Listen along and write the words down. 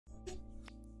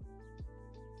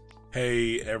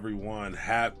Hey everyone,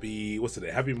 what's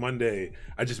today? Happy Monday.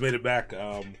 I just made it back.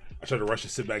 I tried to rush to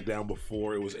sit back down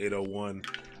before it was 8:01.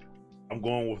 I'm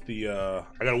going with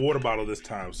I got a water bottle this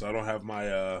time, so I don't have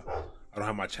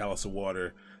my chalice of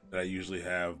water that I usually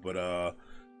have. But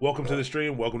welcome to the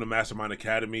stream. Welcome to Mastermind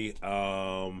Academy.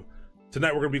 Tonight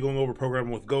we're gonna be going over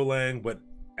programming with Golang, but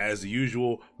as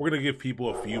usual, we're gonna give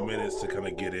people a few minutes to kind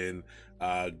of get in,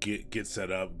 get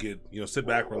set up, sit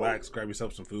back, relax, grab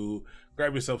yourself some food,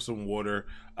 grab yourself some water.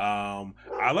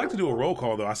 I like to do a roll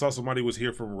call though. I saw somebody was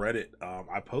here from Reddit.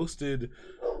 I posted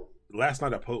last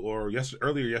night.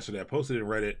 Earlier yesterday, I posted in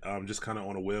Reddit, just kind of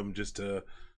on a whim, just to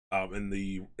in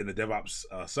the DevOps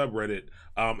subreddit,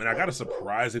 and I got a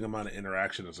surprising amount of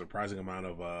interaction, a surprising amount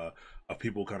of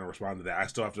people kind of responding to that. I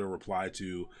still have to reply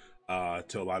to a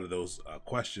lot of those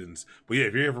questions, but yeah,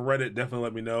 if you're here from Reddit, definitely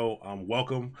let me know.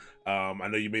 Welcome. I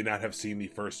know you may not have seen the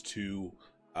first two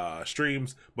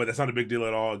streams, but that's not a big deal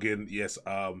at all. Again, yes,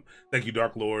 thank you,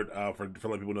 Dark Lord, for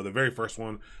letting people know. The very first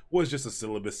one was just a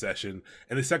syllabus session,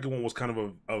 and the second one was kind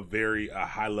of a very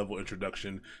high level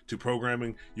introduction to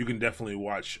programming. You can definitely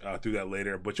watch through that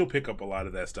later, but you'll pick up a lot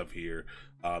of that stuff here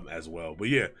as well. But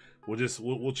yeah,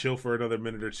 we'll chill for another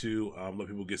minute or two, let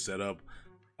people get set up,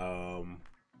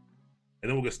 and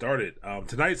then we'll get started. I'm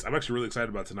actually really excited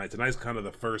about tonight. Tonight's kind of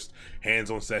the first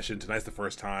hands-on session. Tonight's the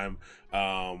first time.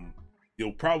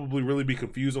 You'll probably really be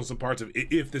confused on some parts of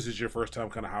if this is your first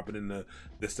time kind of hopping into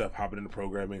this stuff, hopping into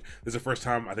programming. This is the first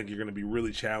time I think you're going to be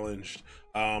really challenged,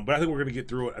 but I think we're going to get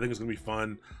through it. I think it's going to be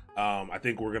fun. I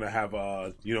think we're going to have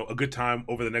a good time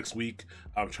over the next week,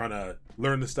 trying to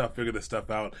learn this stuff, figure this stuff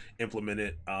out, implement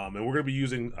it, and we're going to be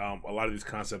using a lot of these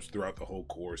concepts throughout the whole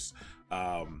course.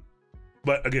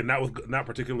 But again, not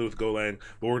particularly with Golang,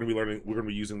 but we're going to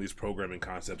be using these programming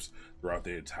concepts throughout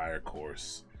the entire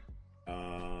course.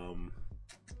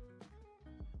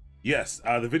 Yes,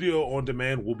 the video on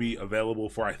demand will be available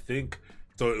for, it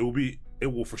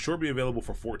will for sure be available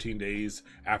for 14 days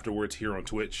afterwards here on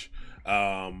Twitch.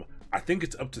 I think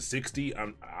it's up to 60.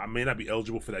 I may not be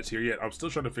eligible for that tier yet. I'm still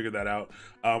trying to figure that out.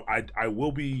 I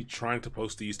will be trying to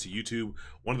post these to YouTube.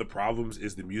 One of the problems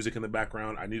is the music in the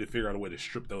background. I need to figure out a way to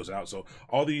strip those out. So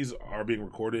all these are being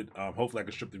recorded. Hopefully I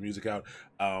can strip the music out.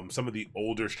 Some of the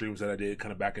older streams that I did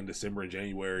kind of back in December and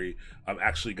January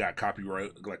actually got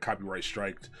copyright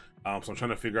striked. So I'm trying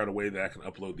to figure out a way that I can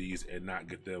upload these and not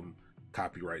get them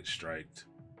copyright striked.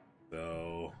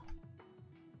 So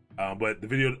but the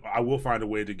video, I will find a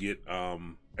way to get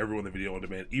everyone the video on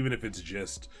demand, even if it's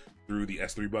just through the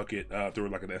S3 bucket, through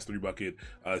like an S3 bucket,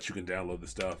 that you can download the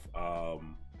stuff,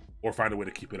 or find a way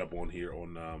to keep it up on here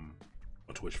on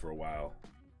Twitch for a while.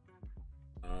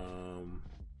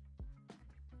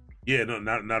 Yeah, no,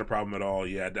 not a problem at all.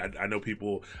 Yeah, I know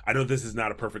people. I know this is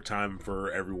not a perfect time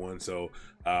for everyone, so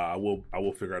I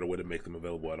will figure out a way to make them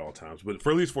available at all times. But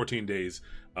for at least 14 days,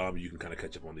 you can kind of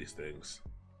catch up on these things.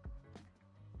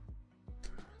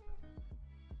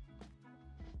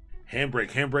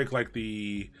 Handbrake, like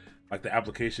the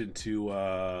application to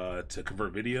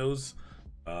convert videos.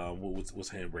 What's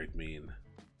Handbrake mean?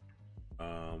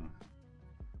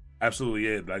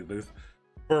 Absolutely, yeah. Like this,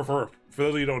 for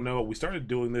those of you who don't know, we started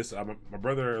doing this. My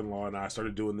brother-in-law and I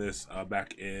started doing this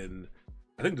back in,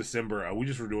 I think, December. We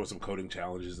just were doing some coding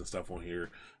challenges and stuff on here.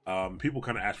 People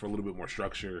kind of asked for a little bit more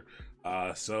structure,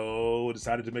 so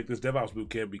decided to make this DevOps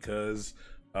bootcamp because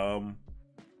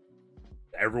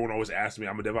everyone always asks me.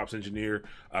 I'm a DevOps engineer,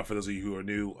 for those of you who are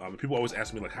new. People always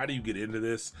ask me, like, how do you get into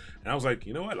this? And I was like,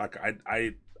 you know what, like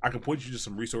I can point you to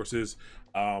some resources,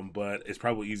 but it's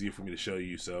probably easier for me to show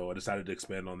you, so I decided to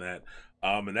expand on that,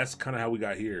 and that's kind of how we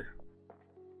got here.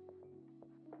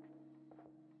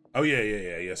 Oh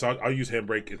yeah, so I'll use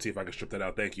Handbrake and see if I can strip that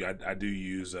out. Thank you. I do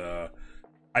use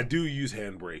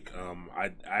Handbrake.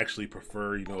 I actually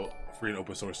prefer free and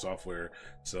open source software,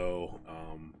 so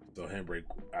Handbrake,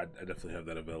 I definitely have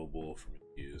that available for me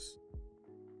to use.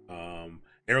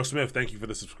 Aerosmith, thank you for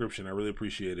the subscription. I really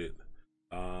appreciate it.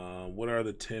 What are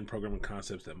the 10 programming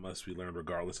concepts that must be learned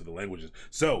regardless of the languages?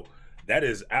 So that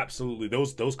is absolutely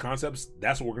those concepts.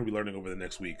 That's what we're going to be learning over the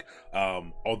next week.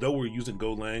 Although we're using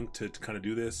Golang to kind of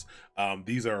do this, I'm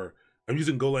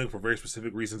using Golang for very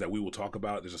specific reasons that we will talk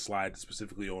about. There's a slide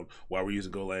specifically on why we're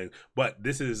using Golang, but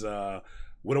this is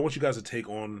what I want you guys to take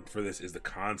on for this is the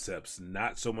concepts,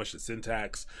 not so much the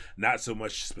syntax, not so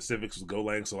much specifics with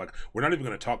Golang. So like, we're not even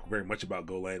going to talk very much about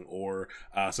Golang, or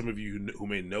some of you who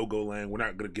may know Golang, we're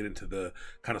not going to get into the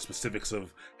kind of specifics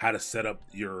of how to set up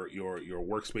your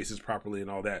workspaces properly and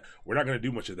all that. We're not going to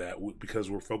do much of that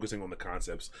because we're focusing on the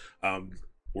concepts.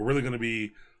 We're really going to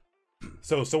be,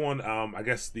 so someone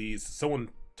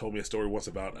told me a story once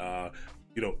about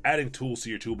you know, adding tools to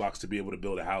your toolbox to be able to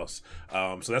build a house.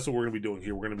 So that's what we're gonna be doing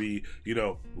here. We're gonna be, you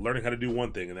know, learning how to do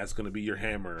one thing, and that's gonna be your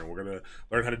hammer, and we're gonna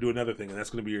learn how to do another thing, and that's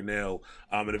gonna be your nail.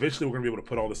 And eventually we're gonna be able to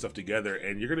put all this stuff together,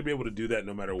 and you're gonna be able to do that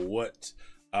no matter what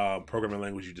programming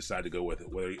language you decide to go with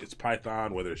it. Whether it's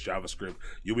Python, whether it's JavaScript,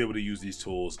 you'll be able to use these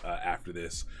tools after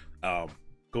this.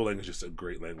 Golang is just a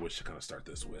great language to kind of start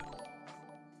this with.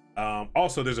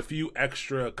 Also, there's a few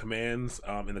extra commands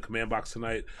in the command box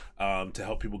tonight to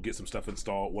help people get some stuff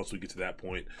installed once we get to that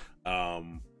point. But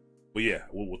yeah,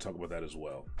 we'll talk about that as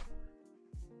well.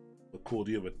 But cool,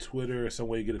 do you have a Twitter, some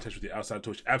way you get in touch with the outside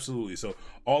Twitch? Absolutely. So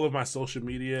all of my social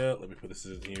media, let me put this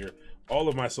in here. All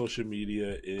of my social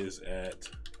media is at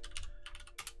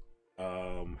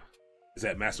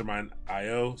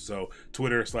Mastermind.io. So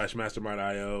Twitter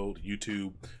 /Mastermind.io,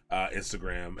 YouTube,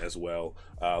 Instagram as well,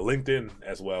 LinkedIn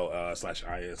as well,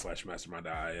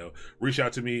 /IN/Mastermind.io. Reach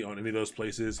out to me on any of those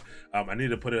places. I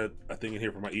need to put a thing in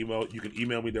here for my email. You can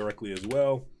email me directly as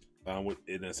well. And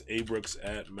that's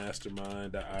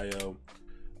abrooks@mastermind.io.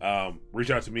 Reach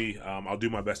out to me. I'll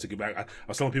do my best to get back. I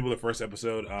was telling people the first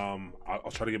episode, I'll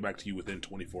try to get back to you within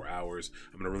 24 hours.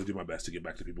 I'm going to really do my best to get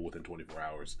back to people within 24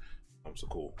 hours. So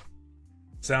cool.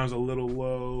 Sounds a little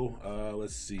low.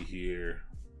 Let's see here.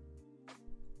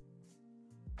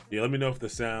 Yeah, let me know if the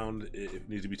sound if it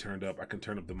needs to be turned up. I can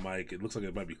turn up the mic. It looks like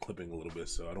it might be clipping a little bit,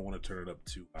 so I don't want to turn it up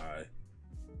too high.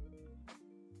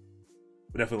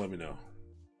 But definitely let me know.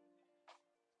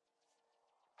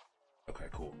 Okay,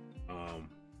 cool.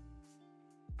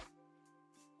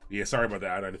 Yeah, sorry about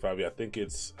that I-95. Yeah, I think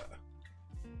it's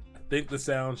I think the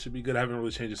sound should be good. I haven't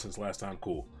really changed it since last time.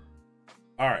 Cool.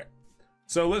 All right.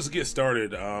 So let's get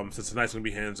started. Since tonight's gonna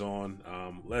be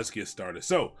hands-on, let's get started.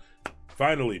 So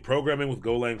finally, programming with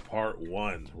Golang part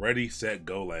 1. Ready, set,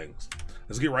 Golang.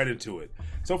 Let's get right into it.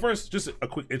 So first, just a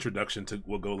quick introduction to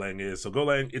what Golang is. So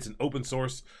Golang, it's an open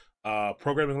source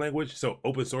programming language. So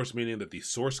open source meaning that the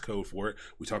source code for it,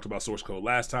 we talked about source code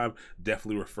last time,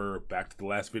 definitely refer back to the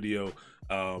last video,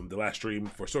 the last stream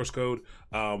for source code,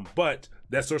 but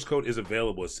that source code is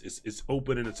available. It's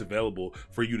open and it's available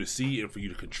for you to see and for you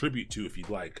to contribute to if you'd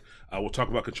like. We'll talk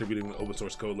about contributing to open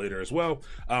source code later as well,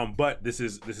 but this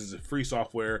is a free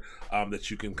software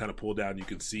that you can kind of pull down. You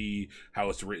can see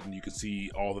how it's written, you can see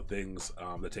all the things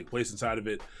that take place inside of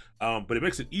it, but it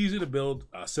makes it easy to build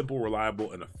simple,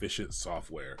 reliable, and efficient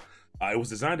software. It was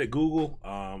designed at Google.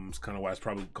 It's kind of why it's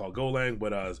probably called Golang,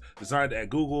 but designed at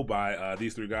Google by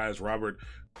these three guys, Robert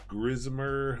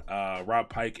Grismer, Rob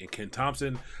Pike, and Ken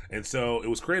Thompson. And so it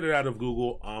was created out of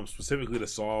Google specifically to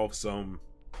solve some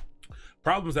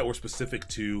problems that were specific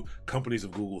to companies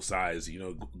of Google size. You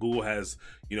know, Google has,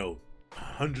 you know,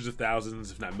 hundreds of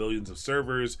thousands, if not millions of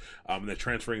servers, and they're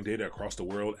transferring data across the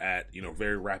world at, you know,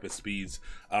 very rapid speeds.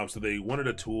 So they wanted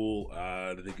a tool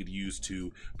that they could use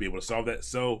to be able to solve that.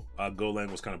 So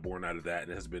Golang was kind of born out of that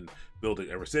and has been building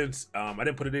ever since. I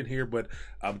didn't put it in here, but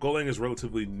Golang is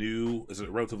relatively new. It's a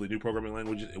relatively new programming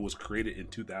language. It was created in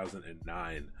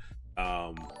 2009.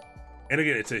 And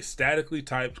again, it's a statically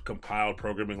typed compiled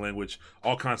programming language.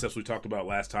 All concepts we talked about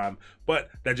last time, but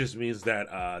that just means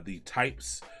that the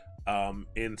types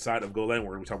inside of Golang,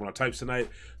 we're going to be talking about types tonight.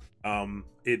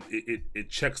 It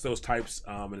checks those types,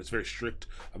 and it's very strict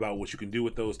about what you can do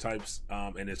with those types.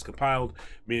 And it's compiled,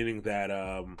 meaning that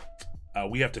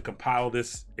we have to compile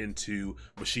this into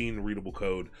machine readable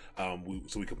code.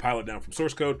 So we compile it down from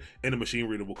source code into machine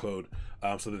readable code,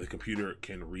 so that the computer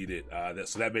can read it.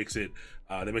 That makes it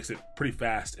pretty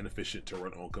fast and efficient to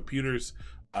run on computers.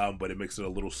 But it makes it a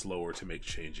little slower to make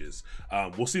changes.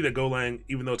 We'll see that Golang,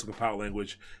 even though it's a compiled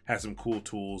language, has some cool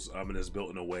tools and is built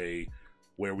in a way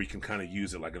where we can kind of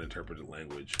use it like an interpreted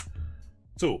language.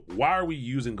 So why are we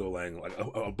using Golang? Like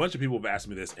a bunch of people have asked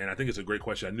me this, and I think it's a great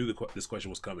question. I knew this question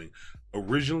was coming.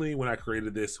 Originally, when I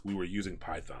created this, we were using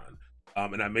Python.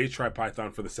 And I may try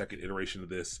Python for the second iteration of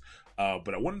this,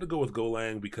 but I wanted to go with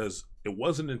Golang because it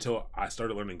wasn't until I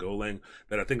started learning Golang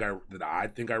that I think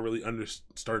I really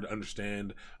started to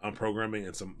understand programming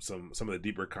and some of the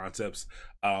deeper concepts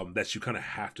that you kind of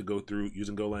have to go through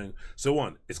using Golang. So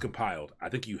one, it's compiled. I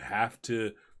think you have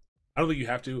to. I don't think you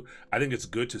have to. I think it's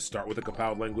good to start with a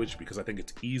compiled language because I think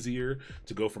it's easier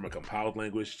to go from a compiled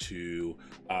language to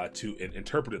an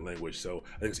interpreted language. So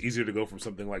I think it's easier to go from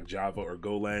something like Java or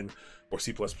Golang or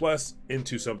C++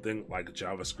 into something like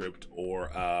JavaScript or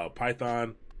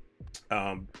Python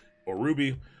or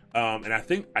Ruby. And I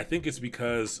think it's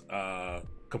because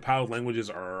compiled languages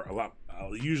are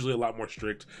usually a lot more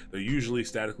strict. They're usually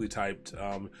statically typed,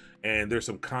 and there's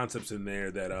some concepts in there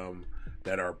that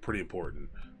are pretty important.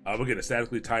 Again,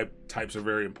 statically typed types are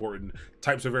very important.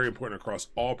 Types are very important across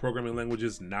all programming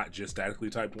languages, not just statically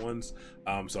typed ones.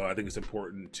 So I think it's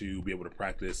important to be able to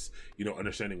practice,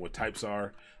 understanding what types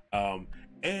are.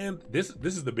 And this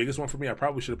is the biggest one for me. I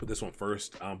probably should have put this one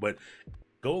first, but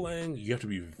Golang, you have to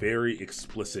be very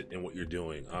explicit in what you're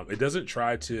doing. It doesn't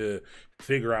try to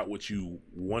figure out what you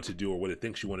want to do or what it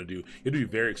thinks you want to do. You have to be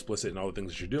very explicit in all the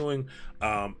things that you're doing.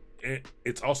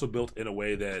 It's also built in a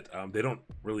way that they don't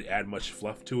really add much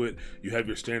fluff to it. You have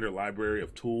your standard library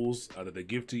of tools that they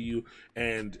give to you,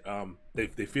 and they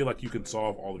feel like you can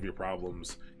solve all of your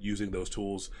problems using those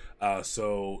tools.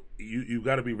 So you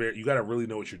got to really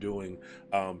know what you're doing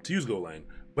to use Golang.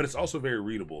 But it's also very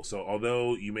readable. So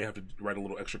although you may have to write a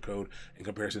little extra code in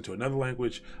comparison to another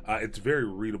language, it's very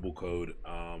readable code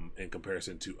in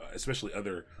comparison to especially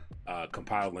other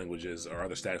compiled languages or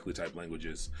other statically typed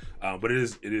languages. But it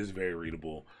is very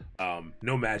readable.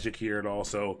 No magic here at all.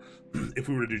 So if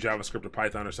we were to do JavaScript or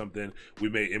Python or something, we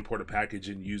may import a package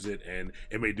and use it, and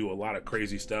it may do a lot of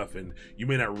crazy stuff, and you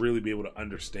may not really be able to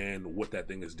understand what that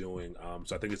thing is doing.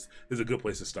 So I think this is a good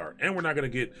place to start. And we're not going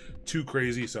to get too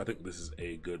crazy, so I think this is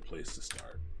a good place to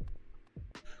start.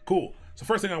 Cool. So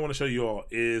first thing I want to show you all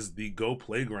is the Go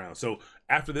playground. So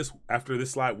after this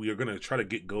slide, we are going to try to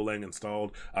get Golang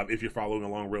installed if you're following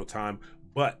along real time.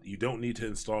 But you don't need to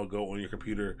install Go on your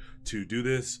computer to do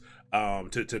this.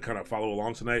 To kind of follow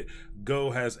along tonight,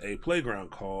 Go has a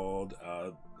playground called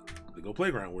the Go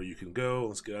playground where you can go.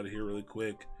 Let's get out of here really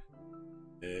quick,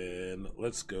 and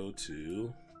let's go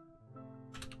to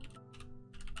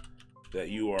that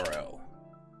URL.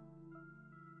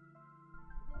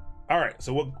 All right,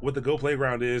 so what the Go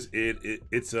playground is,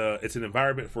 it's an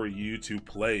environment for you to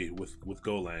play with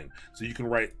Golang. So you can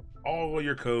write all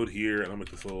your code here, and I'll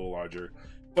make this a little larger.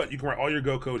 But you can write all your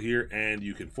Go code here, and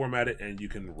you can format it, and you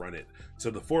can run it. So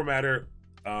the formatter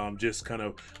just kind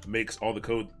of makes all the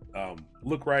code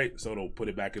look right, so it'll put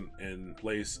it back in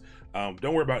place.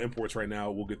 Don't worry about imports right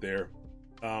now. We'll get there.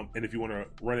 And if you want to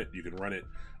run it, you can run it.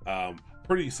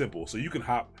 Pretty simple. So you can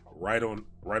hop right on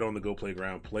the Go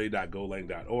playground,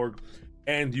 play.golang.org,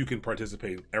 and you can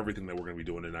participate in everything that we're going to be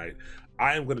doing tonight.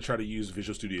 I am going to try to use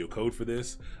Visual Studio Code for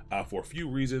this for a few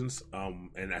reasons.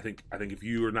 And I think if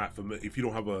you are not familiar, if you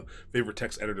don't have a favorite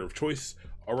text editor of choice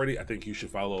already, I think you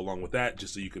should follow along with that,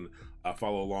 just so you can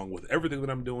follow along with everything that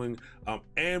I'm doing.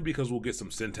 And because we'll get some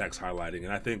syntax highlighting.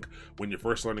 And I think when you're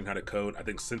first learning how to code, I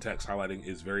think syntax highlighting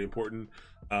is very important.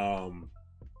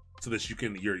 So that you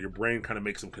can your brain kind of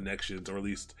makes some connections, or at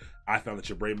least I found that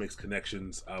your brain makes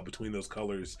connections between those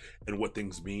colors and what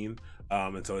things mean.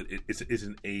 And so it's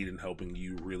an aid in helping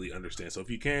you really understand. So if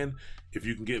you can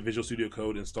get Visual Studio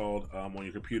Code installed on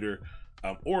your computer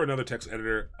or another text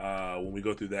editor, when we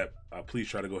go through that, please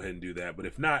try to go ahead and do that. But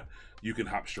if not, you can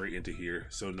hop straight into here.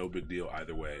 So no big deal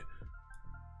either way.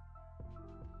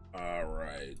 All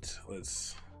right,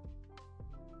 let's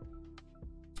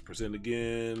present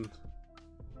again.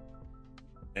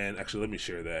 And actually, let me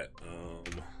share that.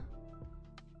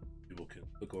 People can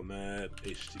click on that.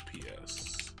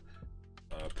 HTTPS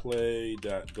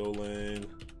play.golang.org.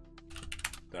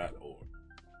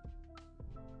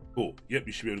 Cool. Yep,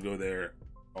 you should be able to go there.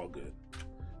 All good.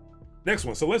 Next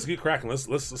one. So let's get cracking.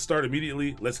 Let's start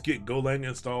immediately. Let's get Golang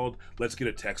installed. Let's get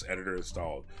a text editor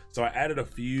installed. So I added a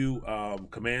few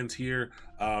commands here.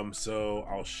 So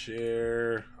I'll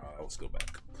share. Let's go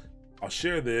back. I'll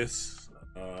share this.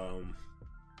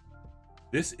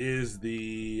 This is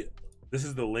the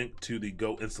link to the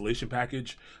Go installation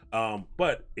package.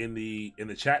 But in the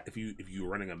chat, if you're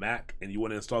running a Mac and you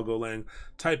want to install Golang,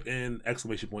 type in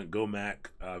 !Go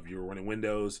Mac. If you're running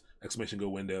Windows, !Go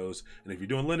Windows, and if you're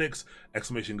doing Linux,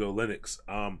 !Go Linux.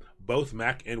 Both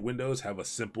Mac and Windows have a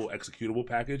simple executable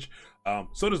package.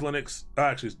 So does Linux.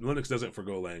 Actually, Linux doesn't for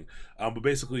Golang. But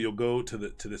basically, you'll go to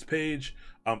this page.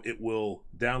 It will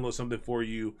download something for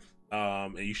you.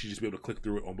 And you should just be able to click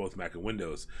through it on both Mac and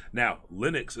Windows. Now,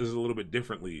 Linux is a little bit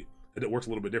differently. It works a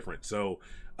little bit different. So,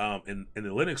 in the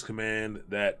Linux command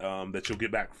that you'll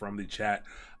get back from the chat,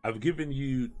 I've given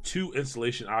you two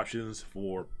installation options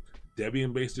for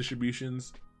Debian-based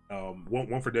distributions.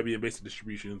 One for Debian-based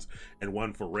distributions and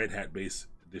one for Red Hat-based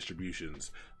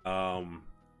distributions.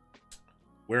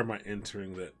 Where am I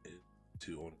entering that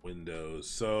into on Windows?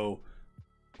 So,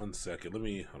 one second. Hold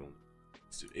on.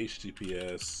 Let's do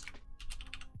HTTPS.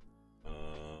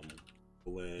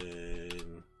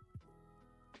 Golang.org.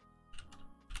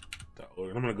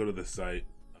 I'm gonna go to the site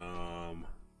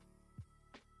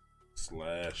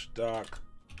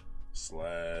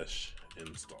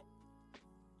 /doc/install.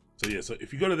 So yeah, so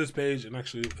if you go to this page, and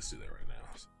actually let's do that right now.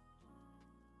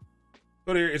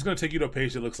 Go there. It's gonna take you to a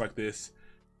page that looks like this,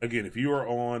 again, if you are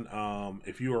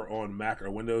on Mac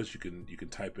or Windows, you can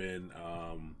type in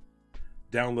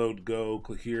download go,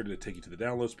 click here to take you to the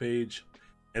downloads page,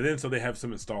 and then so they have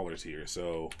some installers here.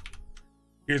 So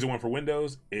here's the one for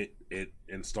Windows. It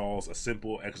installs a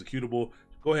simple executable.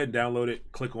 Go ahead and download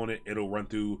it, click on it, it'll run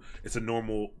through. It's a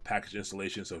normal package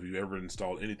installation, so if you ever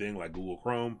installed anything like Google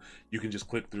Chrome, you can just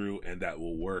click through and that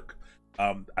will work.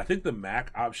 I think the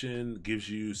Mac option gives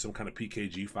you some kind of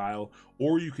PKG file,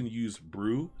 or you can use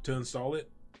Brew to install it.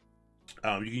 You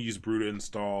can use Brew to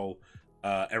install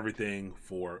everything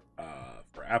for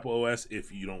Apple OS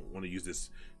if you don't want to use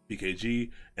this PKG.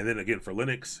 And then again, for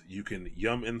Linux, you can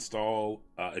yum install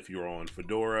if you're on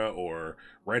Fedora or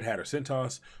Red Hat or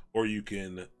CentOS, or you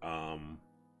can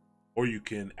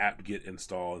apt-get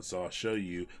install. And so I'll show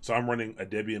you. So I'm running a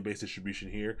Debian-based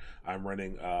distribution here. I'm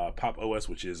running Pop OS,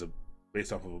 which is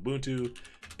based off of Ubuntu,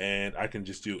 and I can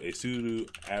just do a sudo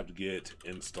apt-get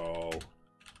install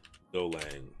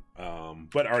Golang.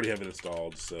 But I already have it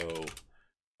installed, so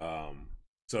yeah,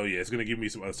 it's gonna give me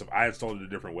some other stuff. I installed it a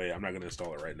different way. I'm not gonna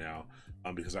install it right now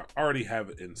because I already have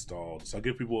it installed. So I'll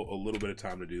give people a little bit of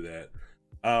time to do that.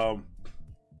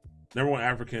 Number one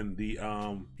African,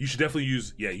 you should definitely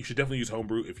use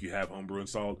Homebrew if you have Homebrew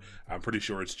installed. I'm pretty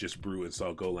sure it's just Brew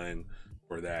install Golang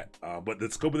for that. But the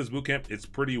scope of this bootcamp, it's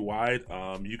pretty wide.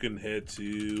 You can head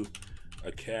to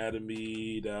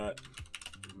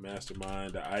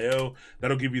academy.mastermind.io.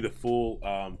 That'll give you the full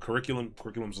curriculum.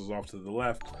 Curriculums is off to the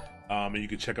left. And you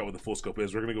can check out what the full scope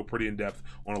is. We're going to go pretty in depth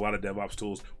on a lot of DevOps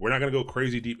tools. We're not going to go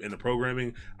crazy deep into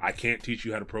programming. I can't teach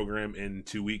you how to program in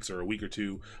 2 weeks or a week or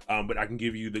two, but I can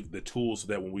give you the tools so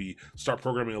that when we start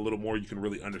programming a little more, you can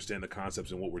really understand the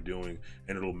concepts and what we're doing,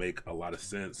 and it'll make a lot of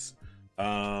sense.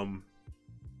 But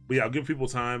yeah, I'll give people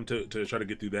time to try to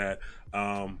get through that.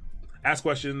 Ask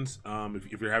questions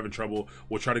if you're having trouble.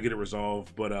 We'll try to get it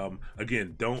resolved. But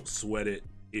again, don't sweat it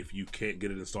if you can't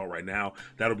get it installed right now.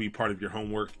 That'll be part of your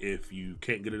homework if you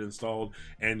can't get it installed,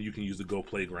 and you can use the Go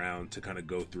Playground to kind of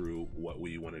go through what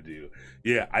we want to do.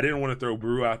 Yeah, I didn't want to throw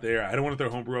Brew out there. I didn't want to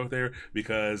throw Homebrew out there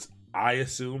because I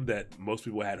assumed that most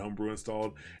people had Homebrew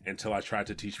installed until I tried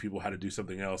to teach people how to do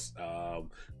something else,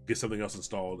 get something else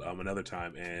installed another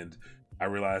time, and I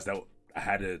realized that I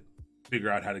had to figure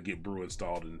out how to get Brew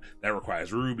installed, and that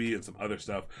requires Ruby and some other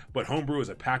stuff. But Homebrew is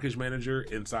a package manager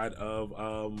inside of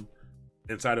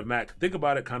Mac. Think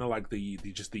about it kind of like the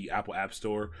Apple App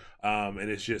Store, and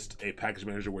it's just a package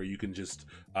manager where you can just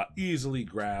easily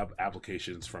grab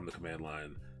applications from the command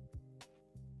line.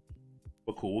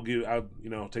 But cool,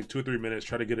 I'll take 2 or 3 minutes,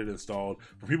 try to get it installed.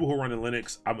 For people who are running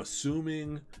Linux, I'm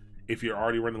assuming if you're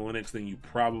already running Linux, then you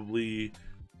probably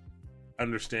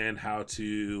understand how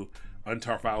to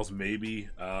untar files, maybe,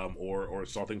 or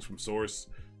install things from source.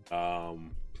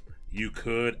 You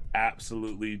could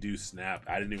absolutely do Snap.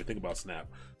 I didn't even think about Snap.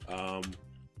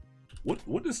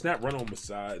 What does Snap run on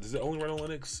besides? Does it only run on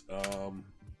Linux?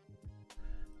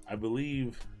 I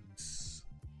believe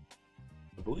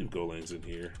Golang's in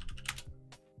here.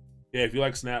 Yeah, if you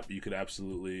like Snap, you could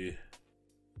absolutely.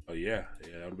 Oh yeah,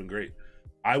 that would have been great.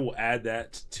 I'll add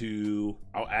that to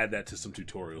some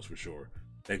tutorials for sure.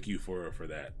 Thank you for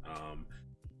that.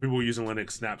 People who are using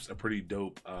Linux, Snap's a pretty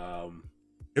dope.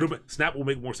 Snap will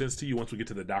make more sense to you once we get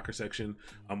to the Docker section.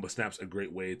 But Snap's a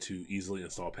great way to easily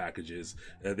install packages.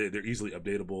 They're easily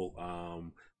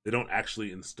updatable. They don't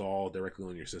actually install directly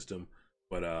on your system,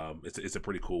 but it's a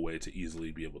pretty cool way to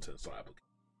easily be able to install applications.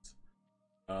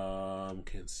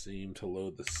 Can't seem to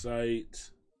load the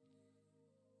site.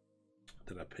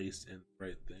 Did I paste in the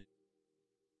right thing?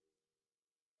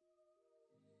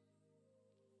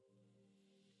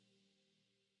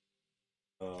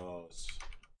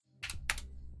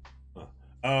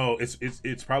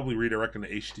 It's probably redirecting to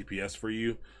HTTPS for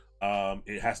you.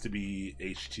 It has to be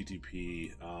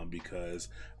HTTP because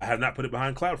I have not put it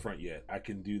behind CloudFront yet. I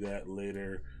can do that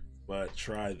later, but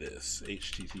try this: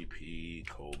 HTTP://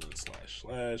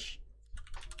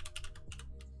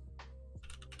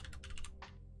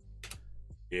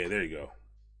 Yeah, there you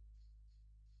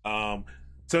go.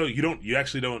 So you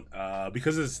actually don't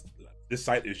because this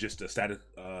site is just a static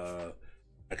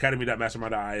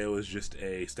academy.mastermind.io is just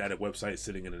a static website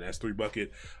sitting in an S3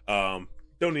 bucket.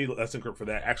 Don't need Let's Encrypt for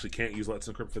that. Actually can't use Let's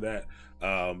Encrypt for that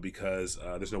because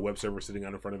there's no web server sitting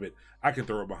out in front of it. I can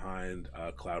throw it behind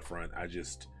CloudFront. I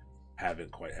just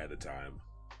haven't quite had the time.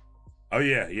 Oh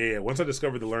yeah. Once I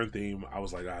discovered the Learn theme, I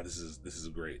was like, this is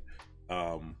great.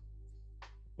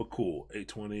 But cool,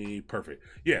 820, perfect.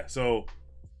 Yeah, so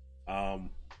I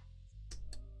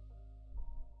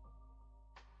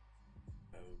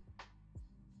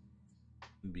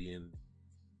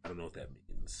don't know what that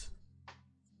means.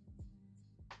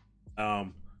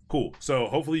 Cool. So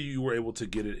hopefully you were able to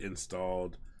get it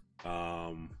installed.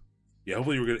 Yeah,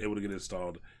 hopefully you were able to get it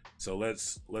installed. So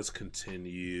let's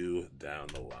continue down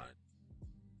the line.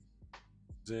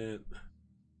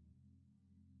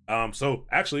 So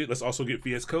actually, let's also get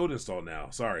VS Code installed now.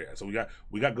 Sorry. So we got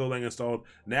Golang installed.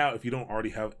 Now, if you don't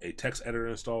already have a text editor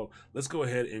installed, let's go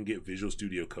ahead and get Visual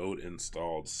Studio Code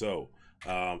installed. So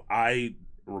I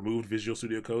removed Visual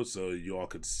Studio Code so you all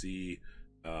could see,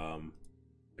 I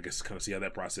guess, kind of see how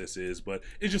that process is. But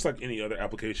it's just like any other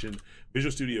application.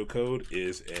 Visual Studio Code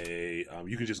is a,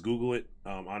 you can just Google it,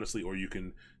 honestly, or you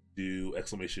can do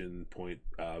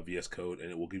 !VS Code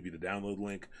and it will give you the download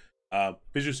link.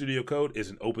 Visual Studio Code is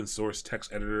an open source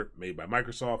text editor made by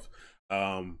Microsoft,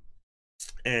 and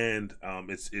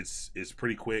it's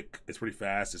pretty quick, it's pretty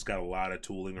fast, it's got a lot of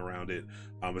tooling around it.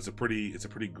 It's a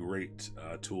pretty great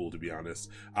tool, to be honest.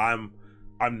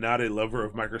 I'm not a lover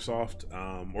of Microsoft,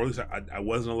 or at least I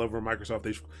wasn't a lover of Microsoft.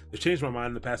 They've changed my mind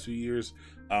in the past few years,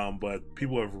 but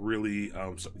people have really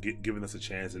given us a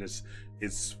chance, and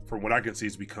it's from what I can see,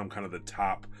 it's become kind of the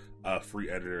top free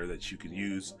editor that you can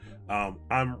use.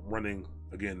 I'm running,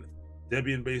 again,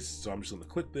 Debian based, so I'm just going to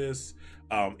click this.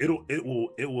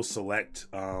 It will select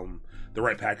the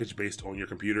right package based on your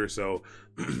computer. So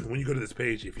when you go to this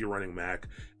page, if you're running Mac,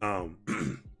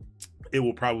 it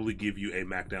will probably give you a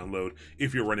Mac download.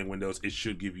 If you're running Windows, it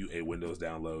should give you a Windows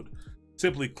download.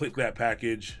 Simply click that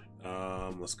package.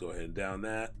 Let's go ahead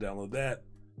and download that.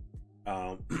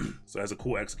 So it has a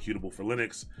cool executable for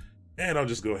Linux, and I'll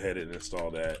just go ahead and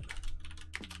install that.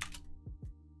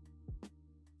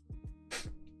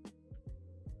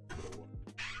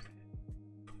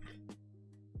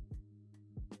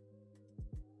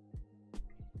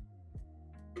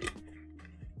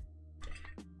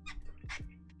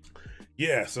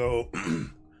 Yeah, so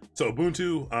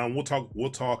Ubuntu,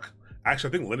 we'll talk. Actually,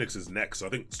 I think Linux is next. So I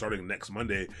think starting next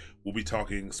Monday, we'll be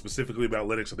talking specifically about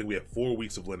Linux. I think we have 4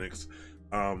 weeks of Linux.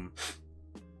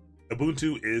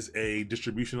 Ubuntu is a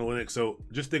distribution of Linux, so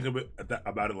just think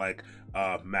about it like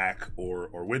Mac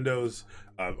or Windows.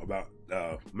 About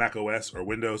Mac OS or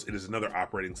Windows, it is another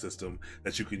operating system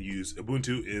that you can use.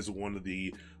 Ubuntu is one of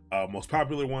the most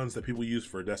popular ones that people use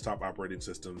for desktop operating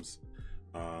systems.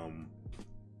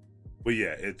 But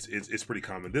yeah, it's pretty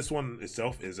common. This one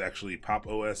itself is actually Pop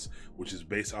OS, which is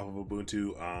based off of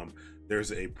Ubuntu.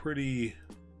 There's a pretty,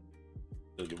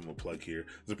 I'll give them a plug here.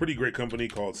 There's a pretty great company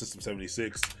called System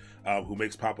 76 who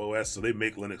makes Pop OS. So they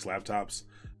make Linux laptops,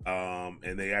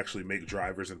 and they actually make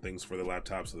drivers and things for the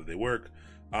laptops so that they work.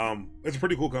 It's a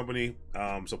pretty cool company.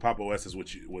 So Pop OS is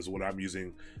was what I'm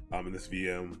using in this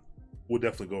VM. We'll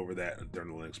definitely go over that during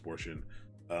the Linux portion.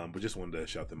 But just wanted to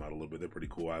shout them out a little bit. They're pretty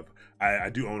cool. I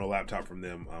do own a laptop from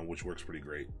them, which works pretty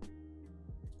great.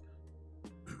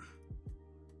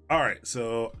 All right,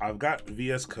 so I've got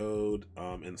VS Code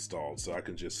installed, so I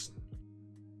can just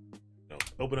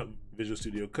open up Visual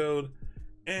Studio Code,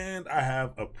 and I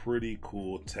have a pretty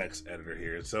cool text editor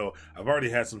here. So I've already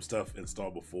had some stuff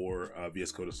installed before,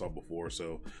 VS Code installed before,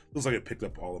 so looks like it picked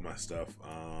up all of my stuff.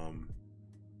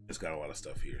 It's got a lot of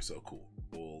stuff here, so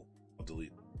cool. I'll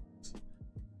delete this.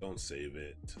 Don't save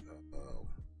it.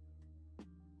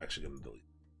 Actually gonna delete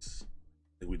this. I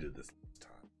think we did this last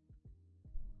time.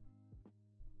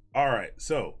 All right,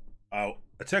 so a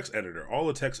text editor. All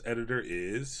a text editor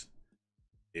is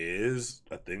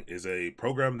a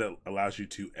program that allows you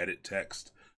to edit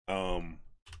text.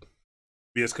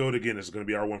 VS Code, again, is going to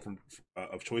be our one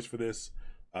of choice for this,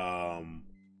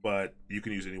 but you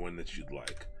can use anyone that you'd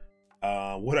like.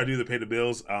 What I do to pay the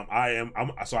bills, I am a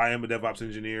DevOps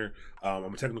engineer.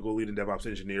 I'm a technical lead and DevOps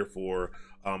engineer for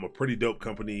a pretty dope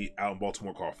company out in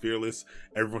Baltimore called Fearless.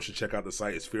 Everyone should check out the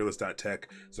site. It's fearless.tech.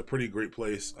 It's a pretty great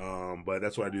place, but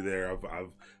that's what I do there.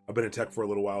 I've been in tech for a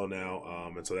little while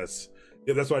now, and so that's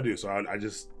what I do. So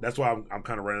that's why I'm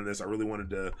kind of running this. I really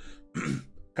wanted to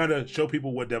kind of show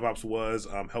people what DevOps was,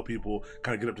 help people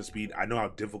kind of get up to speed. I know how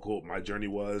difficult my journey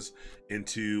was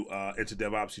into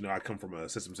DevOps. You know, I come from a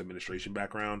systems administration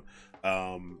background,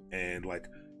 and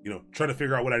trying to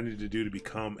figure out what I needed to do to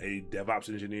become a DevOps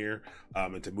engineer,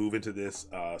 and to move into this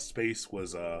space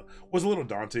was a little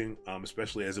daunting,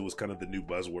 especially as it was kind of the new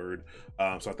buzzword.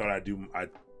 So I thought I'd do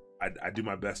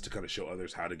my best to kind of show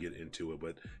others how to get into it.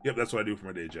 But yep, that's what I do for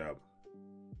my day job.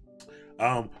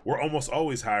 We're almost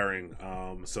always hiring.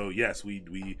 So yes,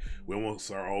 we almost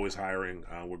are always hiring.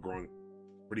 We're growing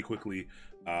pretty quickly.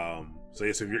 So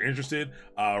yes, if you're interested,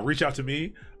 reach out to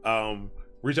me. Go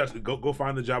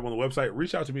find the job on the website.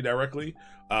 Reach out to me directly.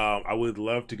 I would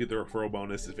love to get the referral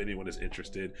bonus if anyone is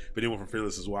interested. If anyone from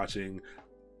Fearless is watching,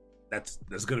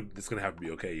 that's gonna have to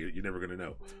be okay. You're never gonna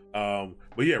know.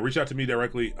 But yeah, reach out to me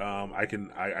directly. I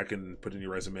can put in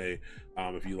your resume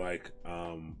if you like.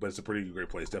 But it's a pretty great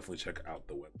place. Definitely check out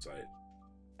the website.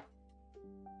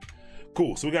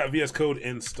 Cool. So we got VS Code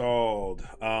installed.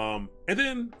 And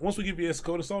then once we get VS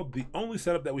Code installed, the only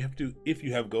setup that we have to do, if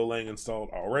you have Golang installed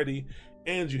already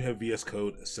and you have VS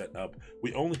Code set up,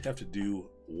 we only have to do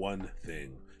one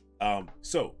thing.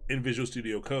 So in Visual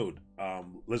Studio Code,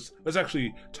 let's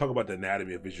actually talk about the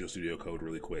anatomy of Visual Studio Code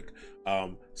really quick.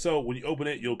 So when you open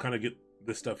it, you'll kind of get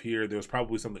this stuff here. There's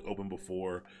probably something open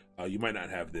before. You might not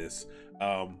have this,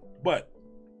 but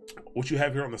what you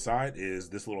have here on the side is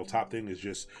this little top thing is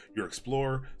just your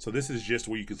Explorer. So this is just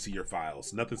where you can see your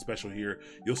files. Nothing special here.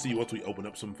 You'll see once we open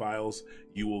up some files,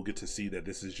 you will get to see that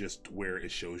this is just where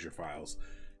it shows your files.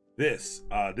 This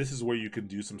is where you can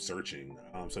do some searching.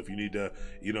 So if you need to,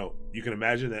 you can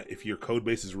imagine that if your code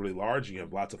base is really large and you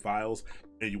have lots of files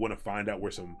and you want to find out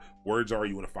where some words are,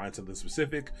 you want to find something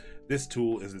specific, this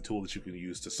tool is the tool that you can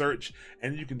use to search,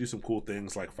 and you can do some cool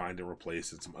things like find and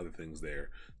replace and some other things there.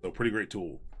 So pretty great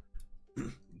tool.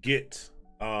 Git,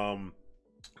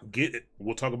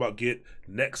 we'll talk about Git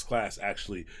next class.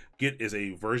 Actually, Git is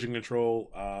a version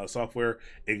control software.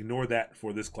 Ignore that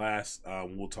for this class.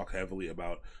 We'll talk heavily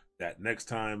about that next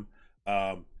time.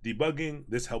 Debugging,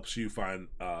 this helps you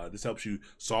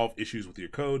solve issues with your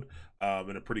code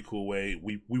in a pretty cool way.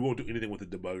 We won't do anything with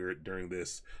the debugger during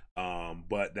this,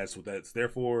 but that's what that's there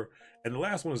for. And the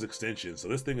last one is extensions. So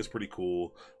this thing is pretty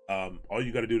cool. All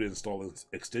you got to do to install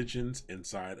extensions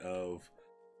inside of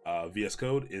VS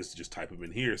Code is just type them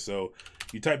in here. So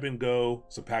you type in Go,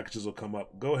 some packages will come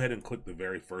up. Go ahead and click the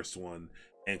very first one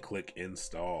and click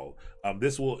install.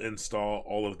 This will install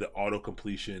all of the auto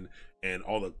completion and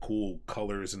all the cool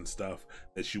colors and stuff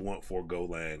that you want for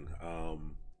Golang.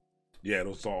 Yeah,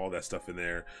 it'll install all that stuff in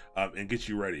there and get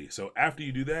you ready. So after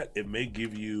you do that, it may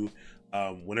give you,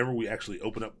 whenever we actually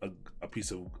open up a piece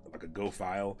of like a Go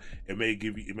file, it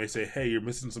may say, hey, you're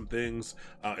missing some things.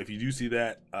 If you do see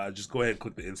that, just go ahead and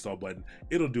click the install button.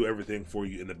 It'll do everything for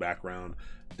you in the background.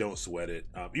 Don't sweat it.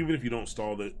 Even if you don't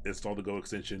install the Go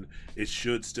extension, it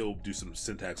should still do some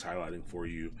syntax highlighting for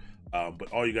you.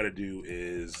 But all you got to do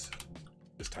is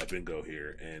just type in Go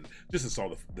here and just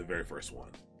install the very first one.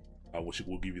 Which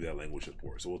will give you that language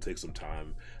support. So we'll take some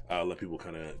time, let people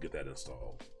kind of get that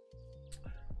installed.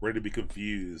 Ready to be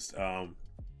confused.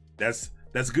 That's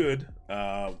good.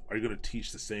 Are you going to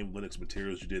teach the same Linux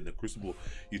materials you did in the Crucible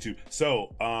YouTube?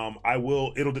 So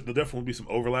there'll definitely be some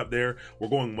overlap there. We're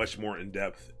going much more in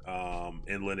depth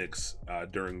in Linux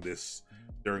during this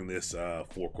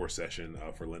 4-course session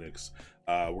for Linux.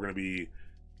 We're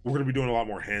gonna be doing a lot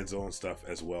more hands-on stuff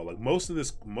as well. Like most of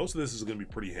this is gonna be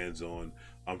pretty hands-on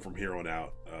from here on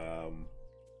out.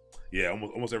 Yeah,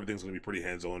 almost everything's gonna be pretty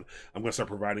hands-on. I'm gonna start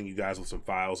providing you guys with some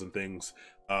files and things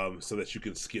so that you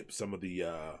can skip some of the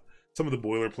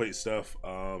boilerplate stuff,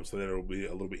 so that it'll be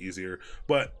a little bit easier.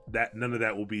 But none of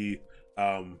that will be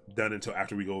done until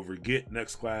after we go over Git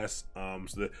next class,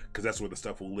 because that's where the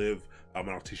stuff will live. And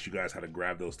I'll teach you guys how to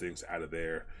grab those things out of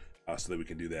there so that we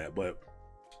can do that. But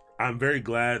I'm very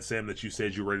glad, Sam, that you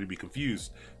said you're ready to be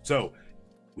confused. So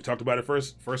we talked about it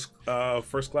first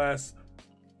class.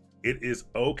 It is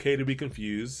okay to be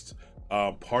confused.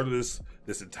 Part of this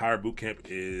entire bootcamp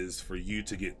is for you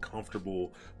to get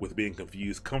comfortable with being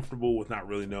confused, comfortable with not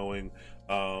really knowing.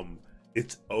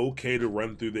 It's okay to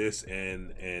run through this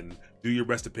and do your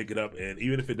best to pick it up. And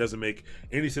even if it doesn't make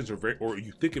any sense or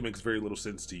you think it makes very little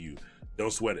sense to you,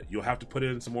 don't sweat it. You'll have to put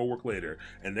in some more work later.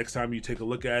 And next time you take a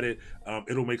look at it,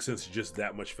 it'll make sense just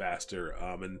that much faster.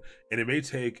 And it may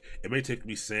take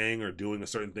me saying or doing a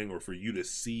certain thing, or for you to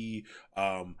see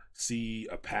a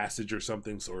passage or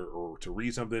something, or to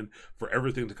read something, for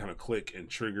everything to kind of click and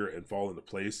trigger and fall into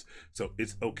place. So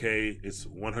it's okay. It's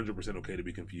 100% okay to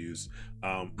be confused.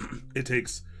 It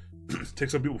takes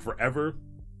some people forever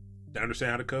to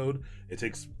understand how to code. It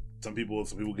takes some people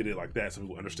get it like that. Some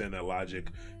people understand that logic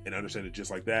and understand it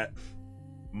just like that.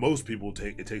 Most people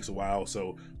it takes a while.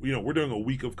 So we're doing a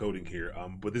week of coding here,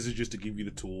 but this is just to give you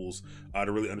the tools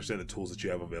to really understand the tools that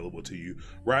you have available to you,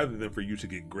 rather than for you to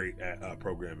get great at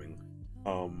programming.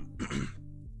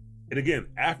 And again,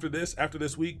 after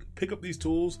this week, pick up these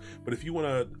tools. But if you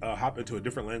want to hop into a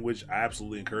different language, I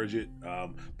absolutely encourage it.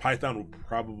 Python will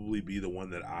probably be the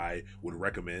one that I would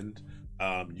recommend.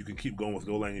 You can keep going with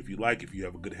Golang if you like. If you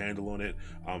have a good handle on it,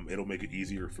 it'll make it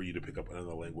easier for you to pick up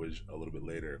another language a little bit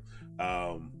later.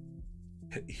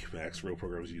 Emacs, real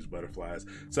programs use butterflies.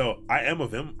 So I am a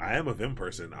Vim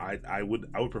person. I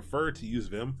would prefer to use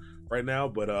Vim right now,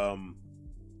 but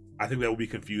I think that would be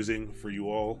confusing for you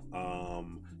all.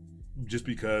 just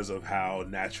because of how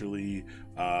naturally,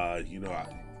 you know,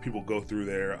 people go through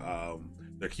their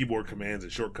keyboard commands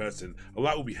and shortcuts, and a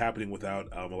lot will be happening without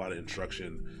a lot of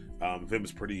instruction. Vim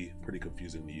is pretty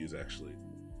confusing to use, actually.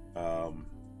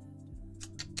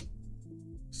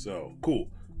 So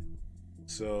cool.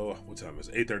 So what time is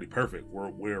it? 8:30. Perfect.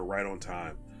 We're right on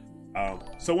time.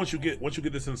 So once you get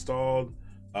this installed,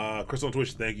 Chris on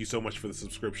Twitch, thank you so much for the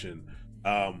subscription.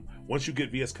 Once you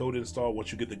get VS Code installed,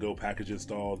 once you get the Go package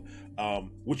installed,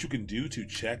 what you can do to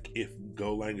check if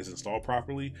Golang is installed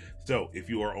properly. So if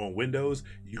you are on Windows,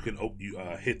 you can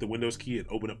hit the Windows key and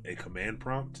open up a command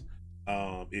prompt,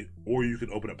 or you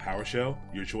can open up PowerShell,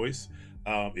 your choice.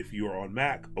 If you are on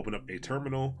Mac, open up a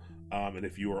terminal. And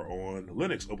if you are on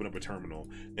Linux, open up a terminal.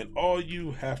 And all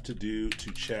you have to do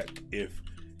to check if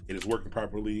it is working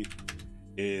properly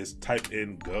is type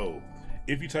in Go.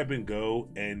 If you type in Go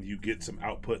and you get some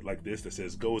output like this that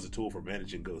says Go is a tool for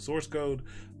managing Go source code,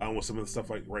 with some of the stuff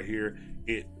like right here,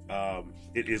 it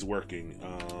is working.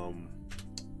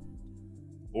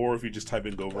 Or if you just type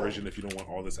in Go version, if you don't want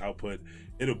all this output,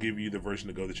 it'll give you the version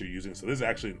of Go that you're using. So this is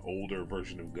actually an older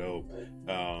version of Go,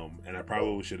 and I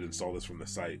probably should install this from the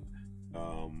site.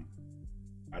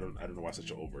 I don't know why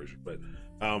such an old version, but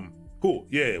cool.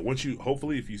 Yeah, once you,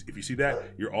 hopefully if you see that,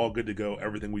 you're all good to go.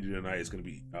 Everything we do tonight is going to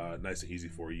be nice and easy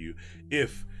for you.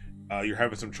 If you're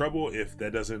having some trouble, if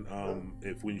that doesn't,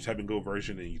 if when you type in Go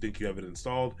version and you think you have it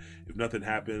installed, if nothing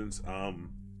happens,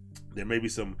 there may be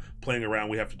some playing around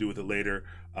we have to do with it later.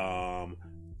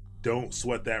 Don't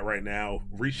sweat that right now.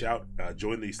 Reach out,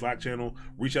 join the Slack channel,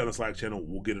 reach out in the Slack channel.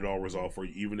 We'll get it all resolved for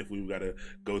you, even if we've got to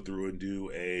go through and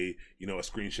do a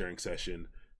screen sharing session.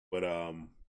 But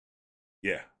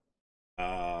yeah.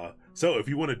 So if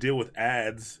you want to deal with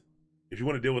ads,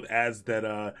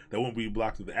 that won't be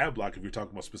blocked with the ad block, if you're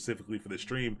talking about specifically for the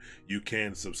stream, you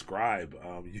can subscribe,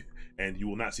 and you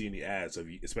will not see any ads. So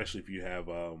especially if you have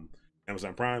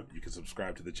Amazon Prime, you can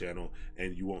subscribe to the channel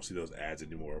and you won't see those ads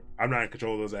anymore. I'm not in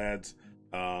control of those ads.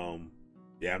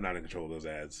 Yeah, I'm not in control of those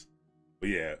ads. But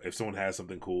yeah, if someone has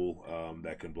something cool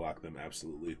that can block them,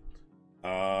 absolutely.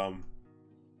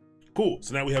 Cool.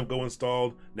 So now we have Go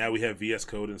installed. Now we have VS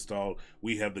Code installed.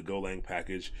 We have the Golang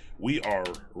package. We are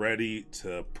ready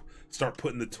to start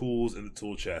putting the tools in the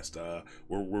tool chest.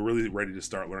 We're really ready to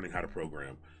start learning how to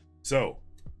program. So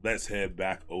let's head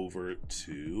back over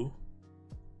to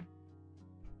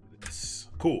this.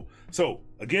 Cool. So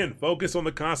again, focus on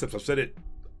the concepts. I've said it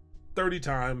 30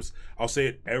 times. I'll say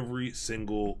it every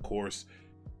single course.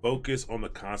 Focus on the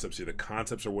concepts here. The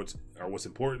concepts are what's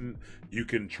important. You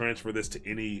can transfer this to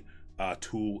any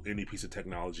tool, any piece of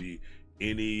technology,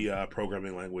 any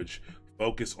programming language.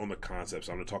 Focus on the concepts.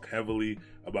 I'm going to talk heavily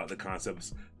about the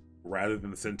concepts rather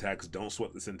than the syntax. Don't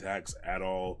sweat the syntax at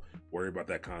all. Worry about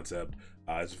that concept.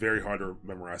 It's very hard to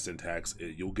memorize syntax.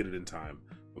 You'll get it in time,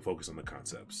 but focus on the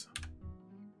concepts.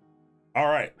 All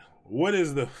right. What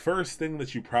is the first thing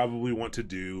that you probably want to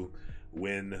do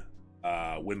when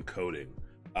coding?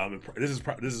 This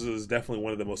is definitely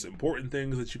one of the most important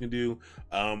things that you can do,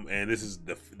 and this is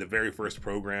the very first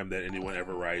program that anyone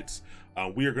ever writes.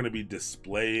 We are going to be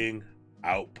displaying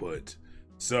output.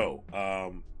 So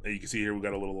and you can see here we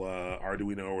got a little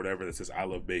Arduino or whatever that says "I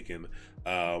love bacon,"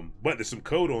 but there's some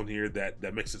code on here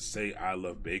that makes it say "I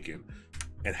love bacon."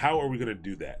 And how are we going to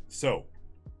do that? So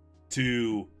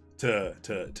to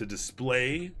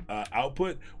display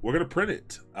output, we're going to print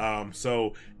it.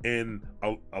 So in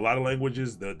a lot of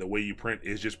languages, the way you print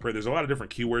is just print. There's a lot of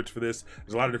different keywords for this.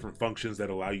 There's a lot of different functions that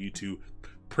allow you to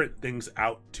print things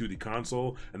out to the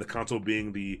console, and the console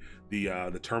being the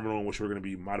terminal in which we're going to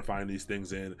be modifying these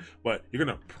things in, but you're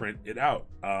going to print it out.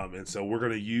 And so we're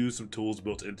going to use some tools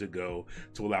built into Go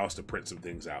to allow us to print some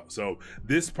things out. So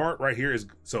this part right here is,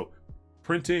 so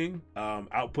printing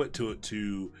output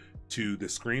to the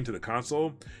screen, to the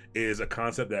console, is a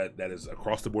concept that is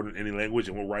across the board in any language,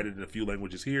 and we'll write it in a few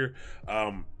languages here.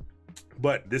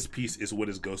 But this piece is what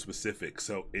is Go specific.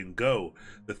 So in Go,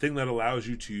 the thing that allows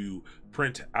you to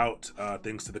print out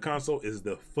things to the console is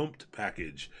the fumpt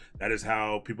package. That is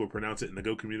how people pronounce it in the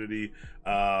Go community.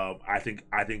 I think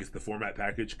it's the format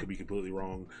package. Could be completely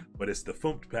wrong, but it's the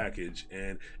fumpt package,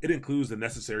 and it includes the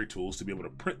necessary tools to be able to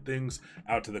print things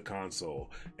out to the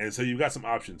console. And so you've got some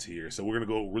options here. So we're gonna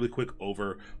go really quick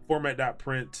over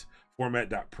format.print,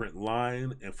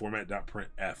 format.println, and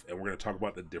format.printf, and we're going to talk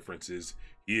about the differences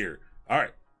here. All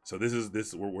right, so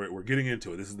we're getting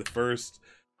into it. This is the first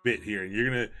bit here, and you're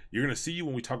gonna see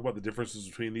when we talk about the differences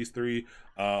between these three.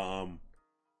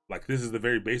 Like, this is the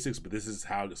very basics, but this is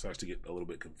how it starts to get a little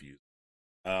bit confused.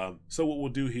 So what we'll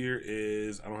do here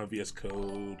is, I don't have VS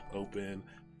Code open.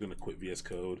 gonna quit VS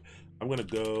Code. I'm gonna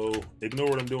go ignore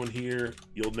what I'm doing here.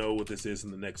 You'll know what this is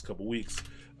in the next couple weeks.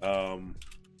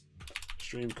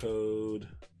 Stream code.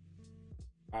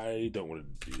 I don't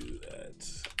want to do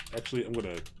that. Actually, I'm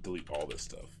gonna delete all this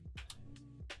stuff.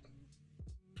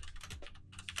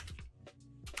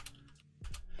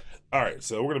 All right,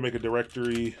 so we're gonna make a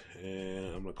directory, and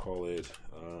I'm gonna call it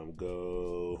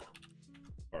go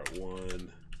part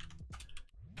 1.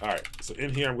 All right, so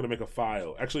in here I'm gonna make a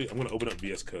file. Actually, I'm gonna open up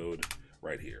VS Code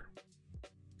right here.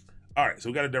 All right, so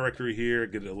we got a directory here.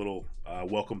 Get a little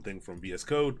welcome thing from VS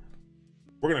Code.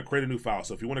 We're gonna create a new file.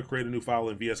 So if you want to create a new file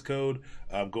in VS Code,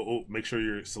 make sure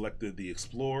you're selected the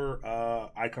Explorer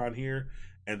icon here,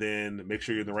 and then make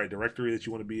sure you're in the right directory that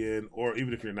you want to be in, or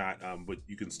even if you're not, but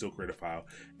you can still create a file.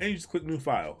 And you just click new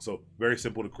file. So very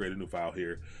simple to create a new file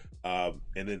here. And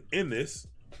then in this,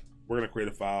 we're gonna create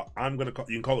a file. You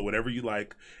can call it whatever you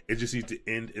like. It just needs to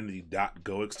end in the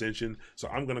 .go extension. So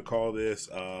I'm gonna call this,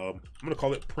 I'm gonna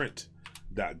call it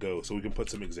print.go, so we can put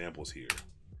some examples here.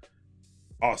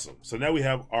 Awesome. So now we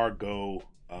have our Go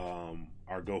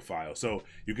file. So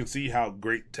you can see how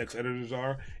great text editors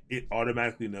are. It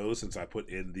automatically knows, since I put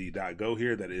in the .go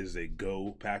here, that it is a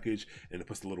Go package, and it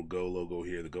puts the little Go logo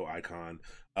here, the Go icon.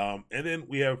 And then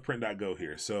we have print.go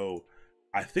here. So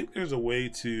I think there's a way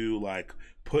to like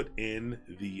put in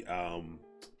the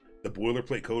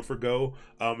boilerplate code for Go.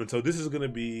 And so this is gonna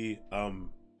be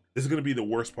the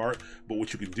worst part. But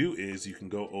what you can do is you can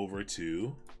go over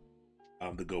to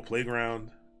the Go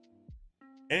playground,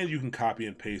 and you can copy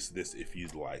and paste this if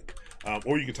you'd like,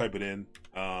 or you can type it in,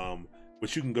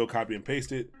 but you can go copy and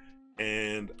paste it,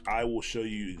 and I will show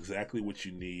you exactly what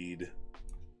you need.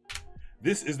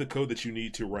 This is the code that you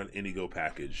need to run any Go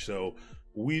package. So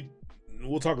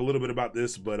we'll talk a little bit about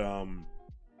this, but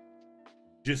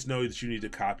just know that you need to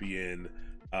copy in,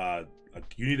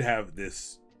 you need to have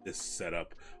this set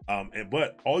up,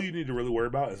 but all you need to really worry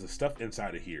about is the stuff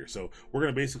inside of here. So we're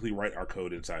going to basically write our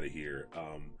code inside of here,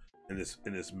 in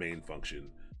this main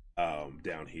function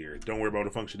down here. Don't worry about what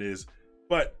the function is,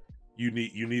 but you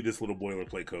need this little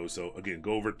boilerplate code. So again,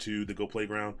 go over to the Go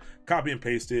playground, copy and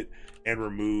paste it, and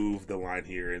remove the line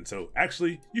here. And so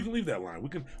actually you can leave that line. We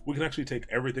can actually take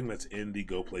everything that's in the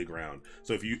Go playground.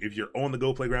 So if you're on the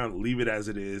Go playground, leave it as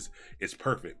it is. It's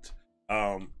perfect.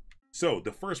 So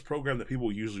the first program that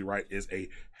people usually write is a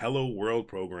hello world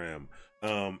program.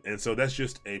 And so that's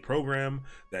just a program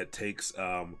that takes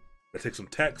some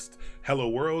text, hello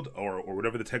world, or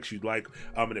whatever the text you'd like,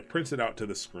 and it prints it out to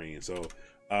the screen. So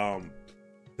to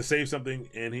save something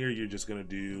in here, you're just gonna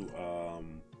do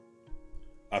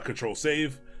control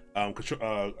save,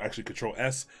 actually control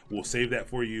S will save that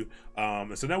for you.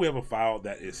 And so now we have a file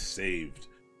that is saved.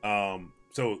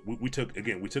 So we took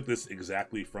this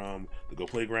exactly from the Go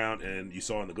playground, and you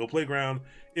saw in the Go playground,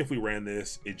 if we ran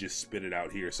this, it just spit it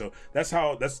out here. So that's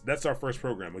our first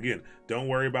program. Again, don't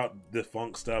worry about the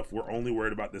func stuff. We're only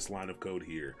worried about this line of code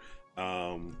here.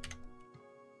 And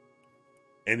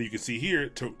you can see here,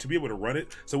 to be able to run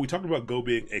it. So we talked about Go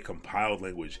being a compiled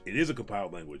language. It is a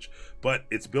compiled language, but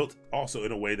it's built also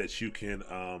in a way that you can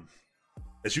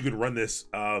run this.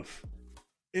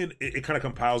 And it kind of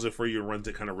compiles it for you and runs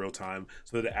it kind of real time,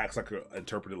 so that it acts like an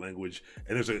interpreted language.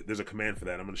 And there's a command for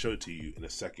that. I'm going to show it to you in a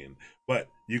second. But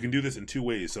you can do this in 2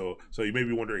 ways. So you may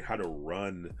be wondering how to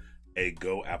run a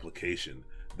Go application.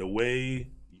 The way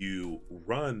you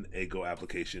run a Go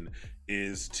application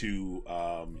is to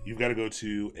you've got to go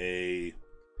to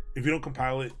if you don't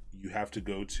compile it, you have to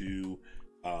go to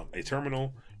a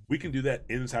terminal. We can do that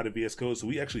inside of VS Code, so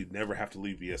we actually never have to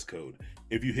leave VS Code.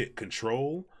 If you hit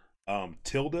Control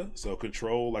tilde, so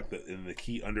control like in the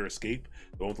key under escape,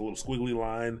 the one with the little squiggly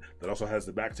line that also has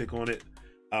the backtick on it,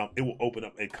 it will open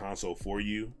up a console for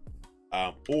you,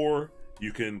 or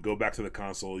you can go back to the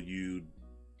console you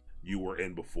were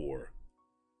in before.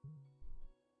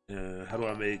 How do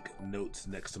I make notes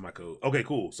next to my code? Okay,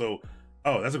 cool. So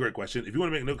that's a great question. If you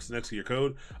want to make notes next to your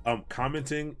code,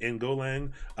 commenting in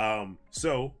Golang.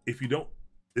 So if you don't,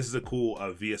 this is a cool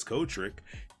VS Code trick.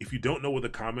 If you don't know what the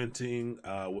commenting,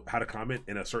 how to comment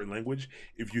in a certain language,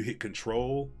 if you hit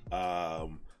Control, /,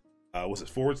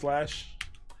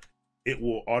 it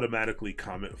will automatically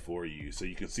comment for you. So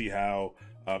you can see how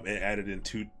it added in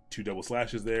two double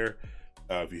slashes there.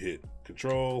 If you hit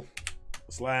Control /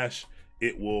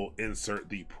 it will insert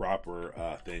the proper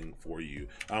thing for you.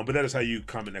 But that is how you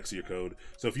comment next to your code.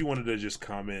 So if you wanted to just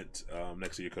comment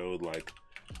next to your code like,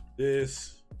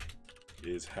 this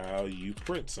is how you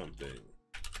print something,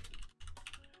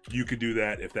 you could do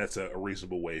that if that's a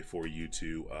reasonable way for you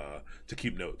to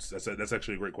keep notes. That's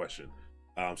actually a great question.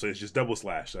 So it's just /.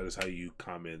 That is how you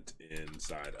comment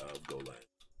inside of Golang.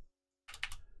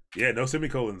 Yeah, no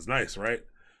semicolons. Nice, right?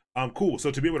 Cool.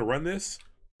 So to be able to run this,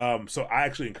 so I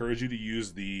actually encourage you to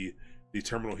use the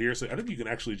terminal here. So I think you can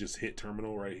actually just hit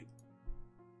terminal right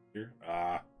here.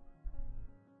 I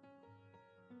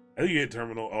think you hit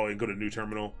terminal. Oh, and go to new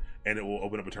terminal, and it will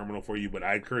open up a terminal for you. But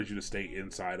I encourage you to stay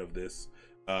inside of this.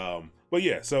 But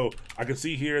yeah, so I can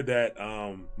see here that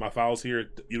my files here.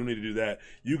 You don't need to do that.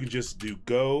 You can just do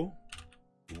go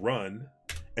run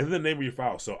and then the name of your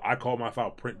file. So I call my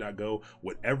file print.go.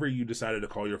 Whatever you decided to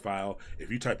call your file, if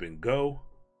you type in go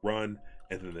run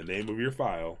and then the name of your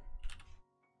file,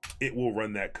 it will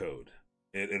run that code.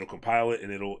 It'll compile it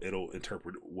and it'll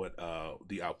interpret what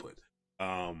the output.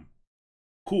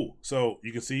 Cool. So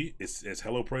you can see it's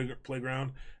hello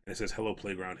playground and it says hello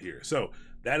playground here. So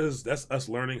that's us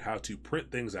learning how to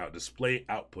print things out, display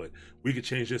output. We could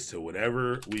change this to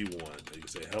whatever we want. You can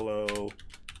say hello,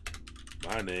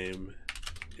 my name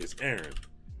is Aaron.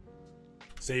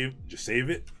 Just save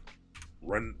it,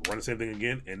 run the same thing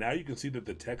again, and now you can see that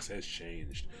the text has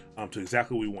changed to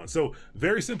exactly what we want. So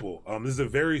very simple. This is a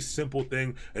very simple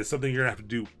thing. It's something you're gonna have to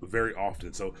do very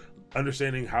often. So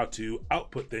understanding how to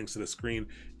output things to the screen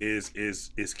is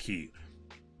key.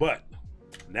 But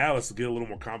now let's get a little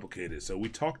more complicated. So we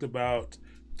talked about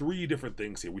 3 different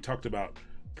things here. We talked about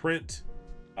print,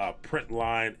 print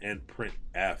line, and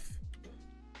printf.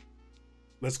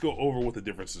 Let's go over what the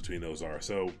difference between those are.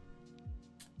 So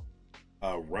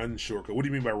run shortcut. What do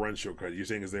you mean by run shortcut? You're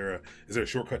saying is there a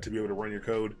shortcut to be able to run your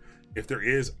code? If there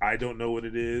is, I don't know what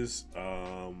it is.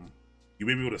 You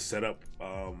may be able to set up.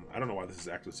 I don't know why this is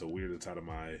acting so weird inside of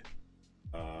my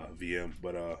VM,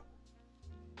 but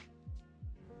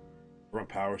run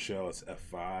PowerShell. It's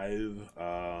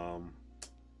F5.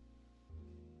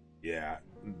 Yeah,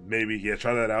 maybe. Yeah,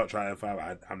 try that out. Try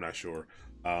F5. I'm not sure.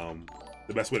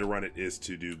 The best way to run it is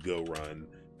to do go run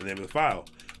the name of the file.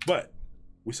 But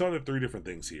we saw the 3 different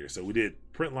things here. So we did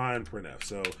print line, printf.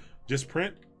 So just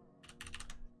print,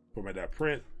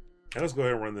 format.print, and let's go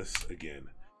ahead and run this again.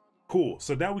 Cool.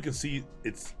 So now we can see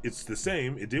it's the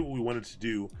same. It did what we wanted to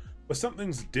do, but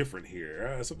something's different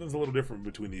here. Something's a little different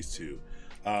between these two.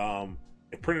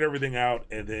 It printed everything out,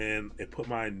 and then it put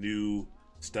my new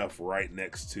stuff right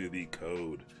next to the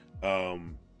code.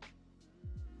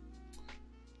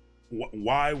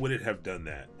 Why would it have done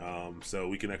that? So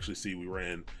we can actually see we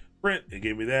ran print, it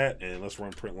gave me that, and let's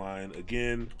run print line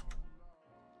again,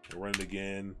 and run it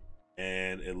again,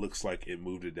 and it looks like it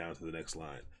moved it down to the next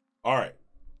line. All right.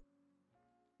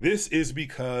 This is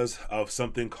because of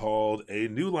something called a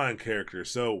new line character.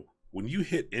 So when you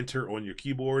hit enter on your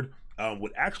keyboard,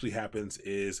 what actually happens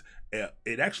is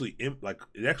it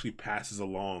actually passes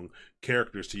along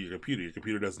characters to your computer. Your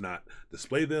computer does not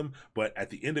display them, but at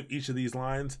the end of each of these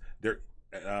lines,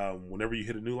 whenever you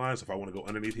hit a new line, so if I want to go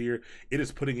underneath here, it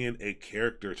is putting in a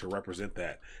character to represent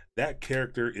that. That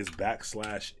character is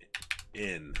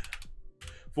 \n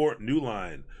for new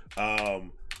line.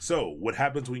 So what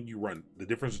happens when you run the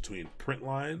difference between print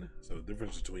line? So the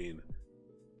difference between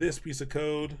this piece of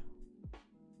code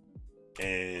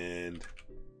and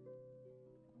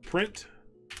print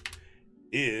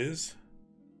is,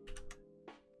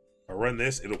 if I run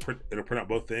this, it'll print out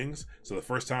both things. So the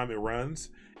first time it runs,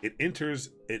 it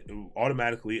enters it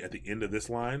automatically at the end of this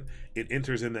line. It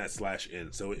enters in that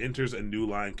 /n, so it enters a new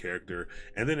line character,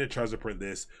 and then it tries to print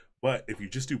this. But if you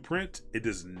just do print, it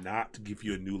does not give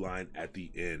you a new line at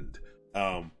the end,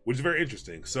 which is very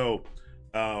interesting. So,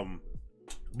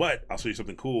 but I'll show you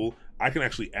something cool. I can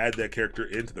actually add that character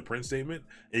into the print statement,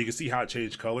 and you can see how it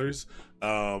changed colors.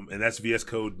 And that's VS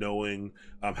Code knowing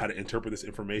how to interpret this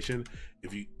information.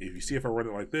 If you see, if I run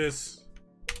it like this,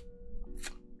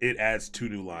 it adds 2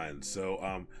 new lines.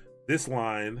 So this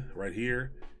line right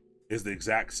here is the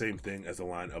exact same thing as the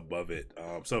line above it.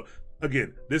 So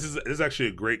again, this is actually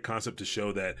a great concept to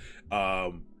show that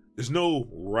there's no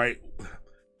right.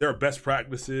 There are best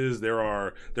practices. There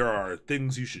are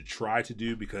things you should try to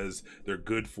do because they're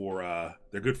good for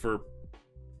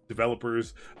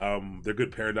developers. They're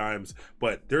good paradigms,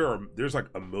 but there's like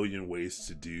a million ways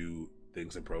to do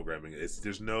things in programming.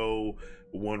 There's no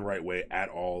one right way at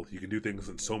all. You can do things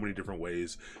in so many different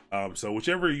ways. So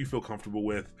whichever you feel comfortable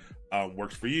with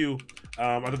works for you.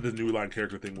 I thought the new line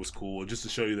character thing was cool, just to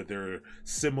show you that there are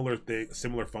similar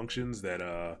functions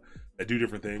that do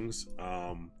different things.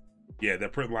 Yeah,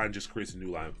 that print line just creates a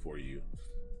new line for you.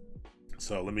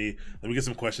 So let me get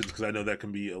some questions because I know that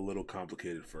can be a little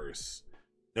complicated first.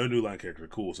 No new line character,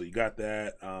 cool. So you got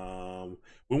that.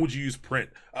 When would you use print?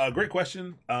 Great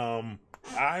question. I'm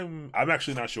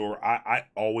actually not sure. I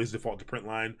always default to print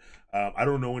line. I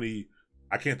don't know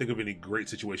I can't think of any great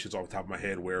situations off the top of my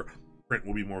head where print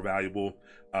will be more valuable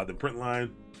than print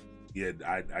line. Yeah,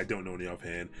 I don't know any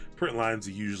offhand. Print lines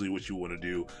are usually what you want to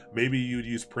do. Maybe you'd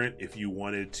use print if you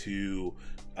wanted to,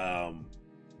 I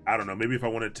don't know, maybe if I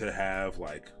wanted to have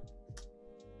like,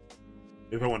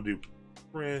 if I want to do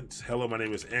print, hello, my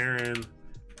name is Aaron.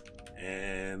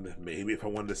 And maybe if I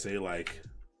wanted to say like,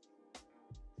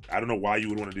 I don't know why you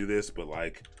would want to do this, but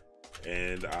like,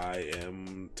 and I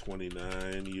am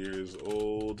 29 years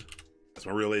old. That's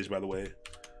my real age, by the way.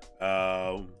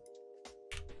 But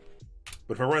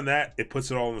if I run that, it puts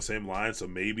it all in the same line. So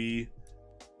maybe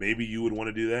you would want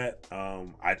to do that.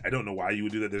 I don't know why you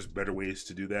would do that. There's better ways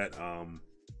to do that.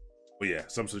 But yeah,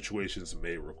 some situations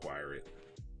may require it.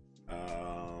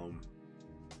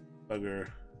 Bugger.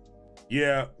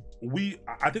 Yeah,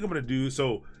 I think I'm gonna do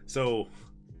so.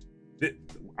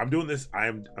 I'm doing this.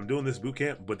 I'm doing this boot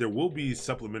camp, but there will be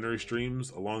supplementary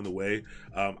streams along the way.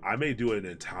 I may do an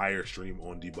entire stream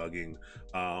on debugging,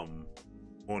 on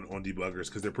debuggers,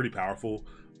 because they're pretty powerful.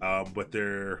 But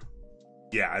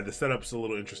yeah, the setup's a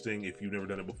little interesting if you've never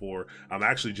done it before. I'm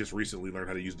actually just recently learned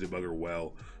how to use debugger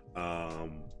well.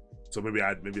 So maybe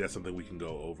that's something we can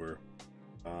go over.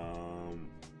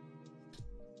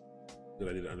 That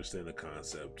I need to understand the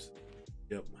concept.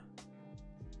 Yep.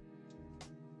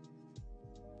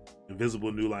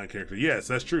 Invisible new line character. Yes,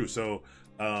 that's true. So,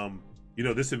 you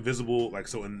know, this invisible, like,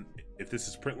 so if this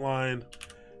is print line,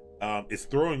 it's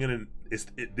throwing in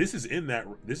this is in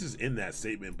that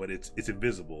statement, but it's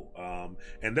invisible.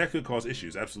 And that could cause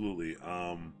issues. Absolutely.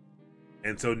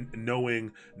 And so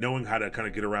knowing how to kind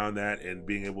of get around that and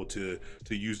being able to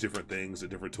use different things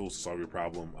and different tools to solve your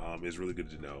problem is really good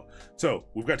to know. So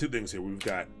we've got two things here. We've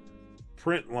got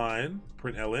print line,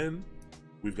 print ln.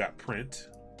 We've got print,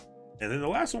 and then the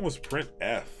last one was print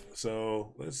f.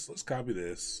 So let's copy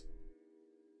this.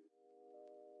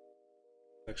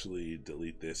 Actually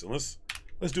delete this, and let's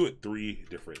do it 3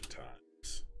 different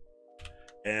times.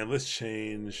 And let's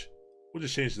change. We'll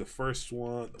just change the first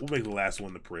one. We'll make the last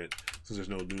one the print since there's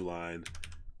no new line.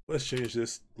 Let's change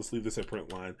this. Let's leave this at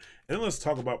print line. And then let's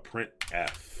talk about print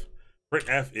F. Print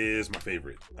F is my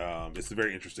favorite. It's a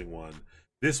very interesting one.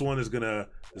 This one is gonna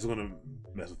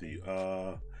mess with you.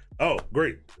 Oh,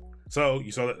 great. So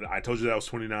you saw that I told you that I was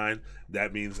 29.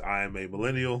 That means I'm a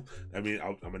millennial. I mean,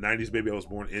 I'm a 90s baby. I was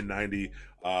born in 90.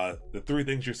 The 3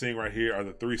 things you're seeing right here are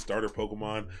the 3 starter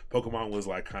Pokemon. Pokemon was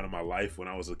like kind of my life when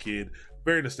I was a kid.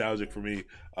 Very nostalgic for me.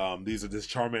 These are this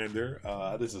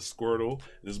Charmander, this is Squirtle,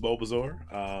 this is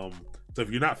Bulbasaur. So if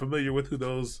you're not familiar with who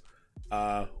those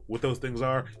what those things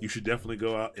are, you should definitely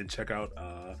go out and check out,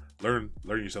 learn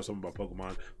yourself something about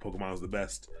Pokemon. Pokemon is the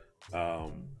best.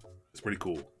 It's pretty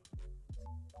cool.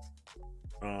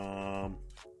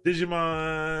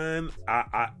 Digimon,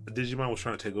 Digimon was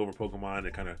trying to take over Pokemon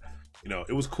and kind of, you know,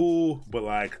 it was cool, but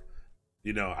like,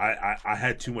 you know, I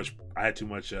had too much, I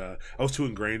was too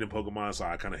ingrained in Pokemon, so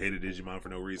I kind of hated Digimon for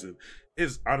no reason.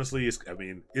 Honestly, I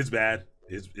mean, it's bad.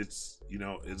 It's you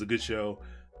know, it's a good show,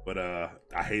 but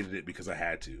I hated it because I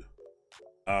had to.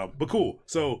 But cool.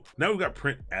 So now we've got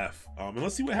print F, and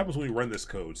let's see what happens when we run this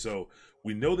code. So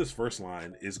we know this first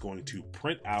line is going to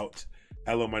print out,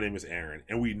 hello, my name is Aaron.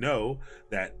 And we know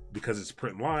that because it's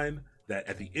print line, that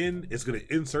at the end, it's going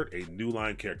to insert a new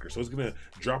line character. So it's going to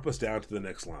drop us down to the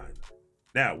next line.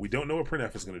 Now, we don't know what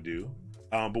printf is going to do,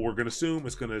 but we're going to assume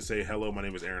it's going to say, hello, my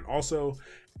name is Aaron also.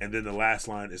 And then the last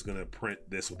line is going to print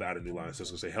this without a new line. So it's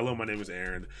going to say, hello, my name is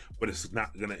Aaron, but it's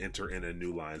not going to enter in a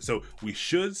new line. So we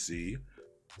should see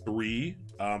 3,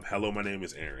 hello, my name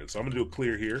is Aaron. So I'm going to do a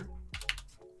clear here.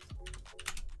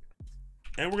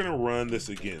 And we're going to run this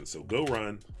again. So go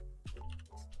run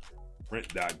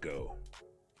print.go.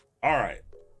 All right.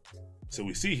 So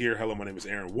we see here, hello, my name is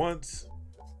Aaron once.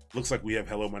 Looks like we have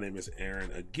hello, my name is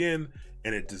Aaron again,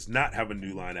 and it does not have a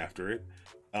new line after it.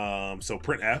 So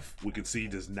printf, we can see,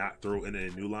 does not throw in a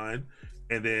new line.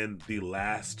 And then the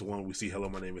last one, we see hello,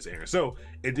 my name is Aaron. So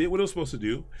it did what it was supposed to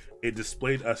do. It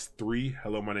displayed us 3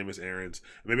 hello, my name is Aaron's.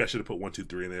 Maybe I should have put 1, 2,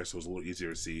 3 in there so it's a little easier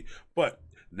to see. But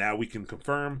now we can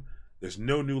confirm there's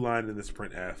no new line in this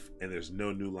printf, and there's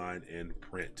no new line in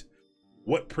print.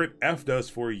 What printf does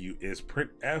for you is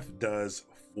printf does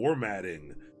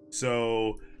formatting.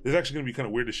 So this is actually going to be kind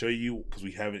of weird to show you because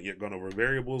we haven't yet gone over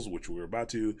variables, which we're about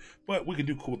to, but we can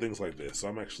do cool things like this. So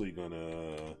I'm actually going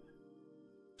to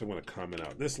comment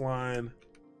out this line, and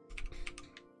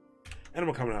I'm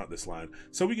going to comment out this line.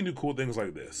 So we can do cool things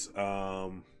like this.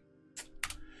 Printf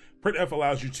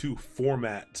allows you to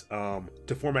format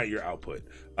your output,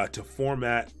 to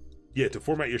format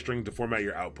your string, to format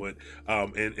your output,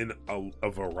 in a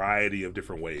variety of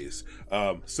different ways.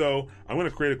 So I'm going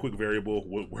to create a quick variable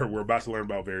where we're about to learn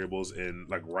about variables in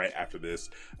like right after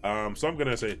this. So I'm going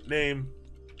to say name,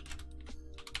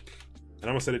 and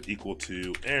I'm gonna set it equal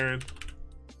to Aaron.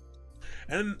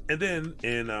 And then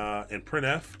in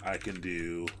printf, I can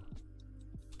do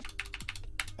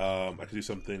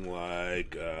something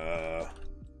like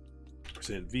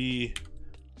 %v.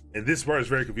 And this part is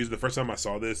very confusing. The first time I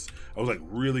saw this, I was like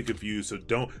really confused. So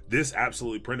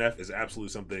printf is absolutely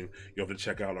something you have to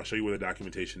check out. I'll show you where the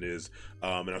documentation is,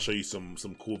 and I'll show you some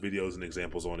cool videos and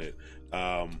examples on it.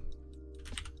 But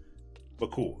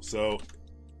cool. So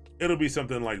it'll be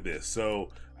something like this.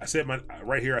 So I set my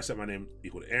name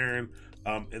equal to Aaron,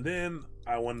 and then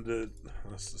I wanted to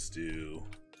let's just do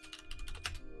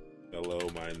hello.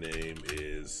 My name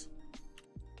is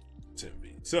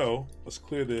Timothy. So let's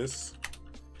clear this.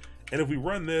 And if we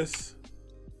run this,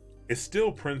 it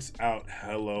still prints out,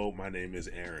 hello, my name is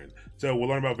Aaron. So we'll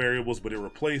learn about variables, but it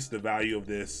replaced the value of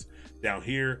this down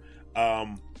here.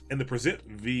 And the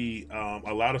 %v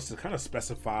allowed us to kind of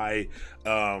specify,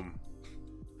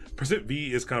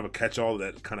 %v is kind of a catch-all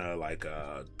that kind of like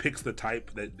picks the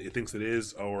type that it thinks it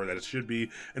is or that it should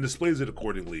be and displays it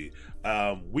accordingly.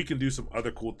 We can do some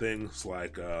other cool things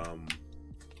like,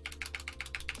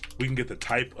 we can get the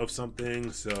type of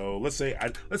something. So let's say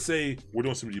we're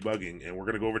doing some debugging and we're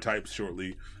going to go over types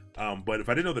shortly. But if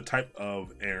I didn't know the type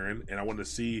of Aaron and I wanted to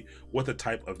see what the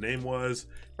type of name was,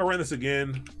 if I ran this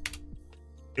again,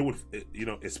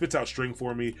 it spits out string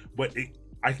for me, but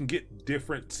I can get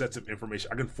different sets of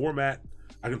information. I can format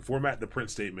the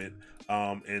print statement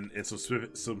in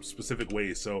some specific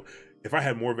ways. So if I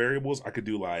had more variables, I could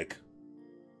do like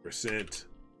 %.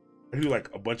 I can do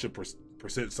like a bunch of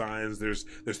percent signs. There's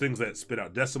things that spit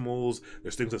out decimals.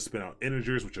 There's things that spit out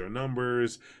integers, which are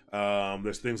numbers.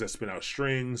 There's things that spit out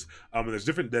strings. And there's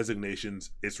different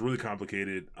designations. It's really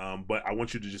complicated. But I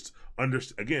want you to just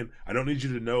understand. Again, I don't need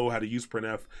you to know how to use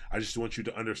printf. I just want you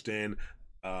to understand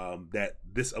that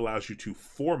this allows you to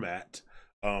format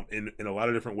in a lot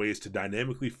of different ways, to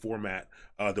dynamically format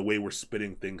the way we're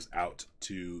spitting things out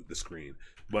to the screen.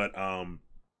 But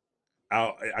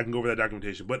I can go over that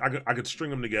documentation, but I could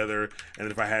string them together,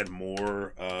 and if I had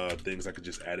more things, I could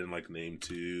just add in like name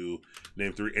 2,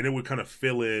 name 3, and it would kind of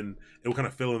fill in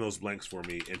those blanks for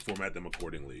me and format them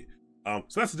accordingly.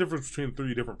 So that's the difference between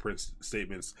 3 different print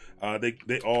statements.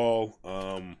 They all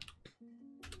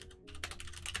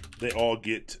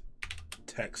get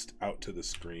text out to the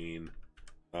screen.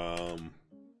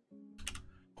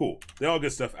 Cool. They all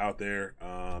get stuff out there.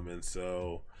 And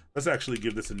so let's actually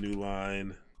give this a new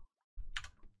line.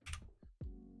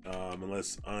 And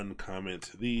let's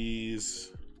uncomment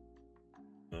these.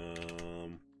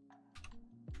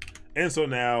 And so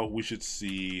now we should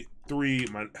see 3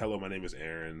 hello, my name is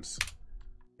Aaron's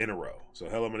in a row. So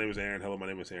hello, my name is Aaron, hello, my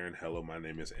name is Aaron, hello, my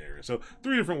name is Aaron. So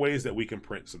 3 different ways that we can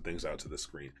print some things out to the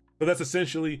screen. So that's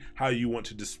essentially how you want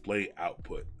to display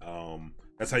output.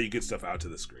 That's how you get stuff out to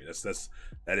the screen.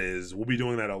 That is, we'll be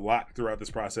doing that a lot throughout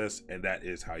this process, and that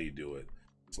is how you do it.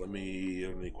 So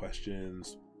any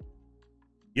questions?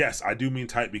 Yes, I do mean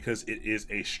type because it is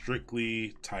a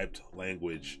strictly typed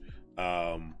language.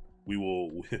 We're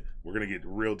gonna get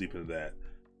real deep into that.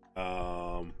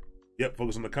 Yep,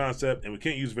 focus on the concept, and we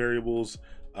can't use variables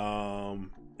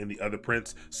in the other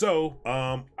prints. So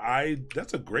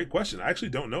that's a great question. I actually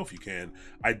don't know if you can.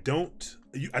 I think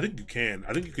you can.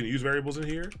 I think you can use variables in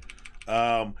here,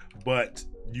 but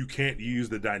you can't use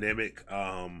the dynamic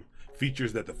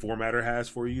features that the formatter has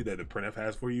for you, that the printf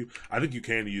has for you. I think you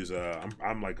can use I'm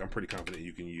pretty confident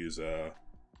you can use I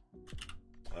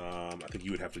think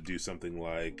you would have to do something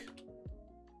like,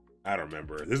 I don't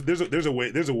remember. There's a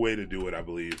way to do it, I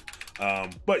believe.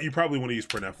 But you probably want to use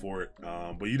printf for it.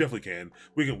 But you definitely can.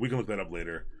 We can look that up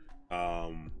later. Oh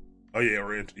yeah,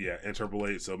 or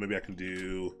interpolate. So maybe I can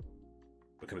do,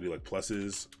 what can I do, like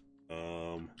pluses?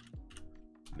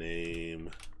 Name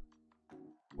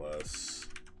plus,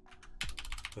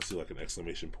 let's do like an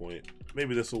exclamation point.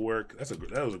 Maybe this will work.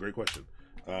 That was a great question.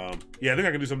 Yeah, I think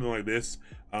I can do something like this.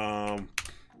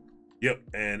 Yep,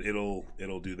 and it'll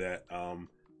do that.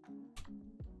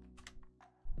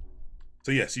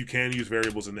 So yes, you can use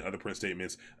variables in the other print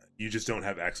statements. You just don't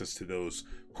have access to those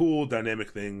cool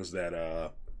dynamic things that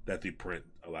that the print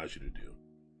allows you to do.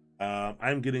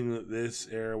 I'm getting this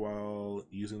error while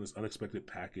using this unexpected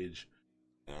package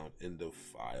in the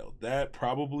file. That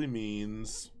probably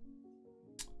means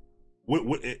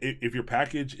what if your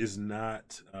package is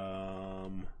not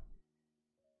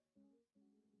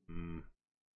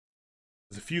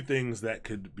there's a few things that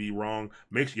could be wrong.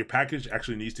 Make sure your package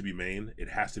actually needs to be main. It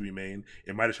has to be main.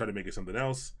 It might have tried to make it something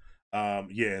else.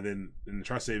 Yeah, and then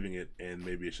try saving it, and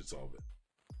maybe it should solve it.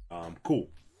 Cool.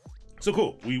 So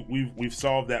cool, we've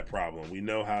solved that problem. We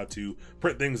know how to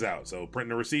print things out. So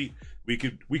printing a receipt, we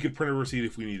could print a receipt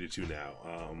if we needed to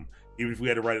now. Even if we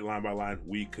had to write it line by line,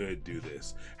 we could do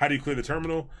this. How do you clear the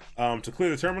terminal? To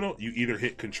clear the terminal, you either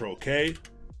hit Control K,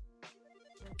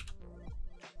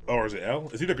 or is it L?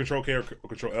 It's either Control K or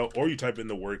Control L, or you type in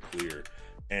the word clear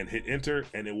and hit enter,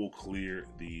 and it will clear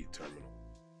the terminal.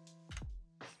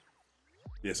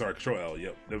 Yeah, sorry, Control L.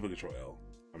 Yep, definitely Control L.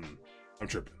 I'm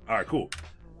tripping. All right, cool.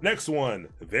 Next one,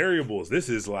 variables.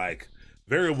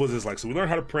 Variables is like, so we learned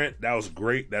how to print. That was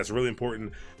great. That's really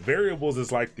important. Variables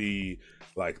is like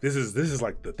this is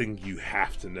like the thing you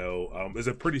have to know. It's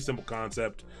a pretty simple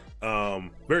concept.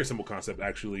 Very simple concept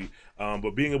actually.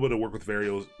 But being able to work with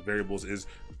variables is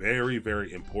very,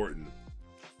 very important.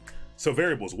 So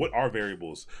variables, what are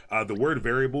variables? The word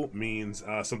variable means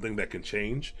something that can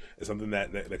change. It's something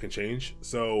that can change.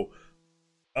 So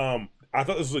I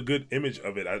thought this was a good image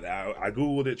of it. I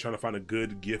Googled it trying to find a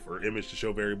good GIF or image to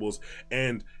show variables.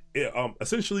 And it,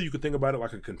 essentially you could think about it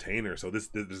like a container. So there's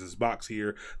this box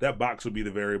here, that box would be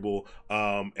the variable.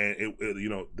 And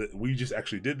we just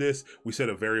actually did this. We set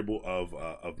a variable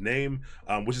of name,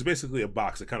 which is basically a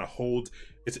box that kind of holds,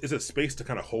 it's a space to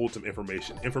kind of hold some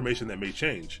information that may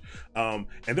change. And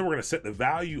then we're going to set the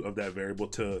value of that variable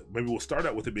to, maybe we'll start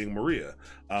out with it being Maria.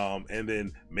 And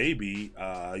then maybe,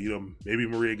 maybe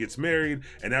Maria gets married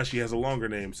and now she has a longer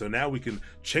name. So now we can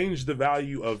change the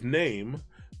value of name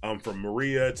from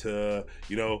Maria to,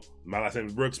 my last name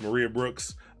is Brooks, Maria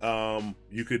Brooks.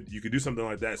 You could do something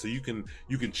like that. So you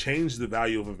can change the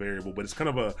value of a variable, but it's kind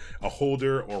of a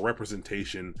holder or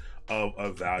representation of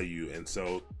a value. And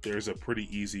so there's a pretty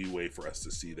easy way for us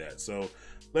to see that. So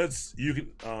you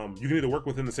can either work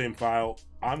within the same file.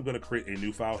 I'm going to create a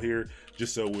new file here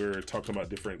just so we're talking about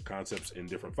different concepts in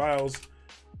different files.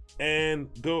 And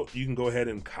you can go ahead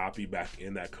and copy back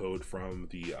in that code from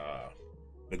the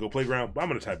Go Playground, but I'm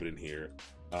going to type it in here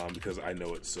because I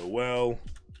know it so well.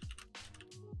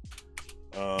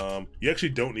 You actually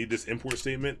don't need this import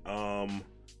statement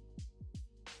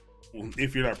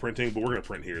if you're not printing, but we're going to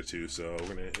print here too. So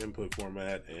we're going to input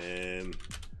format, and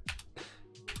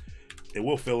it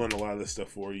will fill in a lot of this stuff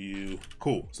for you.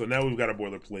 Cool. So now we've got our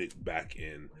boilerplate back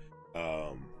in.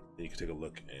 And you can take a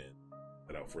look and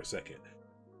put that out for a second.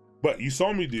 But you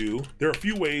saw me there are a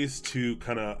few ways to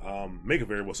kind of make a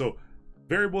variable. So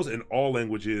variables in all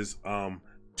languages,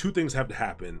 two things have to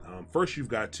happen. First, you've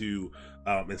got to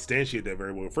instantiate that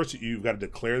variable. First, you've got to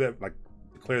declare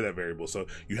that variable. So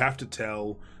you have to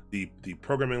tell the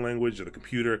programming language or the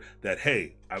computer that,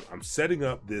 hey, I'm setting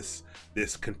up this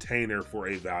container for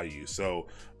a value. So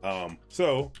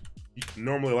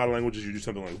normally a lot of languages you do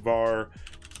something like var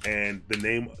and the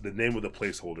name of the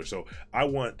placeholder. So I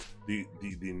want the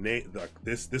name, like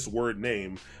this word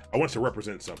name, I want to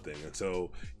represent something. And so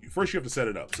first you have to set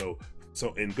it up.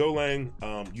 So in Golang,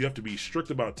 you have to be strict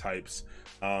about types.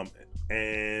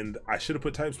 And I should have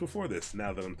put types before this,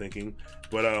 now that I'm thinking,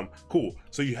 but cool.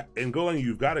 So in Golang,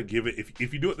 you've got to give it,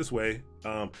 if you do it this way,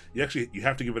 you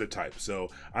have to give it a type. So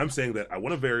I'm saying that I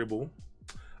want a variable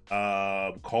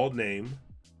called name.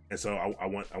 And so I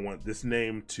want this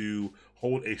name to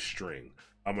hold a string.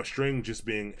 A string just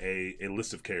being a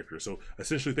list of characters. So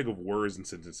essentially think of words and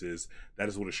sentences. That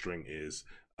is what a string is.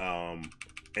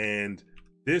 And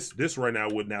this right now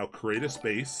would now create a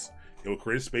space. It will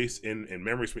create a space in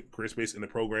memory, create a space in the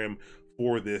program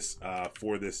for this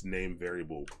name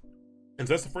variable. And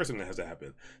so that's the first thing that has to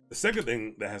happen. The second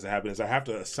thing that has to happen is I have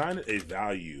to assign it a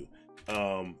value.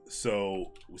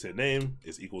 So we said name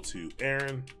is equal to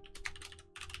Aaron.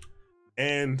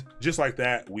 And just like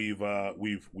that, we've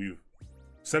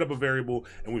set up a variable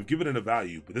and we've given it a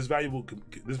value. But this value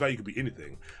could be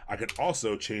anything. I could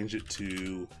also change it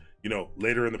to,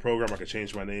 later in the program, I could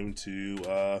change my name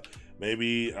to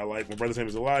maybe I like my brother's name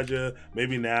is Elijah.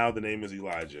 Maybe now the name is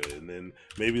Elijah, and then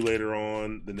maybe later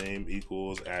on the name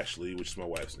equals Ashley, which is my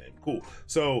wife's name. Cool.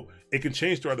 So it can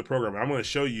change throughout the program. I'm going to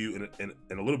show you in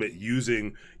a little bit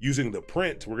using the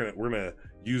print. We're gonna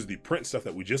use the print stuff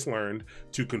that we just learned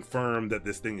to confirm that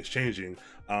this thing is changing.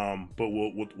 But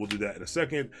we'll do that in a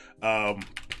second. I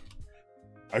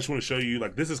just want to show you,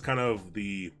 like, this is kind of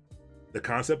the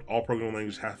concept. All programming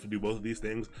languages have to do both of these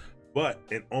things, but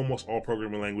in almost all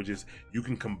programming languages, you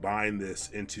can combine this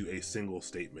into a single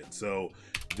statement. So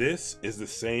this is the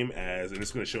same as, and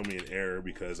it's going to show me an error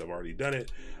because I've already done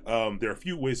it. There are a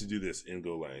few ways to do this in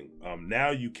Golang.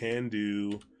 Now you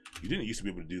didn't used to be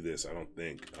able to do this, I don't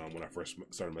think, when I first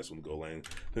started messing with Golang.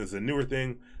 Then it's a newer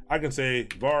thing. I can say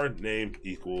var name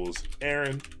equals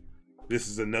Aaron. This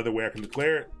is another way I can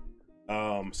declare it.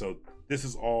 So this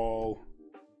is all,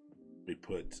 let me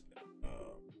put,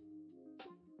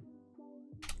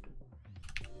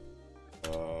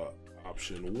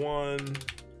 option 1,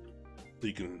 so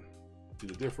you can see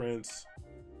the difference.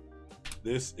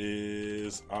 This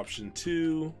is option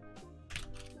 2,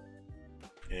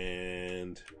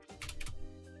 and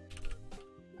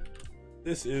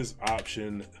this is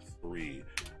option 3.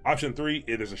 Option 3,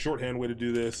 it is a shorthand way to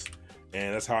do this,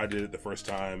 and that's how I did it the first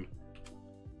time.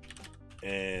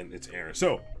 And it's Aaron.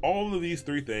 So all of these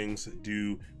 3 things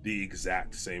do the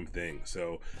exact same thing.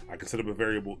 So I can set up a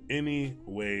variable any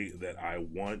way that I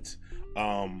want.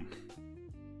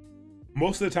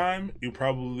 Most of the time you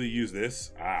probably use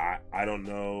this. I don't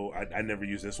know. I never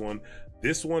use this one.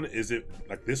 This one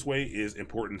this way is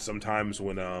important sometimes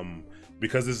when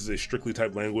because this is a strictly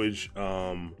typed language.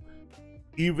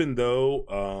 Even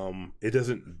though it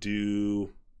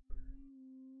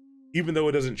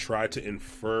doesn't try to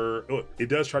infer, it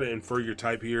does try to infer your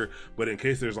type here, but in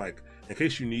case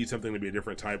you need something to be a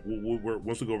different type,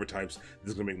 once we go over types,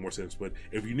 this is gonna make more sense. But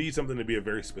if you need something to be a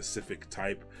very specific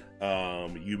type,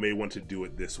 you may want to do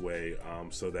it this way,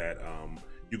 so that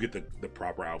you get the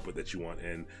proper output that you want,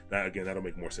 and that, again, that'll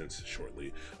make more sense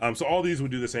shortly. So all these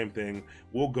would do the same thing.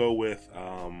 We'll go with,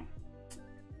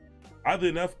 oddly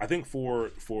enough, I think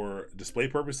for display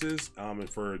purposes, and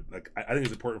for I think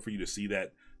it's important for you to see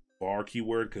that var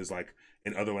keyword, because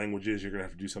in other languages you're gonna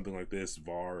have to do something like this,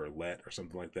 var or let or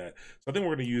something like that. So I think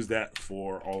we're gonna use that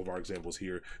for all of our examples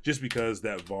here, just because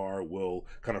that var will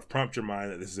kind of prompt your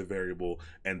mind that this is a variable,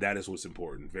 and that is what's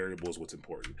important. Variable is what's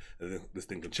important, and this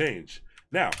thing can change.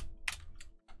 Now,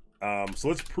 so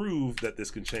let's prove that this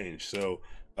can change. So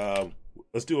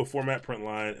let's do a format print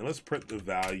line, and let's print the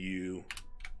value.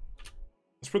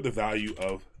 Let's print the value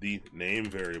of the name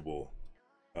variable.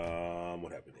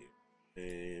 What happened here?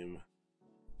 Name.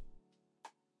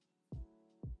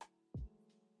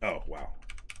 Oh, wow.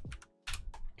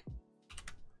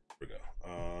 Here we go.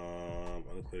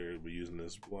 Unclear, we're using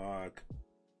this block.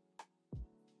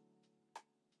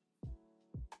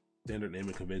 Standard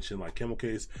naming convention like camel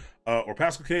case or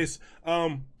Pascal case.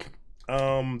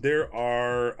 There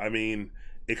are,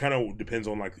 it kind of depends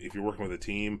on if you're working with a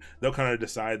team, they'll kind of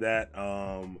decide that.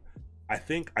 I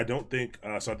think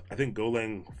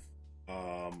Golang,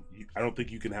 I don't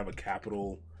think you can have a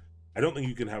capital. I do not think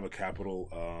you can have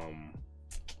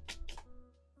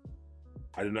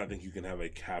a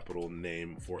capital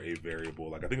name for a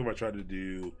variable. I think if I tried to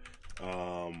do,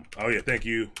 oh yeah, thank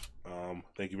you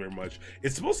very much.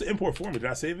 It's supposed to import for me. Did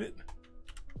I save it?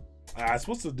 It's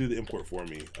supposed to do the import for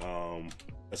me.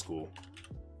 That's cool.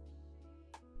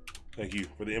 Thank you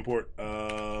for the import.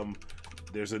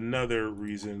 There's another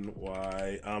reason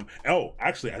why. Oh,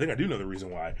 actually, I think I do know the reason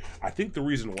why. I think the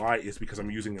reason why is because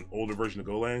I'm using an older version of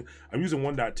Golang. I'm using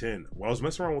 1.10. While I was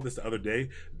messing around with this the other day,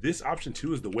 this option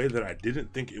 2 is the way that I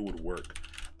didn't think it would work.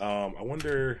 I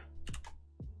wonder.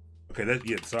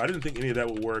 Okay, so I didn't think any of that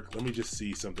would work. Let me just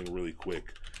see something really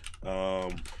quick. I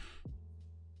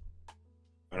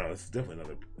don't know, this is definitely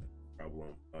another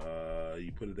problem.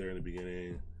 You put it there in the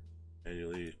beginning.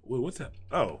 Annually. Wait, what's that?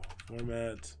 Oh,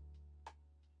 format.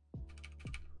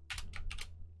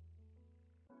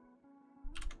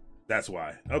 That's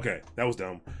why. Okay, that was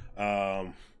dumb.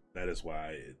 That is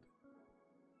why.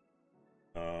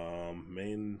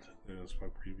 Main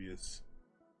previous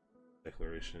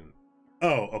declaration.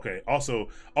 Oh, okay. Also,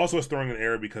 it's throwing an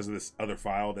error because of this other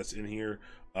file that's in here.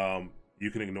 You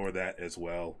can ignore that as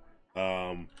well.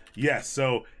 Yes,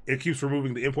 so it keeps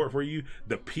removing the import for you.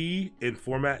 The P in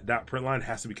format.println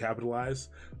has to be capitalized.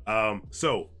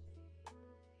 So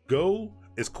Go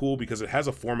is cool because it has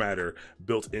a formatter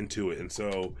built into it, and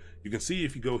so you can see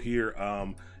if you go here,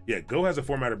 yeah, Go has a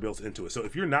formatter built into it. So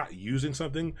if you're not using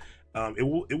something, it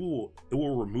will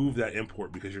remove that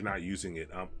import because you're not using it,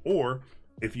 or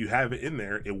if you have it in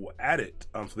there, it will add it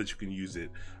so that you can use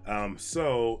it.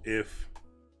 So if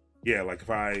if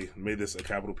I made this a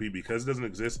capital P, because it doesn't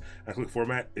exist, I click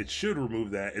format, it should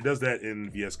remove that. It does that in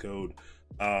VS Code,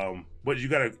 but you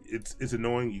gotta, it's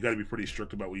annoying. You gotta be pretty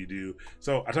strict about what you do.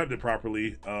 So I typed it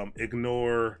properly.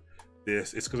 Ignore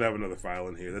this. It's because I have another file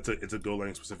in here. It's a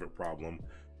Golang specific problem.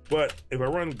 But if I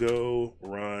run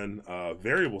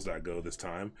variables.go this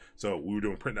time, so we were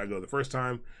doing print.go the first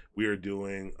time, we are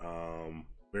doing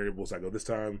variables.go this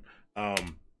time,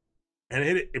 and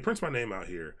it prints my name out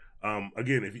here.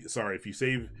 Again, if you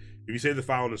save the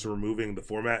file and it's removing the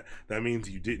format, that means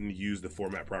you didn't use the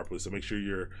format properly. So make sure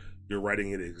you're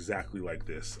writing it exactly like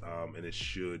this, and it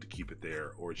should keep it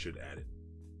there, or it should add it.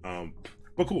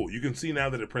 But cool, you can see now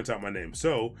that it prints out my name.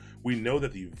 So we know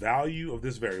that the value of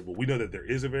this variable, we know that there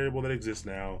is a variable that exists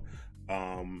now.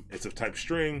 It's of type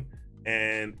string,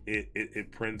 and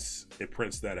it prints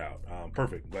that out.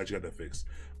 Perfect. Glad you got that fixed.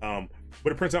 But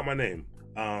it prints out my name.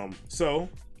 So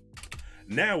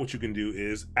now what you can do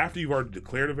is, after you've already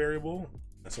declared a variable,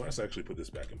 so let's actually put this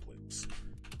back in place,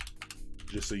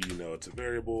 just so you know it's a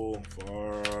variable.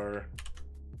 Var,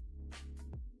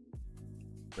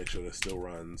 make sure this still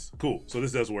runs. Cool. So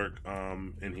this does work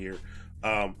in here.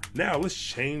 Now let's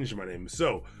change my name.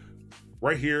 So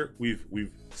right here, we've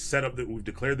set up that we've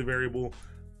declared the variable.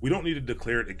 We don't need to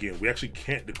declare it again. We actually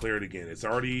can't declare it again. It's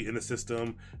already in the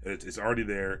system. It's already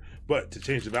there. But to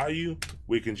change the value,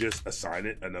 we can just assign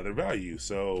it another value.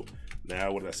 So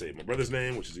now what did I say? My brother's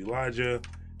name, which is Elijah.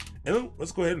 And then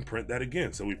let's go ahead and print that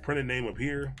again. So we printed name up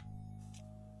here,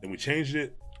 then we changed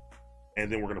it,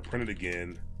 and then we're gonna print it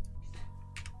again.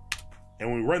 And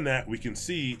when we run that, we can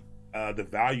see the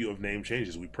value of name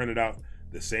changes. We printed out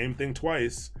the same thing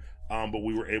twice, but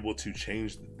we were able to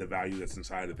change the value that's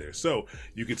inside of there. So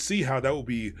you could see how that will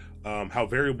be, how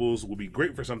variables will be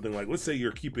great for something like, let's say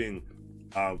you're keeping,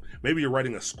 maybe you're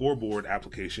writing a scoreboard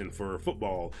application for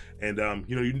football, and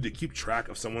you know, you need to keep track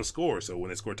of someone's score. So when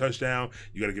they score a touchdown,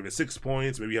 you got to give it 6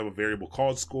 points. Maybe you have a variable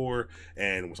called score,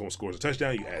 and when someone scores a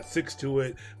touchdown, you add 6 to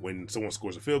it. When someone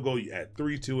scores a field goal, you add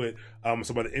 3 to it.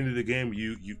 So by the end of the game,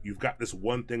 you've got this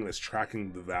one thing that's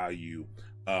tracking the value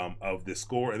of this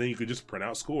score, and then you could just print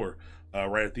out score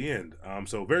right at the end.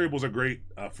 So variables are great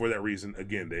for that reason.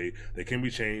 Again, they can be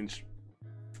changed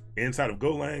inside of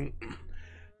Golang.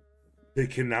 They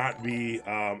cannot be,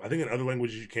 I think in other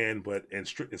languages you can, but in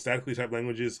statically typed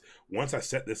languages, once I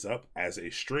set this up as a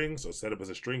string, so set up as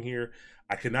a string here,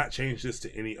 I cannot change this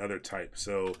to any other type.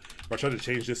 So if I try to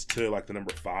change this to like the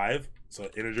number 5, so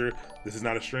integer, this is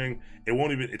not a string, it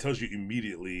won't even, it tells you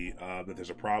immediately that there's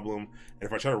a problem. And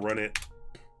if I try to run it,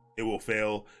 it will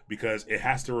fail because it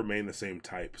has to remain the same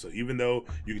type. So even though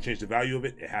you can change the value of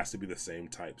it, it has to be the same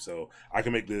type. So I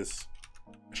can make this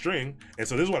a string, and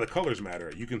so this is why the colors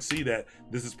matter. You can see that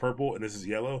this is purple and this is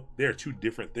yellow. They are two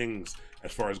different things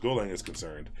as far as Golang is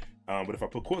concerned. But if I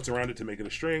put quotes around it to make it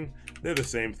a string, they're the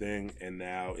same thing, and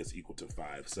now it's equal to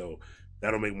 5. So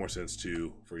that'll make more sense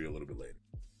too for you a little bit later.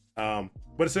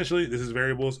 But essentially, this is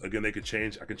variables. Again, they could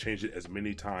change. I can change it as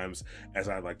many times as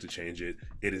I'd like to change it.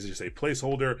 It is just a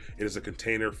placeholder. It is a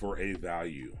container for a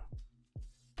value.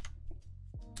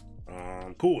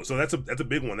 Cool. So that's a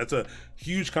big one. That's a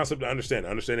huge concept to understand.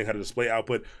 Understanding how to display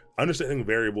output, understanding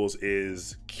variables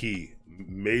is key,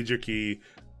 major key.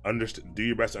 Do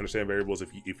your best to understand variables.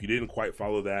 If you didn't quite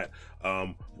follow that,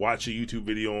 watch a YouTube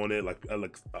video on it. Like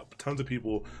tons of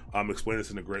people explain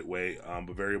this in a great way.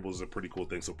 But variables is a pretty cool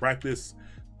thing. So practice.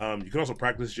 You can also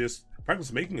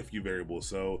practice making a few variables.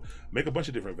 So make a bunch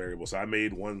of different variables. So I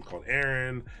made one called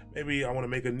Aaron. Maybe I want to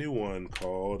make a new one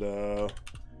called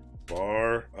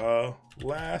var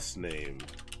last name,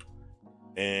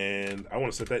 and I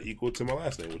want to set that equal to my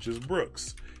last name, which is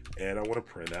Brooks, and I want to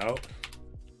print out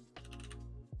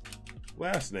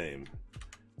last name.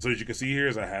 So as you can see here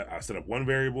is I set up one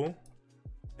variable,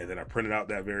 and then I printed out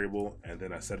that variable, and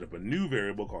then I set up a new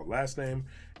variable called last name,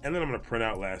 and then I'm going to print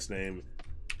out last name.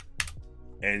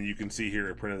 And you can see here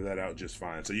it printed that out just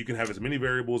fine. So you can have as many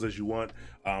variables as you want.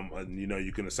 And, you know,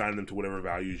 you can assign them to whatever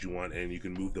values you want, and you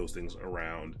can move those things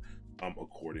around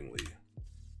accordingly.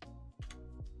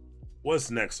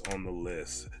 What's next on the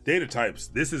list? Data types.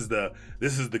 This is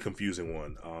the confusing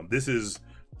one. This is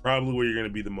probably where you're going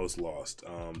to be the most lost,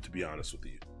 to be honest with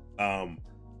you.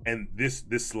 And this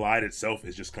slide itself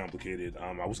is just complicated.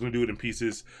 I was going to do it in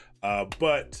pieces,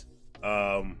 but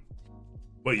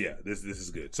yeah, this is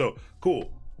good. So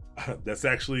cool. That's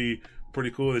actually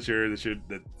pretty cool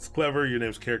that's clever. Your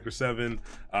name's character 7.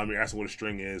 You're asking what a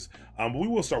string is. But we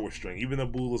will start with string, even though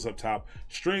bool is up top.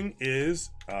 String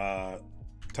is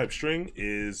type string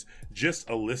is just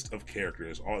a list of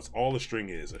characters. It's all a string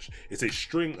is. It's a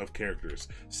string of characters.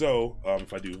 So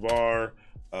if I do var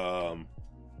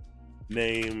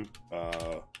name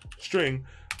string,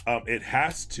 it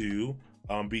has to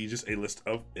be just a list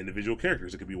of individual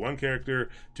characters. It could be 1 character,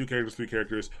 2 characters, 3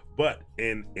 characters. But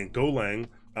in Golang,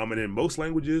 and in most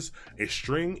languages, a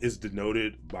string is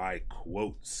denoted by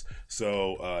quotes.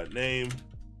 So name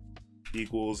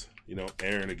equals, you know,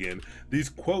 Aaron again. These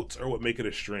quotes are what make it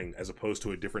a string as opposed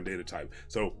to a different data type.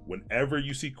 So whenever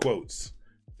you see quotes,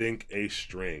 think a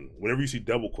string. Whenever you see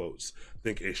double quotes,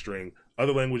 think a string.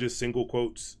 Other languages, single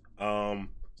quotes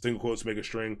make a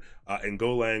string. In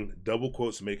Golang, double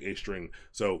quotes make a string.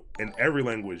 So in every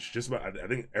language, just about, I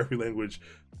think every language,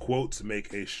 quotes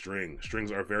make a string.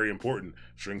 Strings are very important.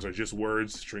 Strings are just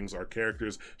words. Strings are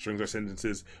characters. Strings are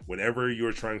sentences. Whenever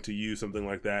you're trying to use something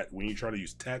like that, when you try to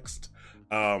use text,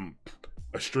 a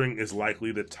string is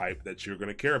likely the type that you're going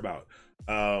to care about.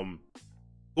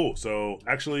 Cool. So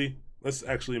actually, let's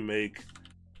actually make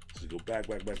Just go back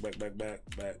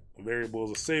variables.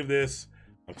 Let's save this.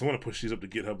 I want to push these up to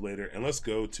GitHub later, and let's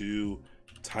go to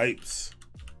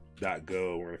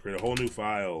types.go. We're gonna create a whole new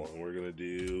file, and we're gonna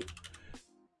do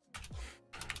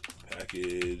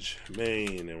package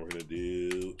main, and we're gonna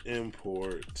do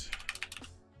import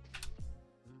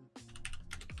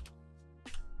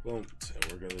funct,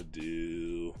 and we're gonna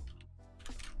do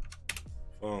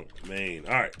func main.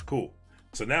 All right, cool.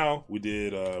 So now we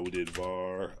did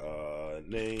var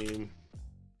name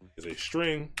is a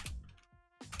string,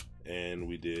 and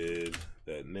we did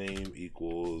that name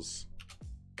equals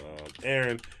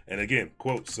Aaron, and again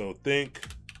quotes. So think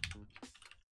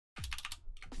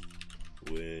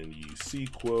when you see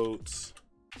quotes,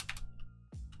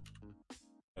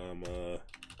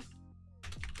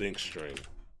 think string.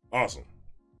 Awesome.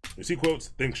 When you see quotes,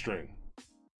 think string.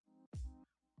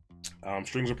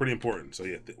 Strings are pretty important. So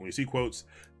yeah, when you see quotes,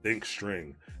 think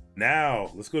string. Now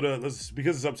because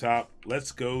it's up top,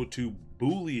 let's go to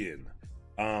Boolean.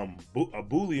 A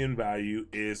Boolean value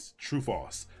is true,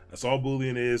 false. That's all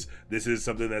Boolean is. This is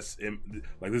something that's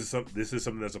this is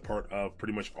something that's a part of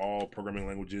pretty much all programming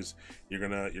languages you're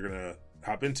gonna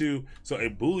hop into. So a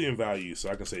Boolean value. So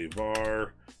I can say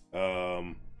var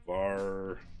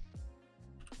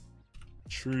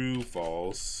true,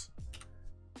 false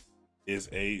is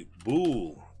a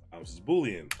bool. This is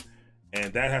Boolean,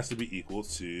 and that has to be equal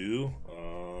to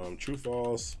true,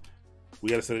 false. We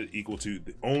got to set it equal to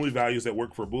the only values that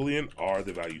work for Boolean are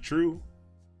the value true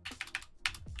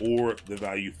or the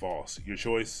value false. Your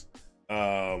choice.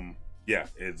 Yeah,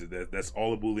 that's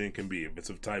all a Boolean can be. If it's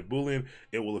of type Boolean,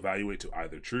 it will evaluate to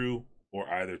either true or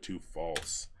either to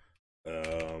false.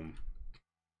 Yeah,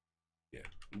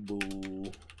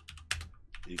 bool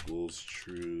equals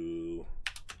true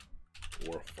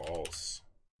or false.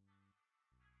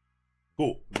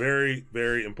 Cool. Very,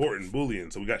 very important.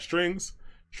 Boolean. So we got strings.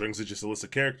 Strings is just a list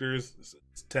of characters. It's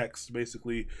text,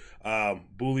 basically.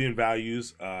 Boolean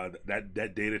values,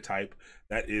 that data type,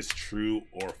 that is true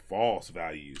or false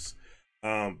values.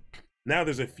 Now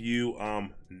there's a few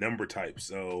number types.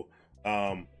 So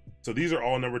these are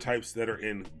all number types that are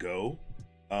in Go.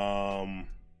 Yeah,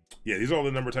 these are all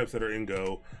the number types that are in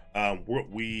Go.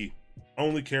 We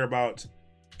only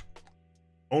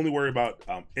worry about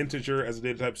integer as a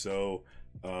data type. So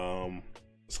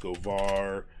let's go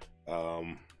var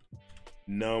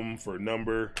num for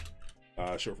number,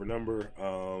 short for number,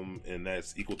 and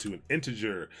that's equal to an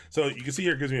integer. So you can see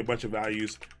here it gives me a bunch of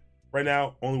values. Right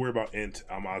now, only worry about int.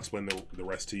 I'll explain the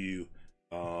rest to you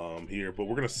here, but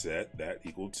we're gonna set that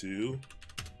equal to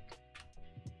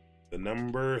the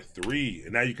number 3.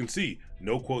 And now you can see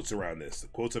no quotes around this. The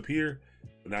quotes up here,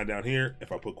 but now down here,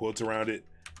 if I put quotes around it,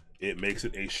 it makes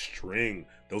it a string.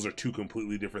 Those are two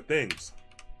completely different things.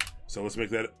 So let's make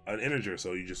that an integer.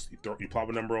 So you plop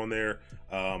a number on there.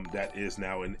 That is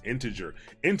now an integer.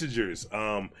 Integers.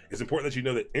 It's important that you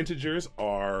know that integers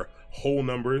are whole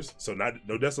numbers. So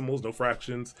no decimals, no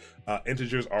fractions.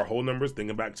 Integers are whole numbers.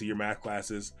 Thinking back to your math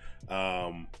classes.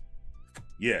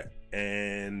 Yeah,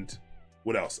 and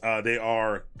what else? They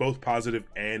are both positive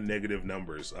and negative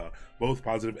numbers. Both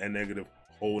positive and negative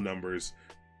whole numbers.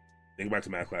 Think back to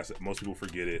math class. Most people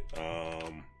forget it.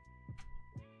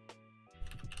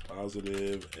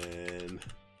 Positive and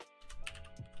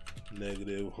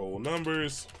negative whole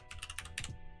numbers.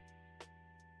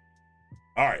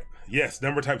 All right. Yes,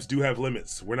 number types do have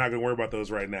limits. We're not going to worry about those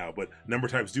right now, but number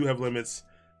types do have limits.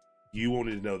 You won't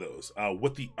need to know those.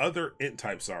 What the other int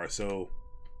types are. So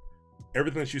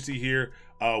everything that you see here,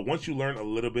 once you learn a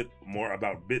little bit more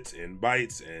about bits and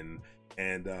bytes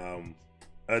and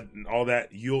all that,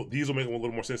 these will make a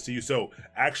little more sense to you. So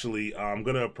actually, I'm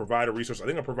gonna provide a resource. I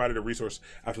think I provided a resource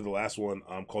after the last one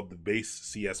called the Base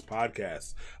CS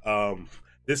Podcast.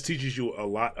 This teaches you a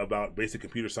lot about basic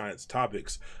computer science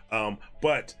topics,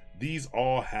 but these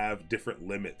all have different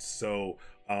limits. So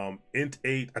int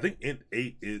 8, I think int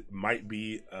 8 might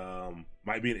be an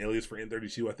alias for int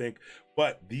 32, I think,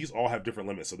 but these all have different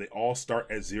limits. So they all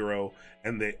start at 0,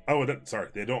 and they don't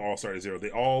all start at 0.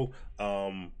 They all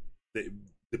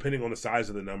depending on the size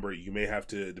of the number, you may have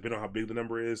to, depending on how big the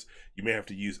number is, you may have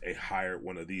to use a higher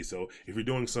one of these. So if you're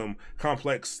doing some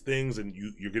complex things and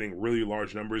you're getting really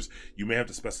large numbers, you may have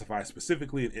to specify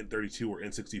specifically an int32 or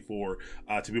int64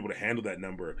 to be able to handle that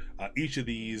number. Each of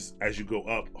these, as you go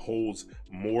up, holds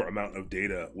more amount of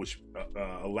data, which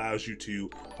allows you to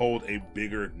hold a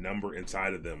bigger number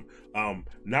inside of them.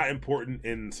 Not important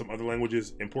in some other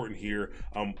languages, important here.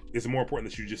 It's more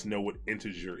important that you just know what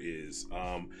integer is.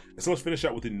 And so let's finish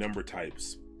out with the number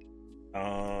types.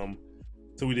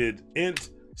 So we did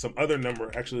int, some other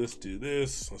number. Actually, let's do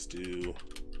this. Let's do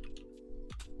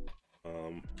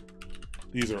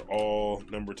These are all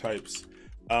number types.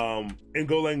 In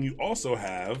Golang, you also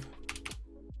have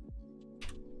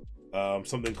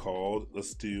something called,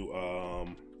 let's do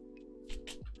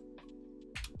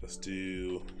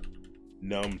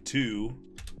num2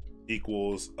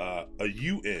 equals a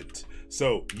uint.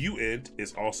 So uint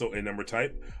is also a number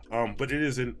type, but it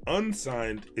is an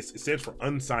unsigned, it stands for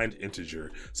unsigned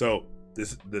integer. So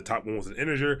the top one was an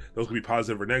integer. Those could be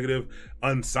positive or negative.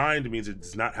 Unsigned means it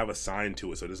does not have a sign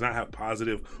to it. So it does not have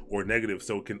positive or negative.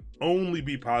 So it can only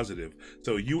be positive.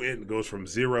 So uint goes from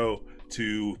 0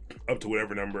 to up to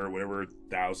whatever number, whatever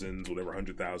thousands, whatever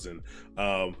 100,000.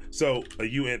 So a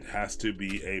uint has to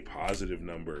be a positive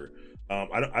number.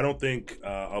 I don't think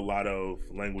a lot of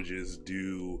languages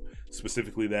do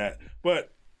specifically that,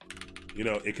 but you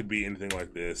know, it could be anything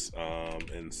like this.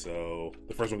 And so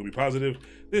the first one could be positive.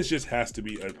 This just has to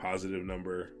be a positive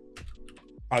number,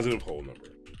 positive whole number.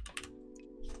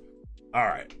 All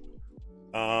right.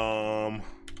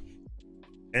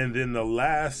 And then the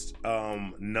last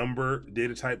number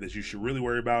data type that you should really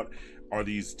worry about are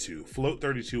these two, float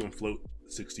 32 and float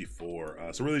 64.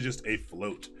 So really just a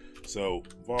float. So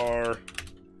var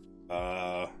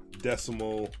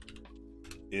decimal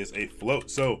is a float.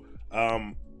 So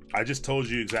I just told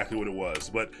you exactly what it was,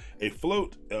 but a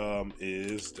float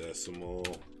is decimal.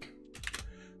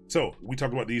 So we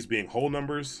talked about these being whole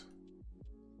numbers.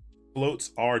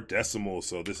 Floats are decimals.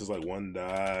 So this is like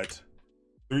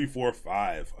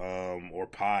 1.345 or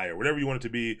pi or whatever you want it to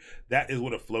be. That is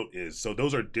what a float is. So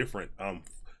those are different.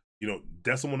 You know,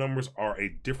 decimal numbers are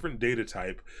a different data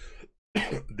type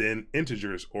than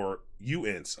integers or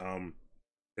uints.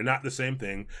 They're not the same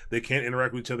thing. They can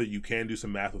interact with each other. You can do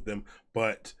some math with them,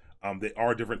 but they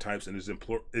are different types, and it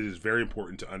is very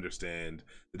important to understand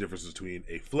the difference between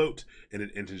a float and an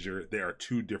integer. They are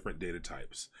two different data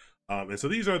types. And so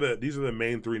these are the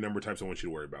main three number types I want you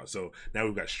to worry about. So now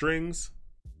we've got strings,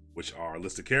 which are a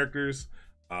list of characters,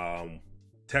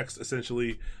 text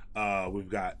essentially. We've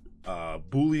got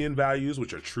Boolean values,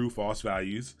 which are true, false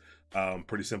values.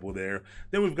 Pretty simple there.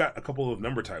 Then we've got a couple of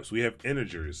number types. We have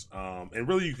integers, and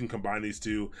really you can combine these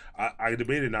two. I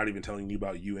debated not even telling you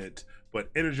about uint, but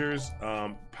integers,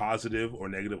 positive or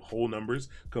negative whole numbers,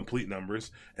 complete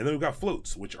numbers. And then we've got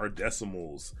floats, which are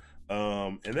decimals.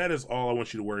 And that is all I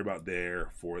want you to worry about there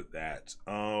for that.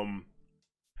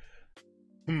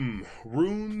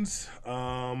 Runes,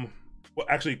 well,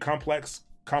 actually complex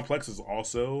is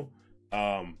also,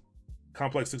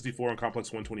 complex 64 and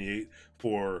complex 128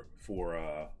 for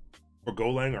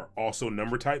Golang are also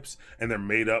number types, and they're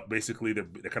made up, basically they're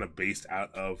kind of based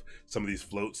out of some of these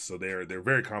floats. So they're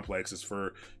very complex. It's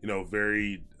for, you know,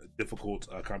 very difficult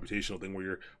computational thing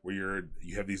where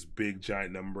you have these big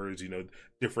giant numbers, you know,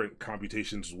 different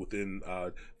computations within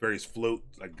various float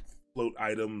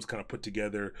items kind of put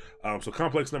together. So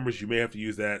complex numbers, you may have to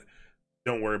use that.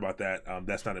 Don't worry about that.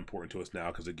 That's not important to us now,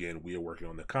 because again, we are working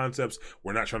on the concepts.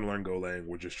 We're not trying to learn Golang.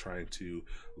 We're just trying to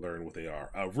learn what they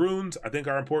are. Runes, I think,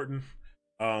 are important.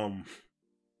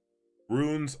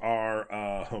 Runes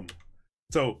are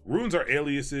runes are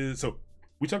aliases. So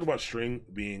we talked about string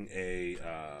being a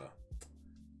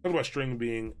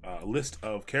list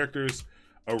of characters.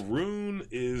 A rune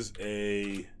is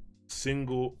a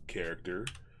single character.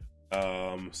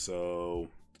 So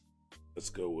let's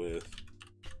go with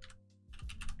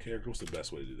character. What's the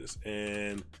best way to do this?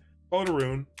 And call it a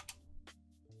rune,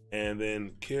 and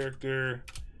then character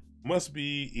must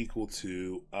be equal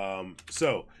to.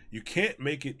 So you can't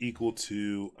make it equal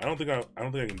to. I don't think I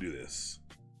can do this.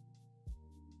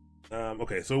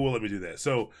 Okay, so it will let me do that.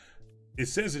 So it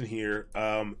says in here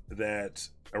that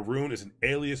a rune is an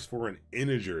alias for an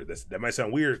integer. That might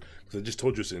sound weird because I just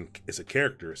told you it's a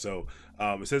character. So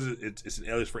it says it's an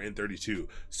alias for int32.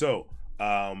 So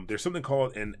there's something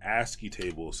called an ASCII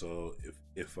table. So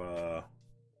if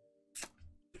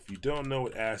you don't know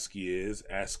what ASCII is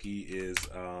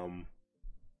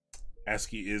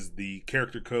the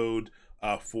character code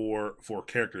for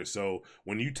characters. So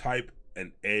when you type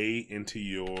an A into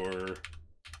your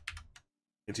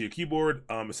keyboard,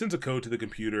 it sends a code to the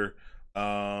computer,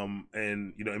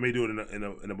 and you know, it may do it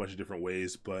in a bunch of different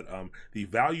ways, but the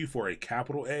value for a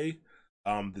capital A,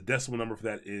 the decimal number for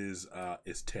that is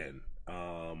 10.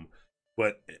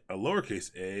 But a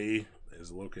lowercase a,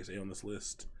 is a lowercase a on this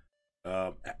list,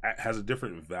 has a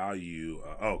different value.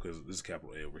 Because this is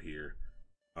capital A over here.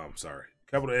 Sorry,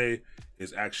 capital A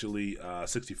is actually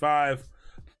 65,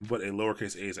 but a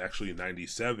lowercase a is actually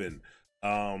 97.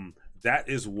 That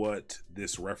is what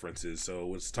this references. So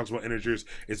when it talks about integers,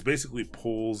 it basically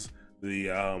pulls the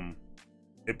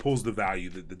value,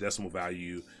 the decimal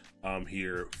value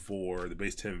here for the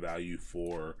base 10 value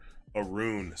for a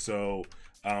rune. So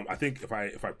I think if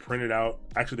I print it out,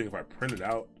 I actually think if I printed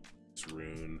out this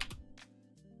rune,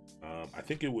 I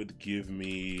think it would give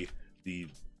me the,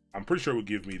 I'm pretty sure it would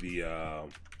give me the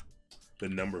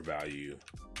number value.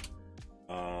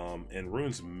 And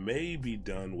runes may be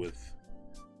done with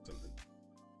something.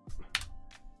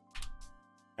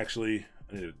 Actually,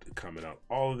 I need to comment out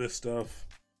all of this stuff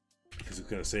because it's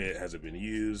gonna say it hasn't been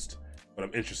used, but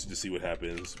I'm interested to see what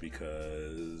happens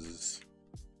because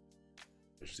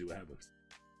let's see what happens.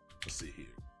 Let's see here.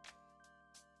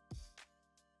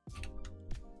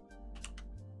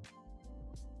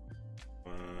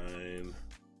 Fine.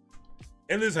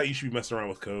 And this is how you should be messing around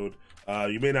with code.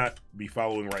 You may not be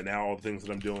following right now all the things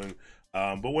that I'm doing,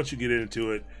 but once you get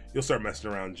into it, you'll start messing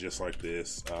around just like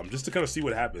this, just to kind of see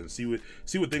what happens, see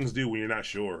what things do when you're not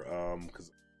sure.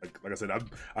 Because like I said, I've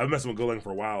been messing with Golang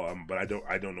for a while, but I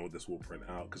don't know what this will print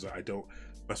out because I don't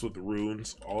mess with the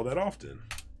runes all that often.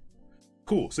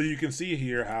 Cool. So you can see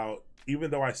here how even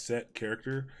though I set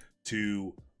character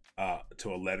to a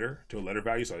letter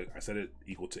value, so I set it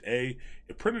equal to A,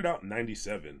 it printed out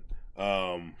 97.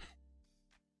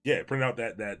 Yeah, it printed out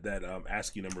that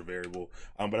ASCII number variable.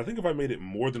 But I think if I made it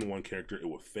more than one character, it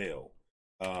would fail,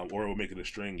 or it would make it a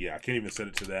string. Yeah, I can't even set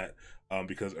it to that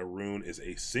because a rune is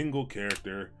a single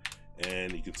character,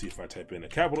 and you can see if I type in a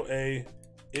capital A,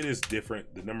 it is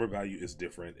different. The number value is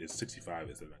different. It's 65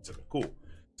 instead of 97. Cool.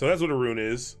 So that's what a rune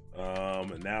is.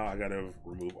 And now I gotta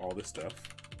remove all this stuff.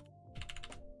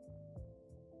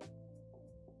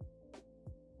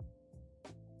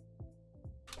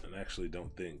 And I actually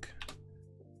don't think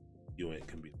UInt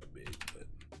can be that big, but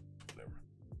whatever.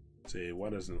 Say, why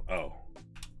doesn't, oh.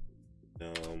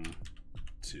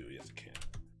 2, yes it can.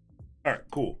 All right,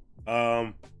 cool.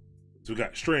 So we've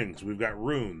got strings, we've got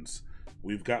runes,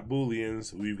 we've got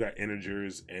booleans, we've got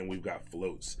integers, and we've got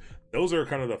floats. Those are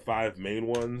kind of the 5 main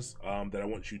ones that I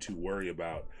want you to worry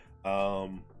about.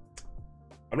 I'm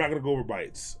not gonna go over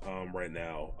bytes right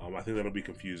now. I think that'll be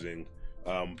confusing.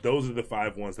 Those are the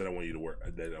 5 ones that I want you to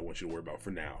worry about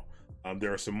for now.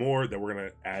 There are some more that we're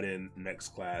gonna add in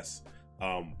next class,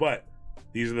 but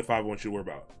these are the 5 I want you to worry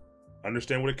about.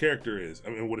 Understand what a character is. I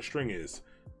mean, what a string is.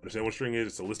 Understand what a string is.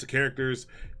 It's a list of characters.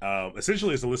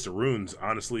 Essentially, it's a list of runes,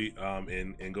 honestly,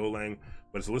 in Golang.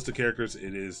 But it's a list of characters.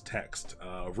 It is text.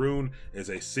 A rune is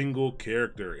a single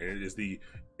character, and it is the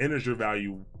integer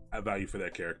value for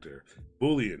that character.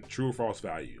 Boolean, true or false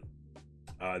value.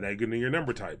 Now you get into your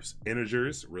number types.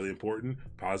 Integers, really important.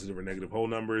 Positive or negative whole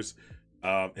numbers.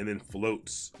 And then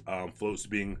floats. Floats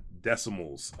being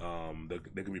decimals.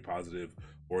 They can be positive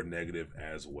or negative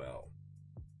as well.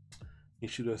 Can you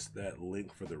shoot us that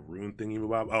link for the rune thingy,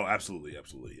 Bob? Oh, absolutely,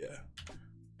 yeah.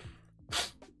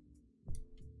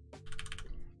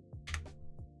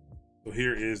 So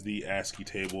here is the ASCII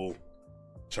table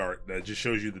chart that just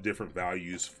shows you the different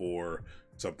values for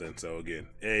something. So again,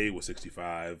 A was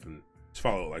 65, and just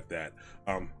follow it like that.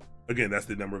 Again, that's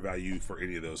the number value for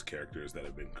any of those characters that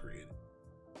have been created.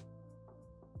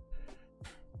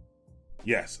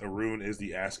 Yes, a rune is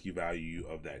the ASCII value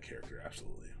of that character,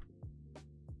 absolutely.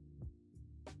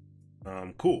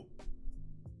 Cool.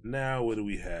 Now what do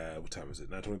we have? What time is it?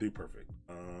 9:23, perfect.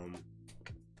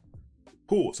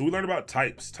 Cool, so we learned about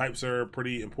types. Types are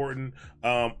pretty important.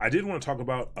 I did want to talk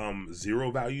about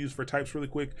 0 values for types really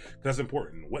quick. That's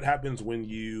important. What happens when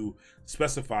you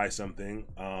specify something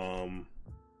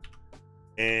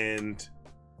and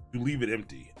you leave it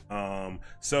empty?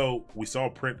 So we saw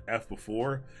printf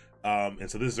before. And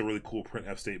so this is a really cool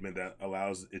printf statement that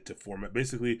allows it to format.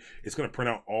 Basically, it's going to print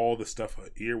out all the stuff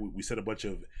here. We set a bunch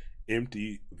of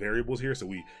empty variables here. So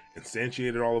we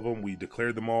instantiated all of them. We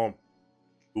declared them all,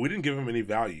 but we didn't give them any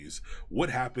values.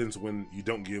 What happens when you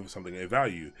don't give something a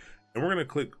value? And we're going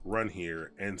to click run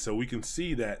here. And so we can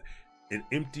see that an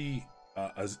empty,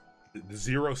 the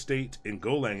 0 state in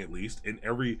Golang, at least, in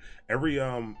every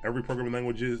programming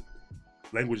language is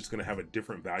going to have a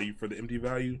different value for the empty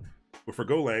value. But for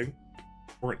Golang,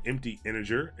 we're an empty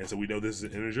integer, and so we know this is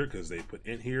an integer because they put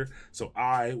int here. So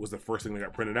I was the first thing that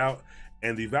got printed out,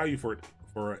 and the value for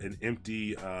an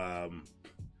empty the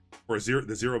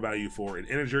 0 value for an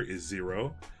integer is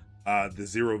 0. The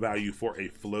 0 value for a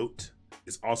float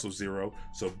is also 0.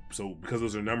 So because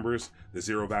those are numbers, the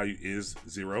 0 value is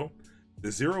 0.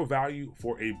 The 0 value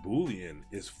for a Boolean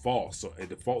is false, so it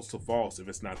defaults to false if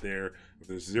it's not there, if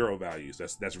there's 0 values.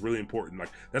 That's really important.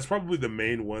 Like, that's probably the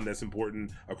main one that's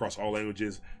important across all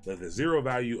languages, that the 0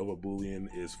 value of a Boolean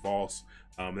is false.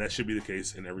 That should be the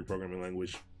case in every programming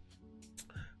language.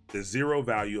 The 0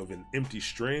 value of an empty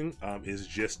string is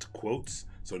just quotes,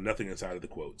 so nothing inside of the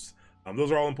quotes.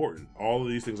 Those are all important. All of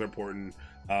these things are important.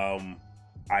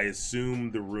 I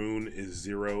assume the rune is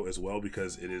 0 as well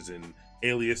because it is an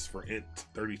alias for int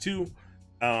 32.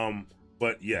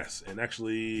 But yes, and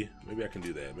actually, maybe I can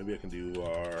do that. Maybe I can do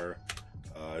our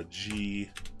G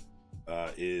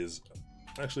is,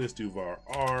 actually let's do var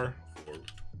R for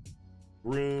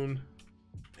rune,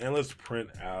 and let's print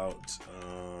out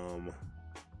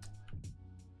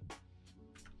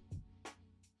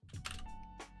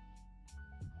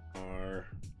R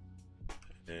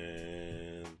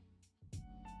and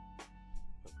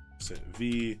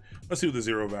 %v. Let's see what the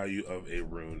 0 value of a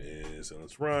rune is, and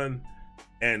let's run.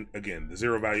 And again, the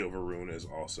 0 value of a rune is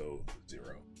also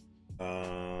 0.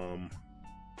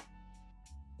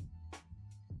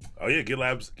 Oh yeah,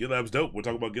 GitLab's dope. We'll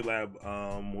talk about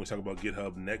GitLab when we talk about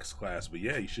GitHub next class. But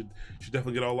yeah, you should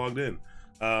definitely get all logged in.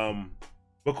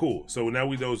 But cool. So now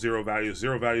we know 0 values.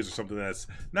 0 values are something that's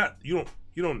not, you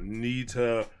don't need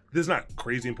to. This is not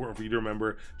crazy important for you to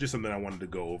remember. Just something I wanted to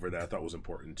go over that I thought was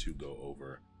important to go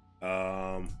over.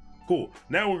 Cool.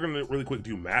 Now we're gonna really quick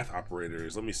do math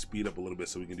operators. Let me speed up a little bit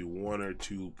so we can do 1 or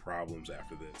 2 problems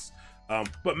after this.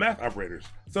 But math operators.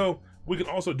 So we can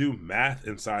also do math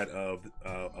inside of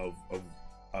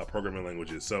programming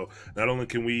languages. So not only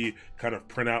can we kind of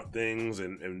print out things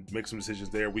and make some decisions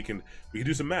there, we can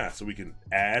do some math. So we can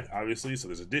add, obviously. So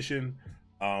there's addition.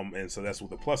 And so that's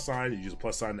with a plus sign. You use a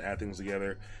plus sign to add things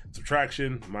together.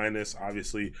 Subtraction, minus,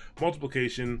 obviously.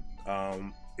 Multiplication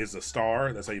is a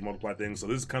star. That's how you multiply things. So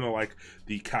this is kind of like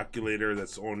the calculator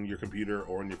that's on your computer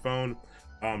or on your phone.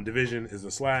 Division is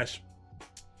a slash.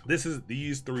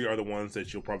 These 3 are the ones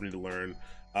that you'll probably need to learn.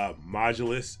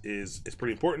 Modulus is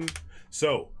pretty important.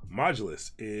 So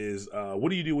modulus is what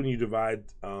do you do when you divide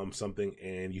something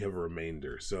and you have a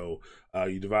remainder? So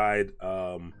you divide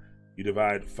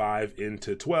 5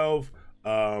 into 12.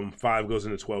 5 goes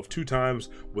into 12 2 times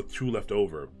with 2 left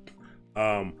over.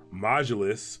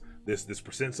 Modulus, this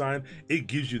percent sign, it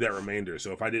gives you that remainder.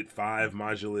 So if I did 5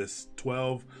 modulus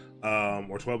 12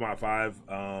 or 12 mod 5,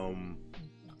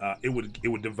 it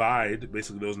would divide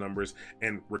basically those numbers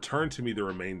and return to me the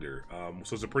remainder.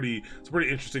 So it's a pretty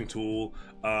interesting tool.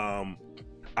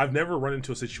 I've never run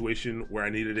into a situation where I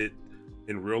needed it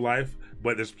in real life,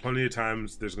 but there's plenty of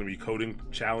times there's going to be coding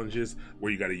challenges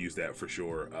where you got to use that for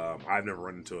sure. I've never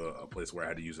run into a place where I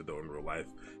had to use it though in real life.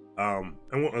 So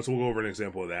we'll go over an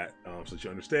example of that so that you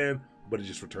understand, but it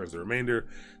just returns the remainder.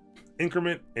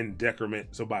 Increment and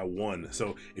decrement, so by 1.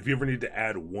 So if you ever need to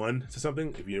add 1 to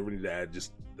something, if you ever need to add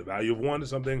just the value of 1 to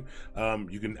something,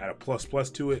 you can add a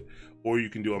plus to it, or you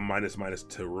can do a minus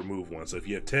to remove 1. So if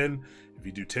you have 10, if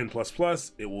you do 10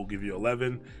 plus, it will give you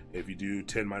 11. If you do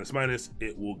 10 minus,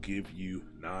 it will give you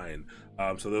 9.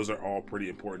 So those are all pretty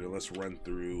important, and let's run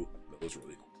through those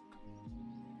really quick.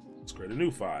 Let's create a new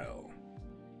file.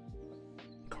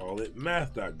 Call it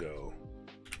math.go.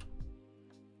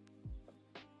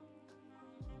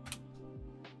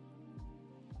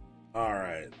 All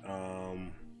right.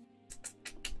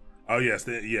 Oh yes,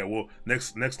 yeah. Well,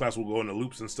 next class we'll go into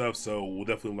loops and stuff, so we'll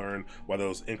definitely learn why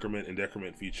those increment and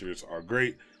decrement features are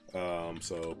great.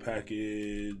 So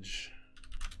package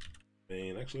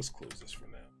main. Actually, let's close this for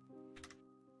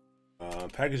now.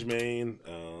 Package main.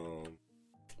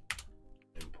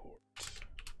 Import.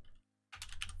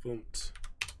 Func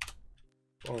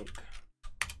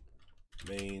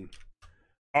main.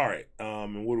 All right,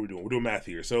 and what are we doing? We're doing math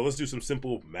here. So let's do some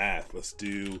simple math. Let's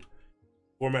do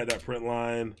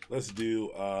format.println. Let's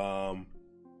do,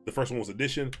 the first one was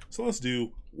addition. So let's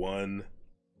do 1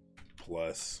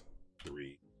 plus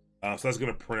 3. So that's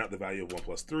gonna print out the value of 1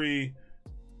 plus 3.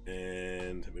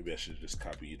 And maybe I should just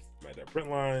copy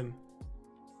format.println.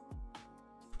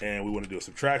 And we wanna do a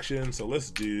subtraction. So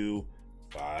let's do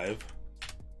 5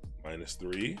 minus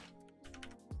 3.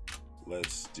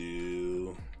 Let's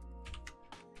do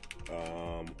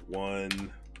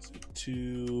 1, so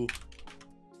 2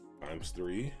 times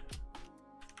 3.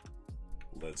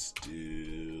 Let's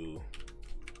do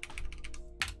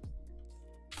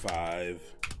 5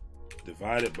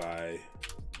 divided by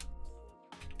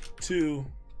 2.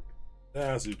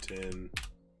 Let's do 10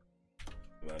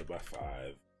 divided by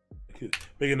 5. Make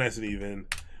it nice and even.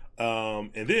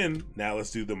 And then now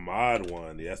let's do the mod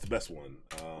one. Yeah, that's the best one.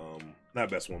 Not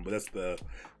best one, but that's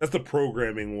the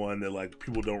programming one that like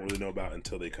people don't really know about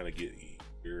until they kind of get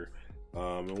here.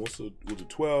 And we'll do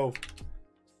 12.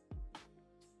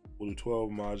 We'll do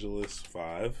 12 modulus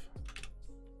 5.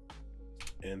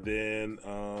 And then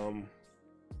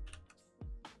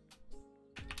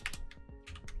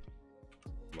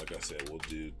like I said, we'll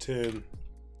do 10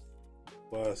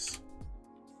 plus,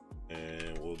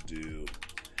 and we'll do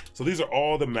So these are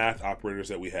all the math operators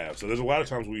that we have. So there's a lot of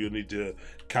times where you'll need to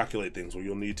calculate things, where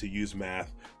you'll need to use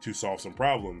math to solve some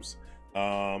problems.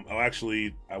 Oh,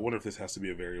 actually, I wonder if this has to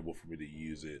be a variable for me to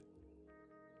use it.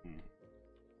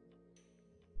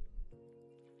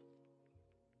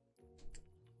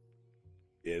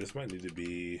 Yeah, this might need to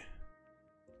be,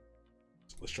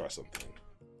 let's try something.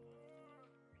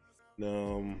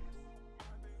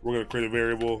 We're gonna create a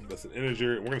variable that's an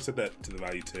integer, and we're gonna set that to the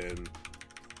value 10.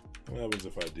 What happens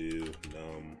if I do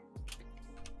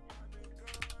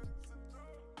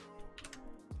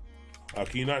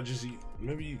can you not just,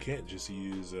 maybe you can't just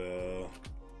use, oh,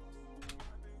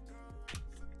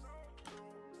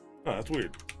 that's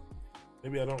weird.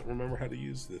 Maybe I don't remember how to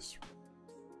use this.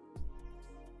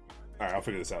 All right, I'll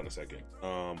figure this out in a second.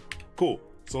 Cool.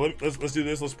 So let's do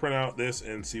this. Let's print out this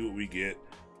and see what we get.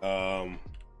 And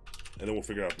then we'll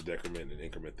figure out the decrement and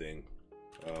increment thing.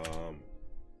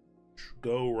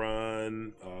 Go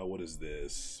run, what is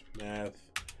this?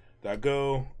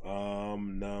 Math.go,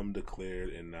 num declared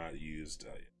and not used.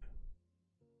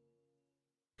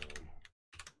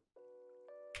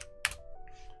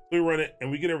 We run it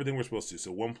and we get everything we're supposed to.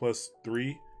 So 1 plus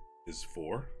 3 is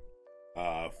 4.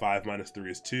 5 minus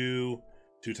 3 is 2.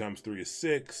 2 times 3 is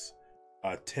 6.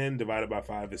 10 divided by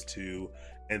 5 is 2.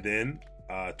 And then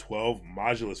 12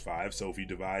 modulus 5. So if you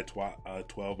divide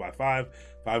 12 by 5,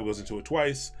 5 goes into it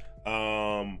twice.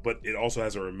 But it also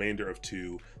has a remainder of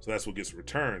 2. So that's what gets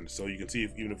returned. So you can see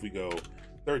even if we go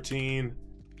 13,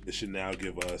 this should now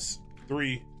give us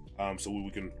 3. So we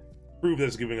can prove that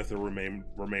it's giving us the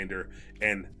remainder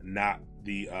and not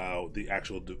the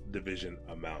actual division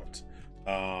amount.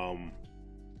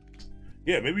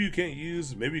 Yeah, maybe you can't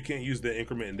use the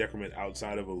increment and decrement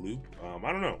outside of a loop.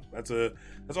 I don't know. That's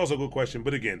also a good question.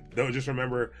 But again, though, just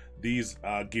remember these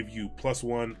give you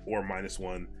 +1 or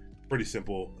 -1. Pretty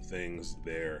simple things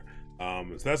there.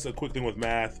 So that's a quick thing with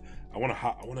math. I want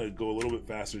to go a little bit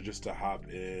faster just to hop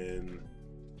in.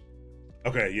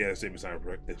 Okay, yeah, save me sign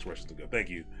expressions to go. Thank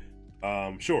you.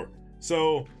 Sure.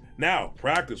 So now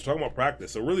practice. We're talking about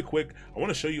practice. So really quick, I want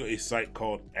to show you a site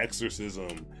called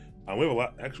Exercism. We have a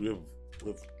lot. Actually, we have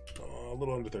a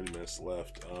little under 30 minutes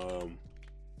left.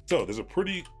 So there's a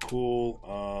pretty cool.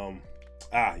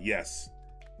 Yes.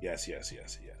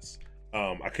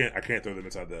 I can't throw them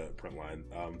inside the print line.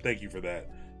 Thank you for that.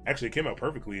 Actually, it came out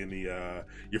perfectly in the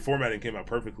your formatting came out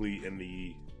perfectly in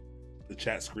the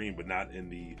chat screen, but not in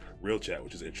the real chat,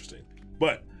 which is interesting.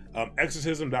 But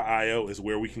exercism.io is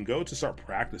where we can go to start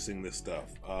practicing this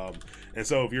stuff. And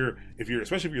so if you're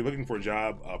especially if you're looking for a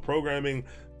job programming,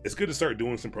 it's good to start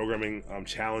doing some programming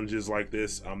challenges like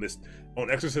this. This on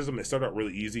Exercism, they start out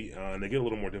really easy and they get a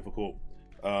little more difficult.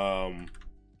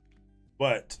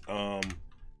 But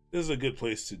this is a good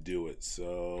place to do it.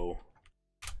 So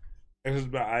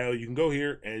exercism.io, you can go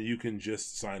here and you can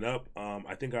just sign up.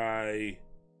 I think I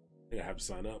have to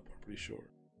sign up. I'm pretty sure.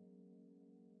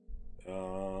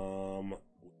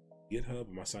 GitHub.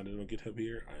 Am I signed in on GitHub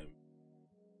here? I am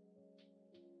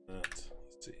not.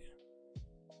 Let's see.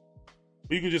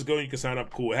 But you can just go and you can sign up.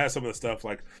 Cool. It has some of the stuff.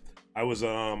 Like I was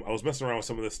messing around with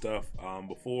some of this stuff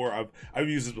before. I've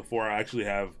used this before. I think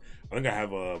I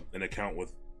have an account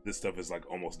with this stuff is like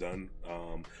almost done.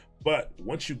 But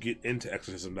once you get into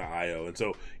exercism.io, and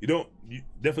so you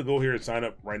definitely go here and sign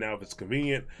up right now if it's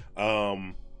convenient.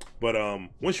 But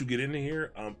once you get into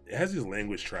here, it has these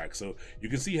language tracks, so you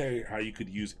can see how you could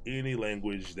use any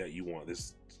language that you want. This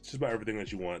is just about everything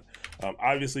that you want.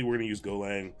 Obviously, we're going to use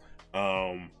Golang.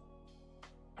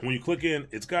 When you click in,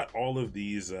 it's got all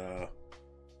these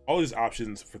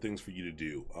options for things for you to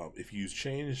do. If you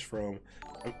change from,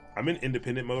 I'm in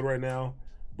independent mode right now,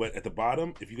 but at the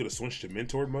bottom, if you go to switch to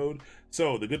mentored mode,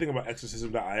 so the good thing about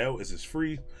exercism.io is it's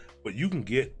free, but you can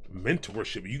get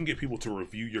mentorship. You can get people to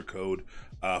review your code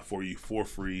for you for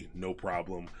free, no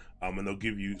problem. And they'll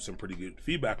give you some pretty good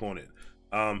feedback on it.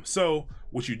 So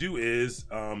what you do is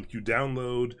you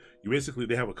download,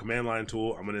 they have a command line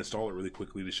tool. I'm going to install it really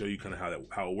quickly to show you kind of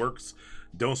how it works.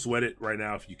 Don't sweat it right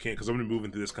now if you can't, because I'm going to be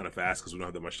moving through this kind of fast because we don't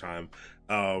have that much time.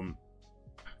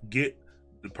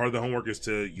 Part of the homework is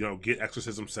to get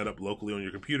Exercism set up locally on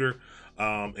your computer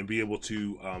and be able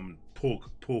to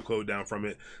pull code down from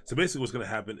it. So basically what's going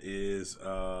to happen is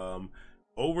so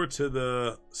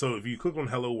if you click on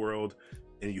Hello World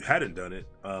and you hadn't done it,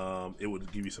 it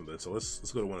would give you something. So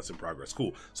let's go to one that's in progress.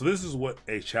 Cool. So this is what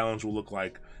a challenge will look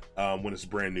like when it's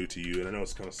brand new to you. And I know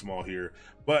it's kind of small here,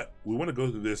 but we want to go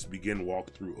through this begin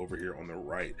walkthrough over here on the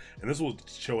right. And this will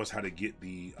show us how to get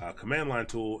the command line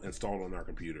tool installed on our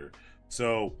computer.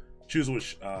 So choose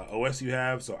which OS you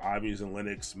have. So I'm using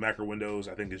Linux, Mac or Windows.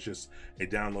 I think it's just a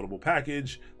downloadable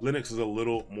package. Linux is a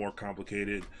little more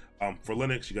complicated. For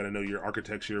Linux, you got to know your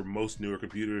architecture. Most newer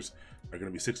computers are going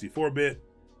to be 64-bit.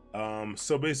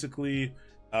 So basically,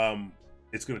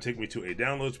 it's going to take me to a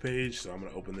downloads page. So I'm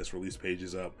going to open this release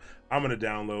pages up. I'm going to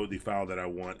download the file that I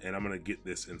want, and I'm going to get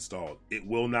this installed. It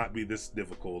will not be this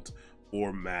difficult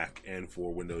for Mac and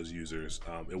for Windows users.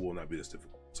 It will not be this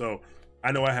difficult. So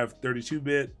I know I have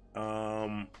 32-bit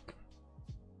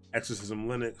Exorcism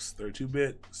Linux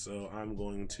 32-bit. So I'm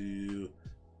going to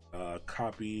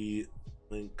copy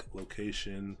link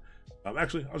location.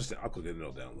 Actually, I'll click it and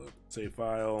it'll download. Save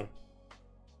file.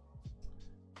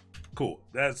 Cool.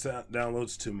 That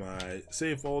downloads to my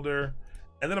save folder,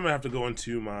 and then I'm gonna have to go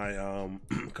into my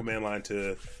command line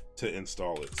to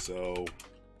install it. So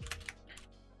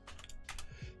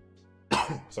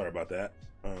sorry about that.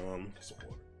 Get some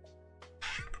water.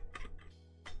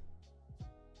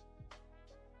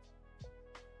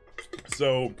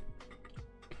 So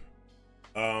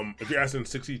if you're asking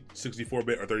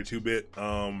 64-bit or 32-bit,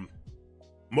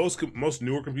 most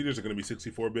newer computers are going to be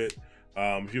 64-bit.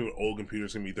 If you have an old computer,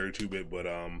 it's going to be 32-bit, but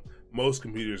most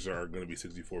computers are going to be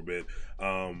 64-bit.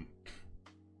 I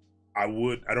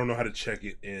don't know how to check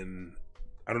it in.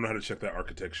 I don't know how to check that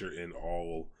architecture on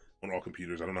all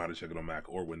computers. I don't know how to check it on Mac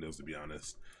or Windows, to be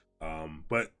honest.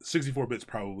 But 64-bit is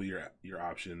probably your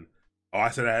option. Oh, I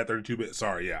said I had 32-bit.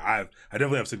 Sorry, yeah, I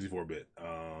definitely have 64-bit.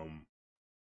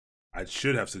 I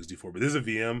should have 64-bit. This is a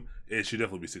VM. It should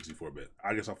definitely be 64-bit.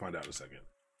 I guess I'll find out in a second.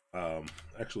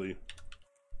 Actually,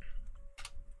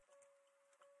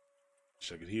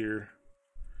 check it here.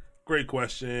 Great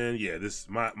question. Yeah,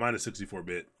 mine is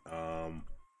 64-bit.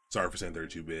 Sorry for saying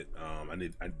 32-bit. I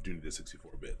do need a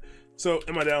 64-bit. So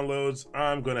in my downloads,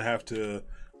 I'm gonna have to.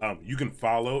 You can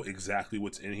follow exactly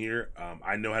what's in here.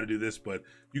 I know how to do this, but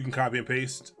you can copy and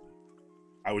paste.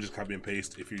 I would just copy and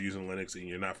paste if you're using Linux and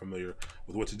you're not familiar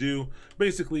with what to do.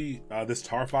 Basically, this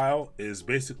tar file is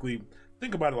basically,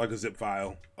 think about it like a zip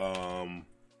file. And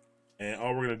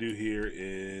all we're gonna do here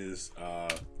is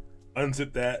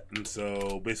unzip that. And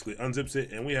so basically unzips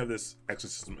it, and we have this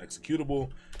Exorcism executable.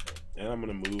 And I'm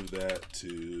gonna move that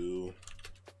to,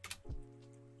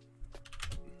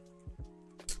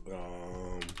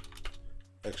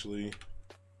 actually,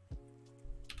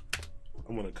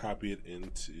 I'm gonna copy it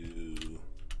into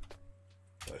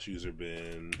 /user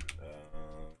bin.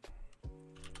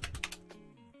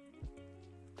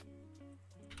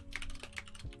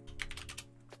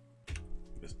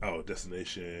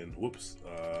 Destination. Whoops.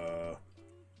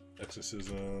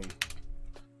 Exorcism.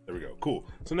 There we go. Cool.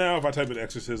 So now if I type in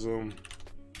Exorcism,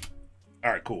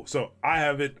 all right, cool. So I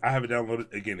have it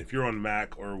downloaded. Again, if you're on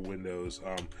Mac or Windows,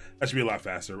 that should be a lot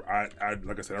faster. I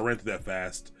like I said, I ran through that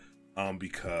fast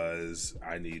because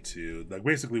I need to, like,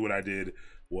 basically what I did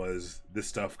was this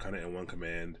stuff kind of in one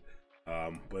command,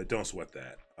 but don't sweat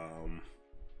that.